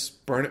 1 is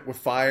Burn It With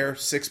Fire,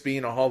 6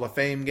 being a Hall of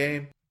Fame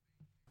game.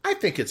 I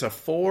think it's a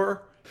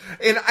 4.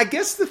 And I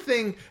guess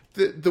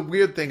the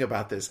weird thing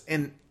about this,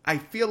 and I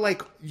feel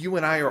like you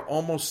and I are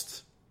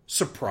almost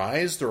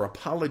surprised or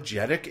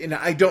apologetic, and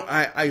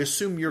I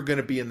assume you're going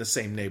to be in the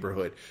same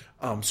neighborhood.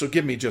 So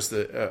give me just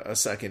a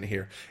second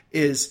here,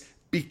 is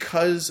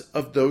because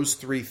of those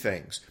 3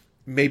 things.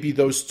 Maybe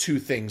those 2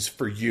 things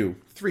for you,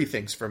 3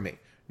 things for me.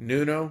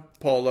 Nuno,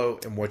 Paulo,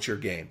 and What's Your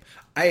Game?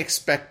 I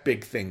expect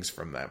big things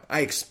from them.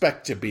 I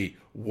expect to be,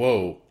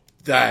 whoa,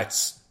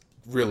 that's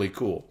really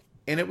cool.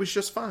 And it was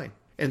just fine.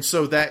 And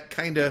so that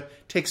kind of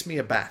takes me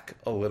aback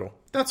a little.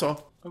 That's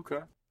all. Okay.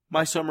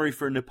 My summary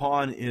for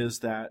Nippon is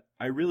that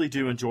I really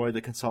do enjoy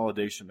the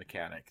consolidation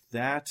mechanic.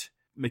 That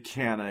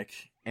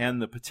mechanic and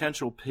the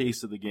potential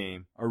pace of the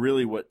game are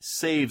really what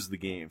saves the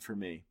game for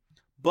me.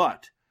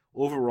 But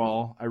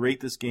overall, I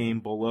rate this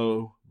game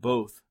below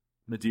both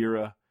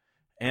Madeira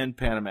and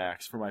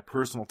Panamax for my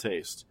personal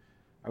taste.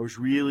 I was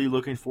really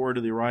looking forward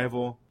to the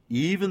arrival,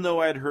 even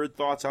though I had heard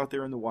thoughts out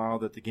there in the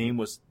wild that the game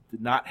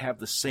did not have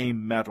the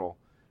same metal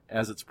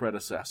as its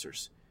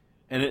predecessors.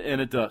 And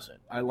it doesn't.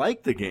 I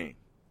like the game.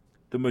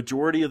 The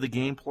majority of the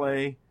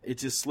gameplay, it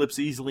just slips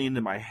easily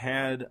into my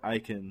head. I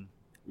can,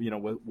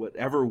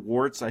 whatever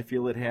warts I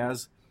feel it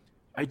has,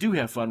 I do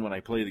have fun when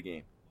I play the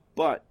game.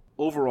 But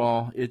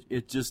overall,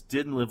 it just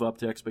didn't live up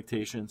to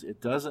expectations. It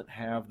doesn't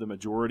have the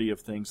majority of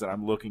things that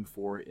I'm looking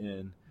for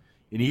in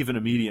even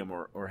a medium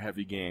or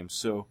heavy game.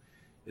 So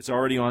it's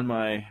already on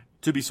my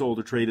to-be-sold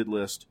or traded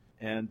list.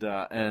 And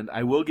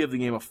I will give the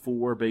game a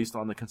 4 based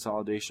on the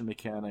consolidation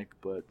mechanic,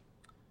 but it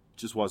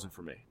just wasn't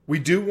for me. We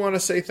do want to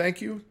say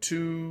thank you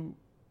to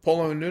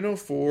Paulo and Nuno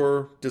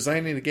for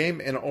designing the game,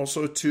 and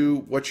also to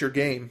What's Your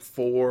Game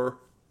for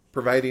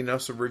providing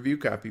us a review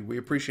copy. We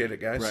appreciate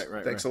it, guys.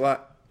 Right. Thanks a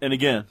lot. And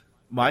again,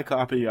 my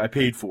copy I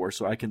paid for,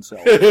 so I can sell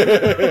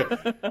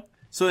it.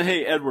 So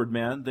hey, Edward,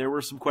 man, there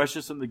were some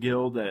questions from the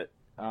guild that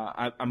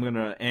I'm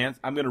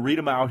gonna read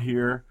them out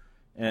here,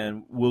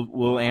 and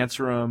we'll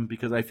answer them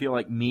because I feel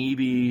like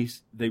maybe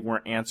they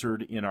weren't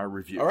answered in our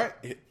review. All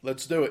right,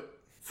 let's do it.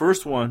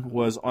 First one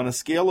was, on a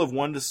scale of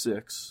 1 to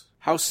 6,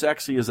 how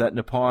sexy is that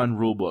Nippon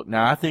rulebook?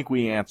 Now I think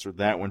we answered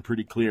that one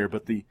pretty clear,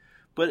 but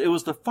it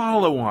was the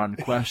follow-on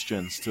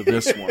questions to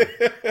this one.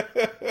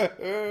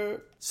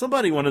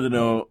 Somebody wanted to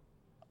know,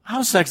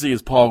 how sexy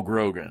is Paul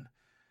Grogan?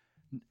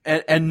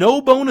 And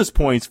no bonus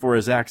points for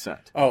his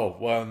accent. Oh,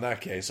 well, in that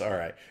case, all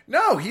right.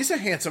 No, he's a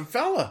handsome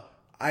fella.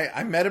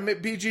 I met him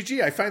at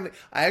BGG. I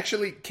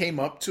actually came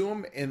up to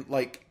him and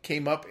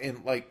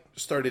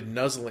started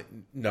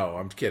nuzzling. No,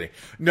 I'm kidding.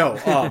 No,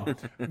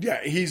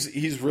 yeah,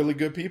 he's really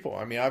good people.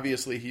 I mean,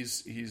 obviously he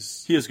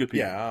is good people.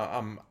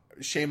 Yeah,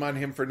 shame on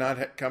him for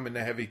not coming to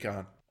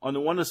HeavyCon. On the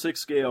 1 to 6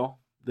 scale,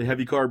 the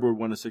heavy cardboard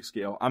 1 to 6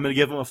 scale, I'm going to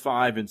give him a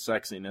 5 in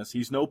sexiness.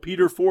 He's no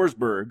Peter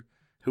Forsberg,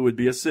 who would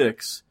be a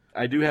 6.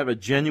 I do have a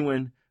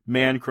genuine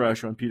man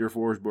crush on Peter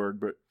Forsberg,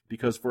 but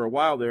because for a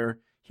while there,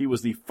 he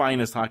was the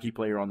finest hockey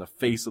player on the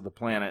face of the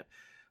planet.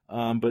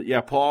 But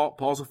yeah,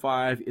 Paul's a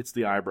 5. It's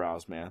the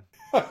eyebrows, man.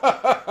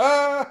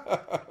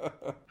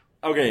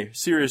 Okay,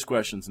 serious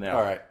questions now.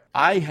 All right.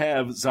 I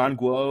have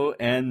Zhanguo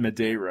and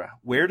Madeira.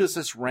 Where does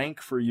this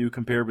rank for you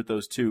compared with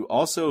those two?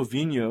 Also,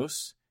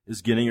 Vinhos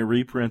is getting a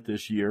reprint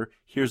this year.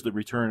 Here's the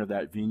return of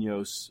that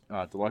Vinhos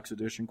Deluxe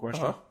Edition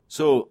question. Uh-huh.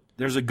 So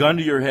there's a gun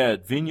to your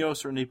head.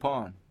 Vinhos or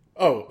Nippon?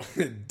 Oh,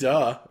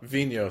 duh.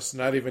 Vinhos.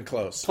 Not even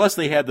close. Plus,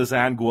 they had the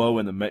Zhanguo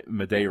and the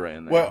Madeira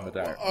in there. Well,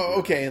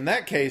 okay. In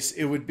that case,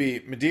 it would be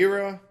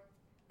Madeira,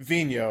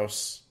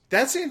 Vinhos.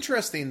 That's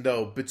interesting,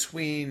 though,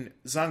 between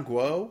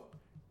Zhanguo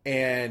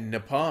and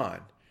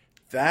Nippon.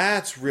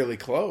 That's really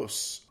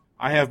close.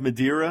 I have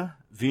Madeira,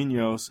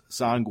 Vinhos,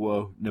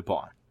 Zhanguo,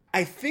 Nippon.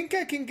 I think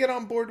I can get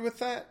on board with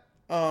that.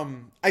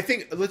 I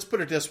think, let's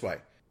put it this way.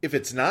 If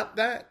it's not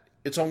that,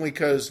 it's only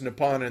because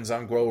Nippon and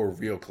Zhanguo are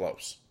real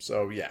close.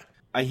 So, yeah.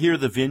 I hear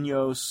the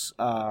Vinhos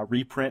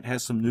reprint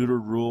has some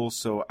neutered rules,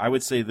 so I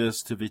would say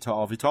this to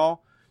Vital.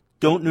 Vital,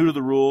 don't neuter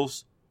the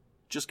rules.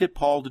 Just get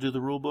Paul to do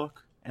the rule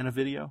book and a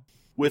video.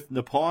 With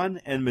Nippon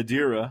and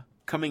Madeira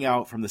coming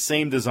out from the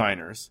same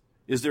designers,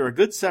 is there a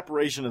good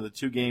separation of the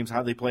two games,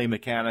 how they play,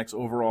 mechanics,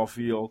 overall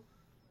feel?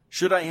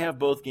 Should I have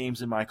both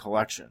games in my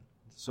collection?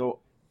 So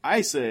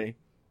I say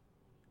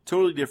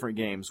totally different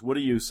games. What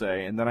do you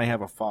say? And then I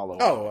have a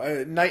follow-up.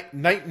 Oh, Knight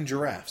and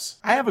Giraffes.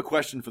 I have a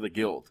question for the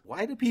Guild.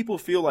 Why do people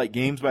feel like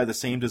games by the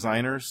same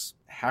designers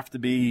have to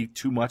be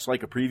too much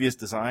like a previous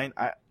design?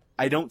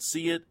 I don't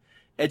see it.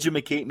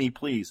 Educate me,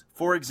 please.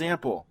 For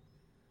example,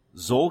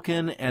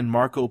 Zolkin and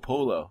Marco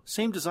Polo,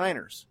 same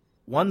designers.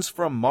 One's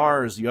from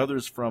Mars, the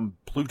other's from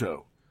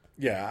Pluto.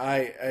 Yeah,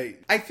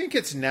 I think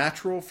it's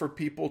natural for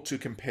people to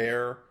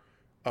compare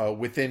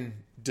within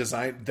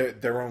design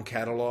their own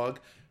catalog.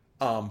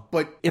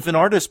 But if an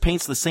artist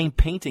paints the same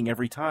painting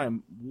every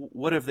time,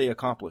 what have they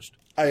accomplished?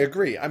 I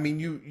agree. I mean,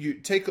 you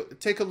take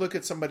a look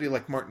at somebody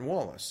like Martin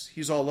Wallace.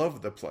 He's all over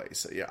the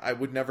place. Yeah, I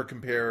would never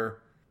compare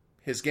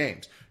his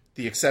games.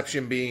 The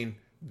exception being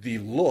the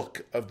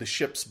look of the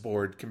ship's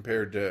board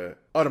compared to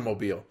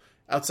Automobile.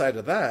 Outside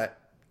of that,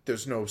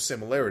 there's no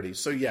similarity.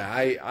 So yeah,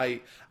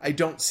 I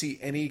don't see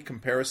any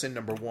comparison.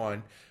 Number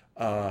one.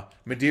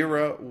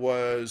 Madeira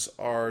was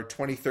our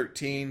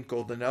 2013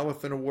 Golden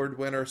Elephant Award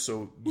winner,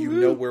 so you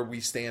know where we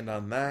stand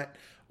on that.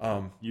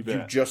 You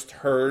just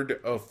heard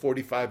a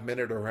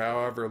 45-minute or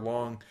however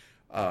long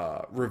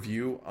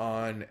review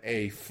on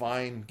a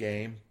fine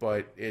game,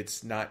 but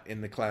it's not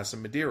in the class of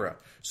Madeira.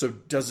 So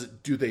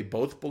do they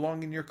both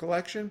belong in your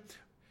collection?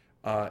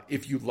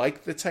 If you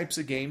like the types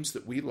of games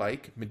that we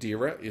like,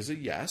 Madeira is a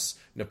yes.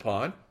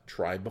 Nippon,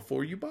 try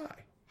before you buy.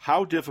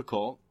 How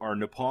difficult are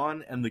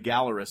Nippon and the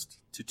Gallerist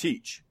to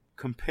teach?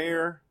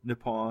 Compare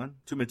Nippon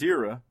to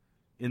Madeira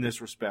in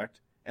this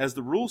respect, as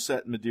the rule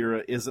set in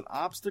Madeira is an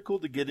obstacle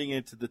to getting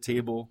it to the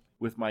table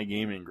with my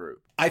gaming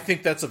group. I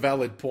think that's a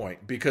valid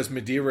point, because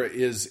Madeira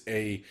is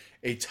a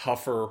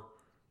tougher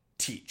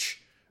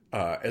teach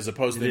as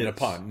opposed to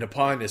Nippon.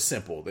 Nippon is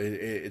simple.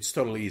 It's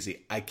totally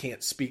easy. I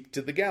can't speak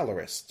to the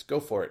Gallerist. Go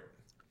for it.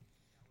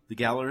 The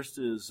Gallerist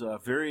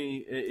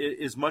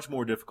is much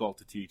more difficult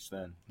to teach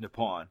than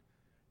Nippon.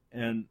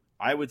 And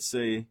I would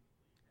say,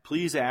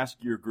 please ask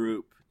your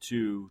group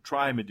to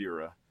try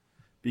Madeira,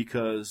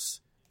 because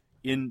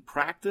in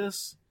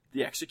practice,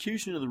 the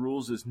execution of the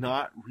rules is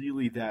not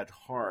really that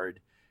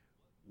hard.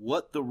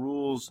 What the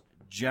rules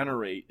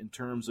generate in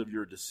terms of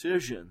your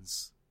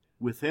decisions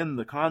within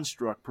the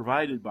construct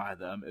provided by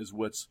them is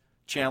what's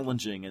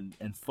challenging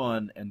and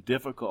fun and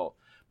difficult.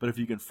 But if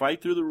you can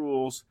fight through the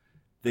rules,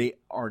 they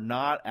are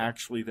not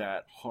actually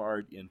that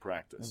hard in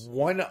practice.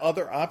 One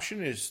other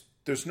option is,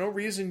 there's no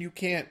reason you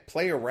can't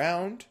play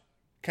around,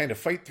 kind of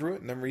fight through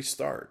it, and then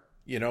restart.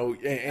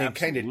 And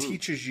kind of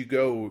teach as you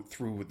go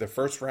through the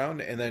first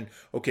round, and then,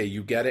 okay,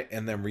 you get it,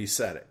 and then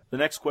reset it. The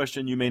next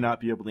question you may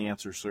not be able to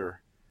answer, sir.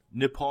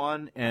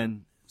 Nippon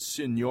and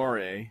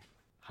Signore,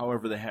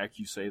 however the heck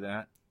you say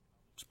that.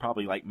 It's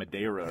probably like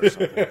Madeira or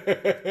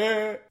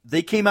something.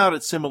 They came out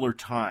at similar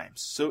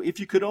times. So if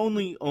you could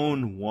only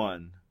own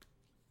one,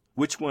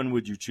 which one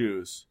would you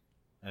choose,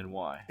 and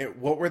why?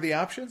 What were the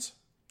options?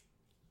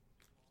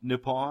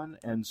 Nippon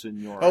and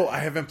Signore. Oh, I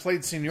haven't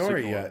played Signore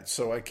yet,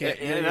 so I can't.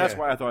 And that's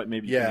why I thought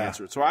maybe you could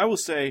answer it. So I will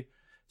say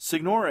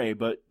Signore,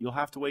 but you'll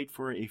have to wait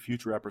for a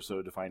future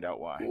episode to find out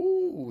why.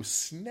 Ooh,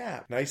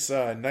 snap. Nice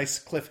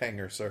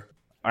cliffhanger, sir.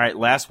 All right,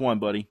 last one,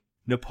 buddy.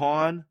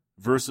 Nippon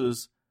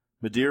versus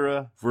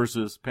Madeira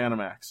versus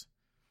Panamax.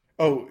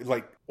 Oh,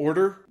 like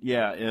order?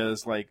 Yeah,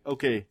 is like,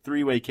 okay,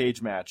 3-way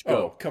cage match. Go.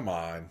 Oh, come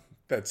on.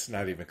 That's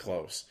not even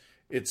close.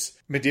 It's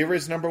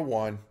Madeira's number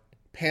 1.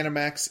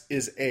 Panamax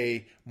is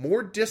a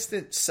more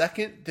distant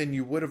second than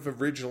you would have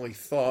originally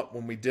thought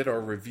when we did our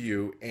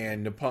review,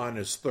 and Nippon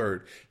is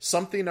third.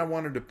 Something I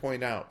wanted to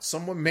point out.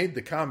 Someone made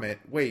the comment,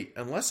 wait,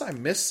 unless I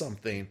missed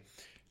something,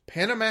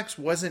 Panamax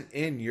wasn't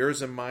in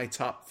yours and my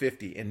top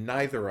 50, in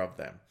neither of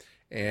them.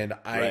 And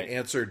I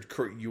answered,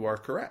 you are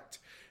correct.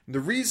 The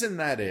reason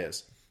that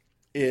is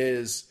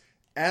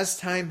as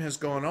time has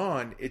gone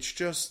on, it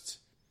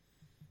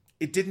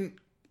didn't.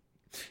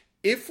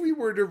 If we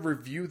were to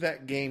review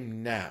that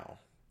game now,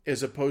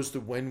 as opposed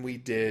to when we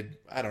did,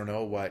 I don't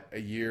know, a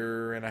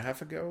year and a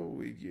half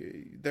ago,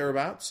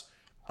 thereabouts,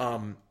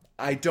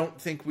 I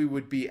don't think we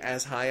would be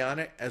as high on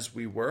it as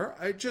we were.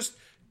 I just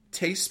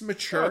taste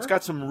mature. Oh, it's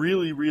got some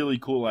really, really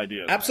cool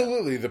ideas.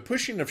 Absolutely. The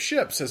pushing of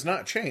ships has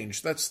not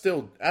changed. That's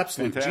still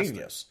absolute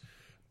genius.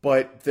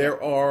 But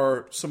there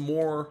are some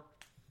more,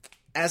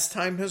 as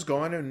time has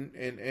gone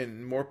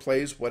and more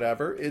plays,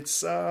 whatever.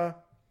 It's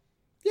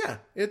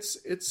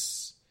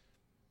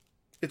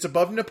it's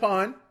above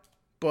Nippon,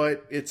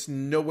 but it's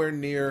nowhere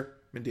near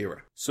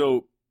Madeira.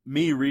 So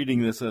me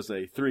reading this as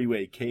a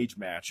three-way cage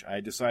match, I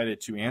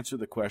decided to answer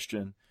the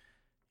question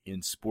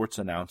in sports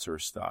announcer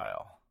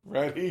style.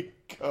 Ready?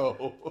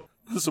 Go.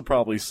 This will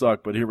probably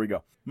suck, but here we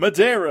go.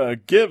 Madeira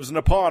gives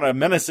Nippon a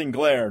menacing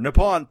glare.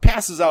 Nippon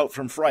passes out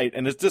from fright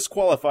and is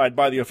disqualified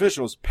by the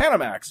officials.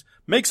 Panamax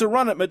makes a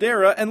run at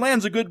Madeira and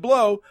lands a good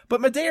blow, but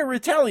Madeira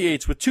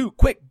retaliates with two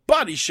quick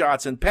body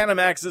shots and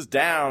Panamax is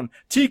down.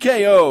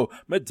 TKO.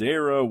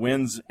 Madeira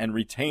wins and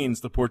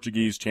retains the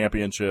Portuguese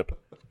championship.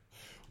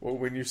 Well,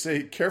 when you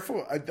say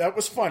careful, that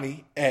was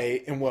funny,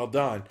 A, and well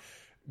done.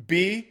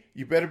 B,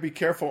 you better be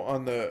careful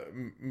on the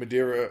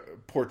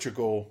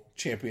Madeira-Portugal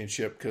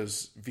championship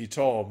because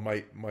Vital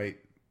might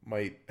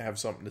have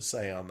something to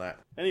say on that.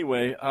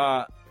 Anyway,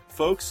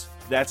 folks,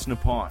 that's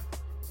Nippon.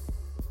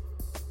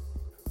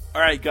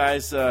 All right,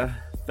 guys,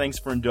 thanks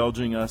for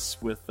indulging us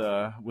with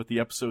the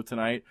episode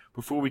tonight.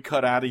 Before we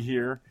cut out of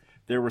here,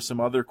 there were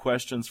some other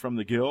questions from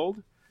the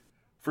guild.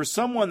 For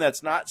someone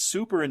that's not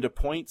super into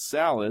point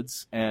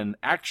salads and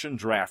action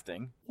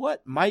drafting,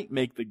 what might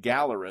make the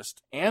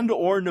Gallerist and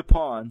or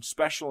Nippon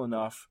special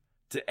enough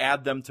to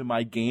add them to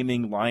my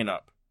gaming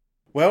lineup?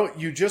 Well,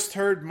 you just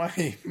heard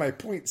my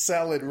point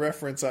salad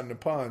reference on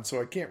Nippon,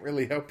 so I can't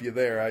really help you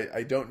there.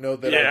 I don't know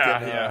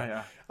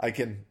that I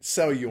can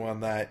sell you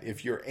on that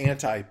if you're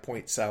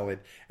anti-point salad.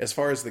 As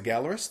far as the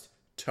Gallerist,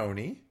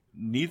 Tony?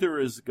 Neither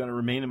is going to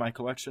remain in my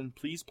collection.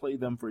 Please play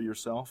them for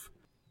yourself.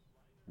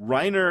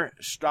 Rainer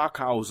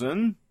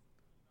Stockhausen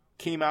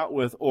came out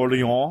with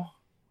Orléans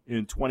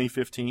in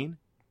 2015.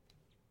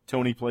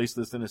 Tony placed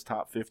this in his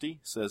top 50,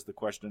 says the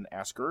question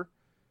asker.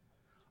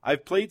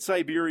 I've played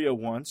Siberia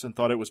once and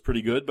thought it was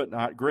pretty good, but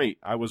not great.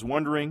 I was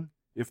wondering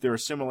if there are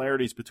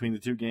similarities between the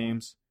two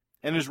games,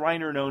 and is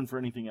Rainer known for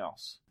anything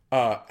else?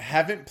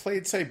 Haven't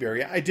played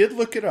Siberia. I did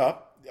look it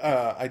up.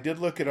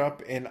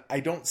 And I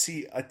don't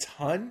see a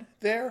ton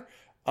there.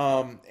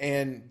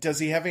 And does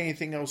he have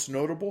anything else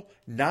notable?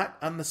 Not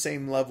on the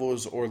same level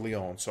as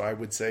Orléans. So I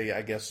would say,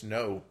 I guess,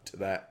 no to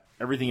that.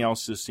 Everything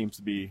else just seems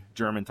to be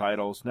German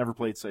titles. Never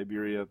played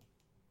Siberia.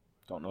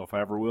 Don't know if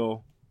I ever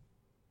will.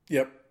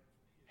 Yep.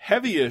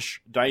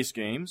 Heavy-ish dice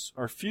games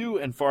are few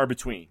and far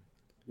between.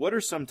 What are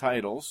some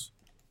titles,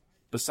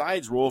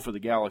 besides Roll for the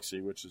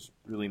Galaxy, which is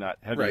really not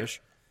heavy-ish,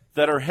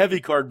 that are heavy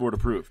cardboard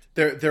approved?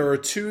 There are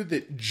two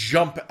that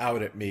jump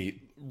out at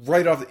me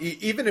right off,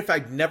 even if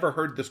I'd never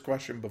heard this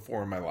question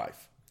before in my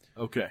life.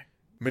 Okay.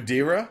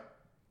 Madeira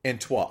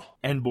and Troyes.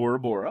 And Bora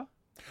Bora.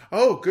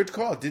 Oh, good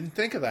call. Didn't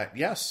think of that.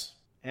 Yes.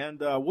 And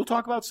we'll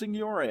talk about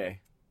Signore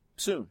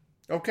soon.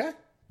 Okay.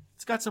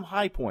 It's got some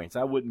high points.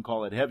 I wouldn't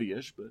call it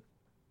heavy-ish, but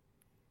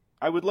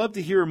I would love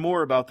to hear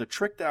more about the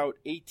tricked-out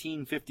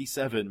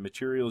 1857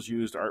 materials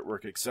used,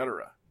 artwork,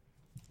 etc.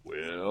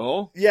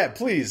 Well? Yeah,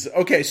 please.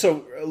 Okay,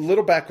 so a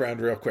little background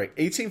real quick.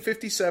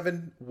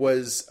 1857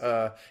 was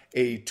a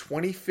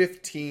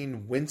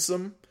 2015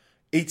 Winsome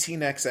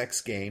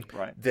 18XX game.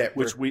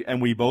 Right.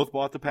 We both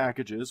bought the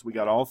packages. We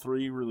got all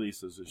three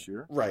releases this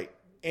year. Right.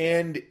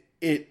 And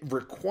it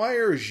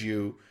requires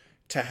you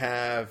to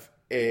have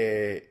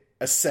a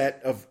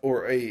set of,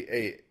 or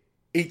a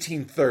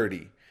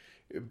 1830,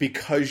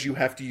 because you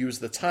have to use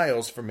the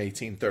tiles from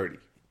 1830.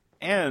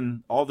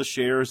 And all the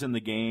shares in the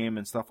game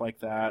and stuff like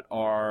that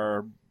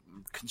are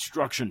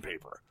construction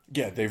paper.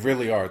 Yeah, they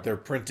really are. They're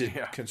printed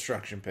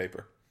construction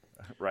paper.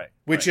 Right.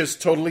 Which is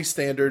totally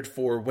standard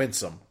for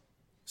Winsome.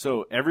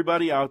 So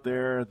everybody out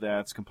there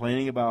that's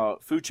complaining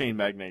about Food Chain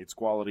Magnate's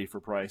quality for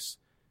price,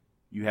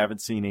 you haven't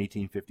seen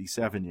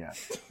 1857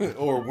 yet.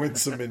 Or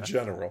Winsome in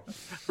general.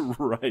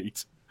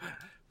 Right.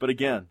 But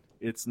again,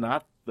 it's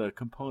not the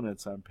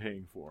components I'm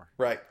paying for.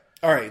 Right.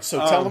 All right, so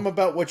tell them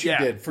about what you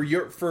did.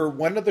 For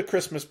one of the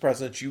Christmas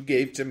presents you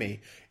gave to me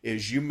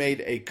is you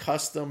made a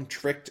custom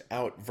tricked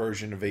out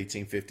version of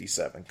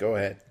 1857. Go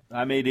ahead.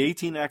 I made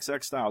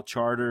 18XX style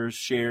charters,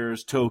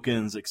 shares,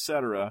 tokens,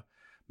 etc.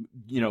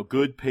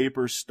 Good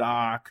paper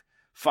stock,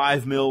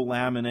 5 mil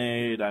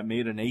laminate. I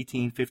made an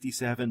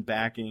 1857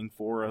 backing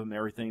for them,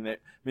 everything.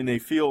 They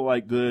feel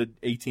like good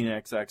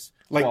 18XX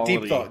like quality.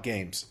 Deep Thought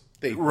games.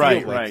 They feel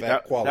right. like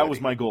that quality. That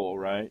was my goal,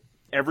 right?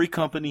 Every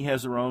company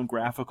has their own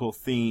graphical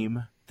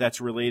theme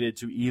that's related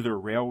to either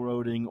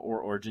railroading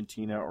or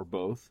Argentina or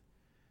both.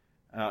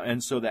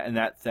 And so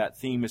that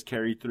theme is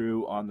carried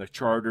through on the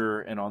charter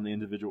and on the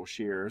individual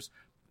shares,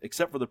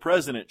 except for the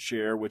President's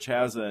share, which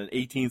has an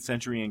 18th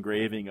century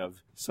engraving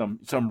of some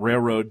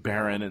railroad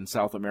baron in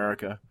South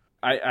America.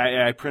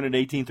 I printed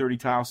 1830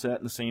 tile set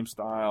in the same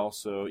style,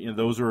 so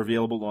those are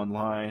available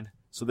online.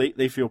 So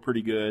they feel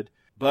pretty good.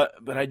 But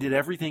I did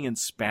everything in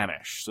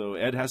Spanish, so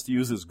Ed has to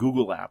use his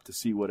Google app to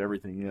see what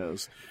everything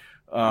is.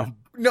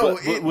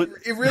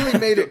 It really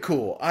made it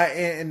cool.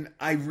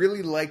 I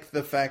really like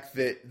the fact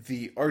that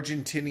the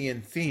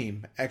Argentinian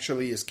theme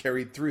actually is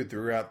carried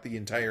throughout the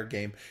entire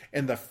game,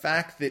 and the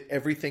fact that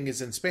everything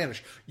is in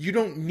Spanish. You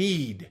don't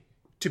need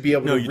to be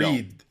able to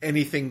read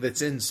anything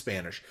that's in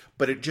Spanish,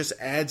 but it just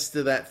adds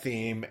to that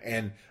theme.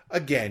 And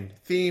again,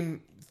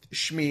 theme,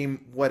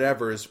 shmeem,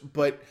 whatever's,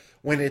 but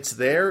when it's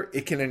there,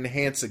 it can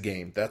enhance a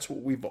game. That's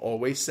what we've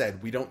always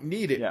said. We don't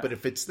need it, but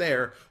if it's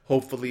there,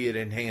 hopefully it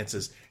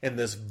enhances. And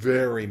this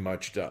very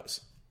much does.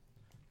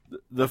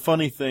 The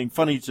funny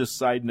just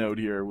side note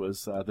here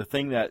was the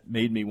thing that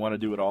made me want to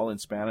do it all in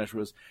Spanish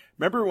was,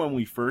 remember when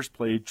we first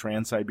played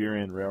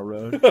Trans-Siberian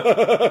Railroad?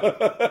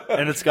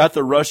 And it's got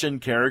the Russian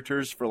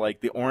characters for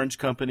like the orange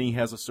company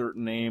has a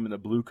certain name and the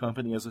blue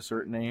company has a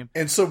certain name.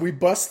 And so we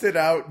busted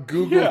out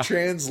Google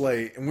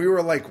Translate and we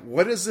were like,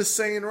 what does this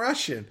say in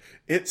Russian?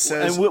 It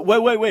says... And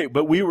wait.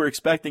 But we were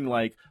expecting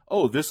like,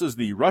 oh, this is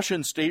the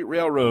Russian State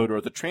Railroad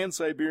or the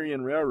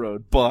Trans-Siberian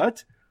Railroad,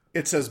 but...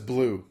 It says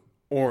blue,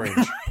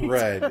 orange,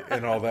 red,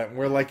 and all that. And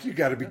we're like, you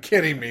got to be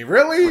kidding me.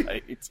 Really?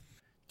 Right.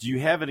 Do you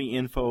have any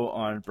info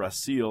on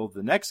Brazil,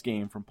 the next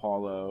game from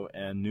Paulo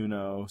and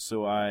Nuno?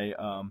 So I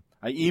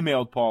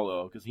emailed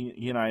Paulo because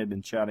he and I had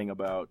been chatting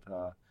about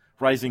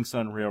Rising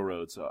Sun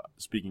Railroads,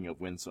 speaking of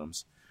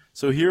winsomes.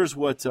 So here's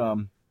what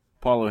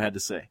Paulo had to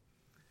say.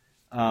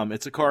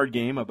 It's a card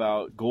game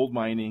about gold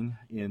mining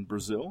in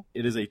Brazil.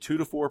 It is a 2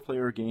 to 4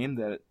 player game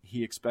that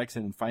he expects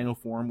in final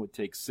form would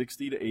take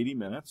 60 to 80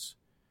 minutes.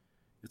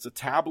 It's a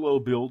tableau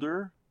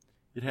builder.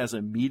 It has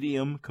a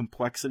medium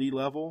complexity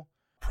level,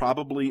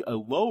 probably a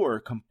lower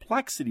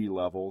complexity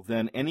level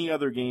than any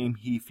other game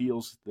he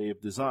feels they have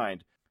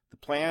designed. The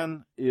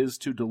plan is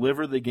to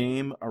deliver the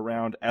game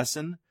around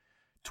Essen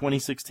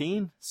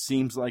 2016.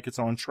 Seems like it's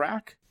on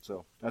track.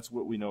 So that's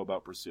what we know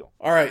about Brazil.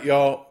 All right,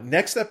 y'all.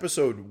 Next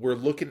episode, we're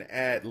looking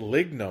at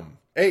Lignum.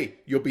 Hey,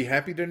 you'll be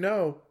happy to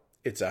know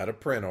it's out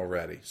of print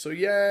already. So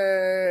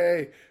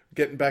yay!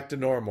 Getting back to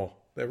normal.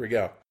 There we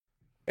go.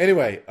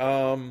 Anyway,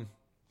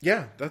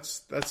 yeah,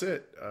 that's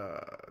it.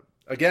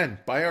 Again,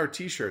 buy our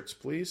t-shirts,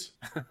 please.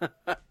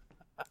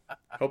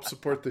 Help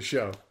support the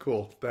show.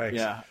 Cool. Thanks.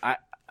 Yeah,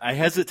 I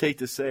hesitate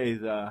to say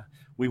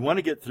we want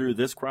to get through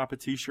this crop of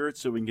t-shirts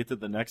so we can get to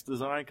the next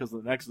design, because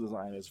the next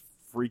design is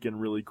freaking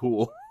really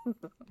cool.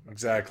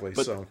 Exactly.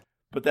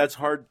 But that's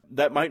hard.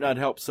 That might not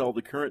help sell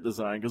the current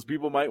design because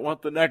people might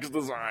want the next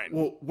design.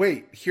 Well,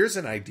 wait. Here's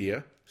an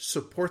idea.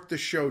 Support the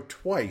show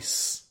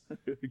twice.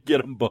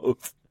 Get them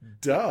both.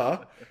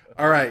 Duh.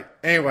 All right.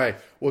 Anyway,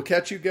 we'll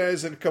catch you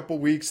guys in a couple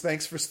weeks.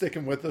 Thanks for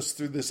sticking with us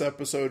through this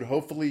episode.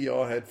 Hopefully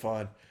y'all had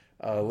fun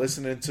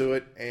listening to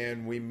it,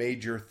 and we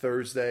made your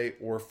Thursday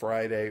or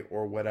Friday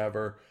or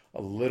whatever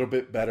a little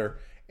bit better.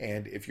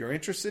 And if you're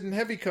interested in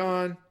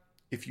HeavyCon,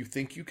 if you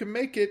think you can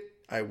make it,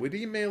 I would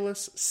email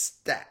us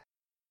stat.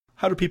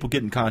 How do people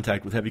get in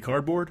contact with Heavy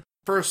Cardboard?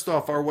 First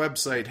off, our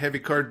website,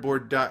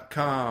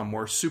 heavycardboard.com.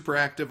 We're super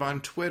active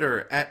on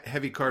Twitter at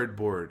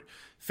heavycardboard.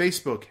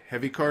 Facebook,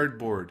 Heavy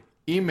Cardboard.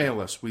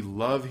 Email us. We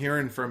love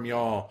hearing from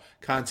y'all.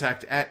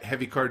 Contact at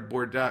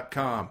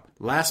heavycardboard.com.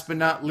 Last but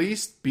not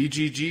least,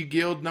 BGG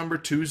Guild number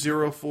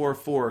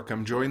 2044.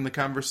 Come join the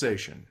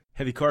conversation.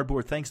 Heavy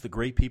Cardboard thanks the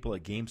great people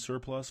at Game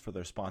Surplus for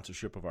their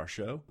sponsorship of our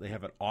show. They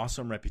have an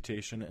awesome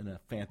reputation and a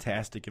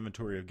fantastic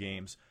inventory of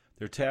games.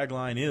 Their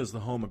tagline is the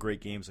home of great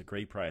games at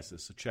great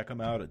prices. So check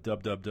them out at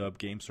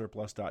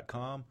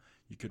www.gamesurplus.com.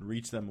 You can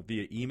reach them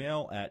via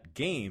email at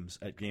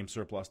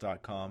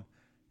games@gamesurplus.com.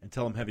 And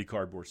tell them Heavy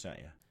Cardboard sent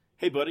you.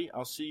 Hey, buddy,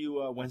 I'll see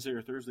you Wednesday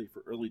or Thursday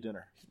for early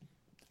dinner.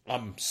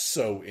 I'm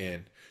so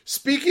in.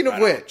 Speaking of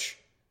which,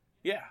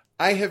 yeah,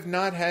 I have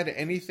not had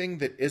anything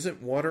that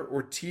isn't water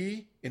or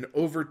tea in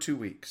over 2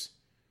 weeks.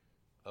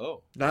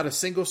 Oh. Not a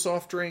single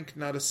soft drink,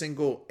 not a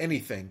single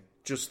anything.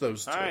 Just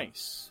those two.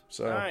 Nice.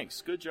 So,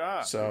 nice. Good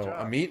job. So Good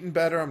job. I'm eating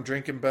better. I'm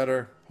drinking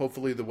better.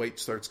 Hopefully the weight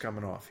starts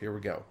coming off. Here we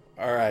go.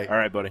 All right. All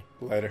right, buddy.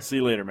 Later. See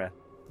you later, man.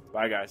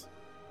 Bye, guys.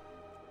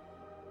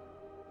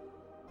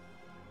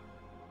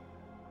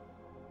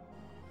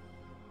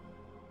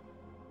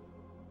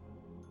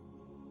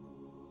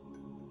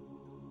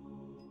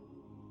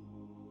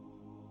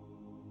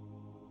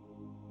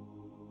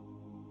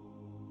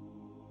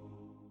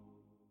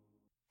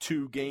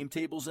 Two game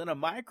tables and a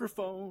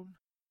microphone.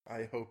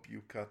 I hope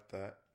you cut that.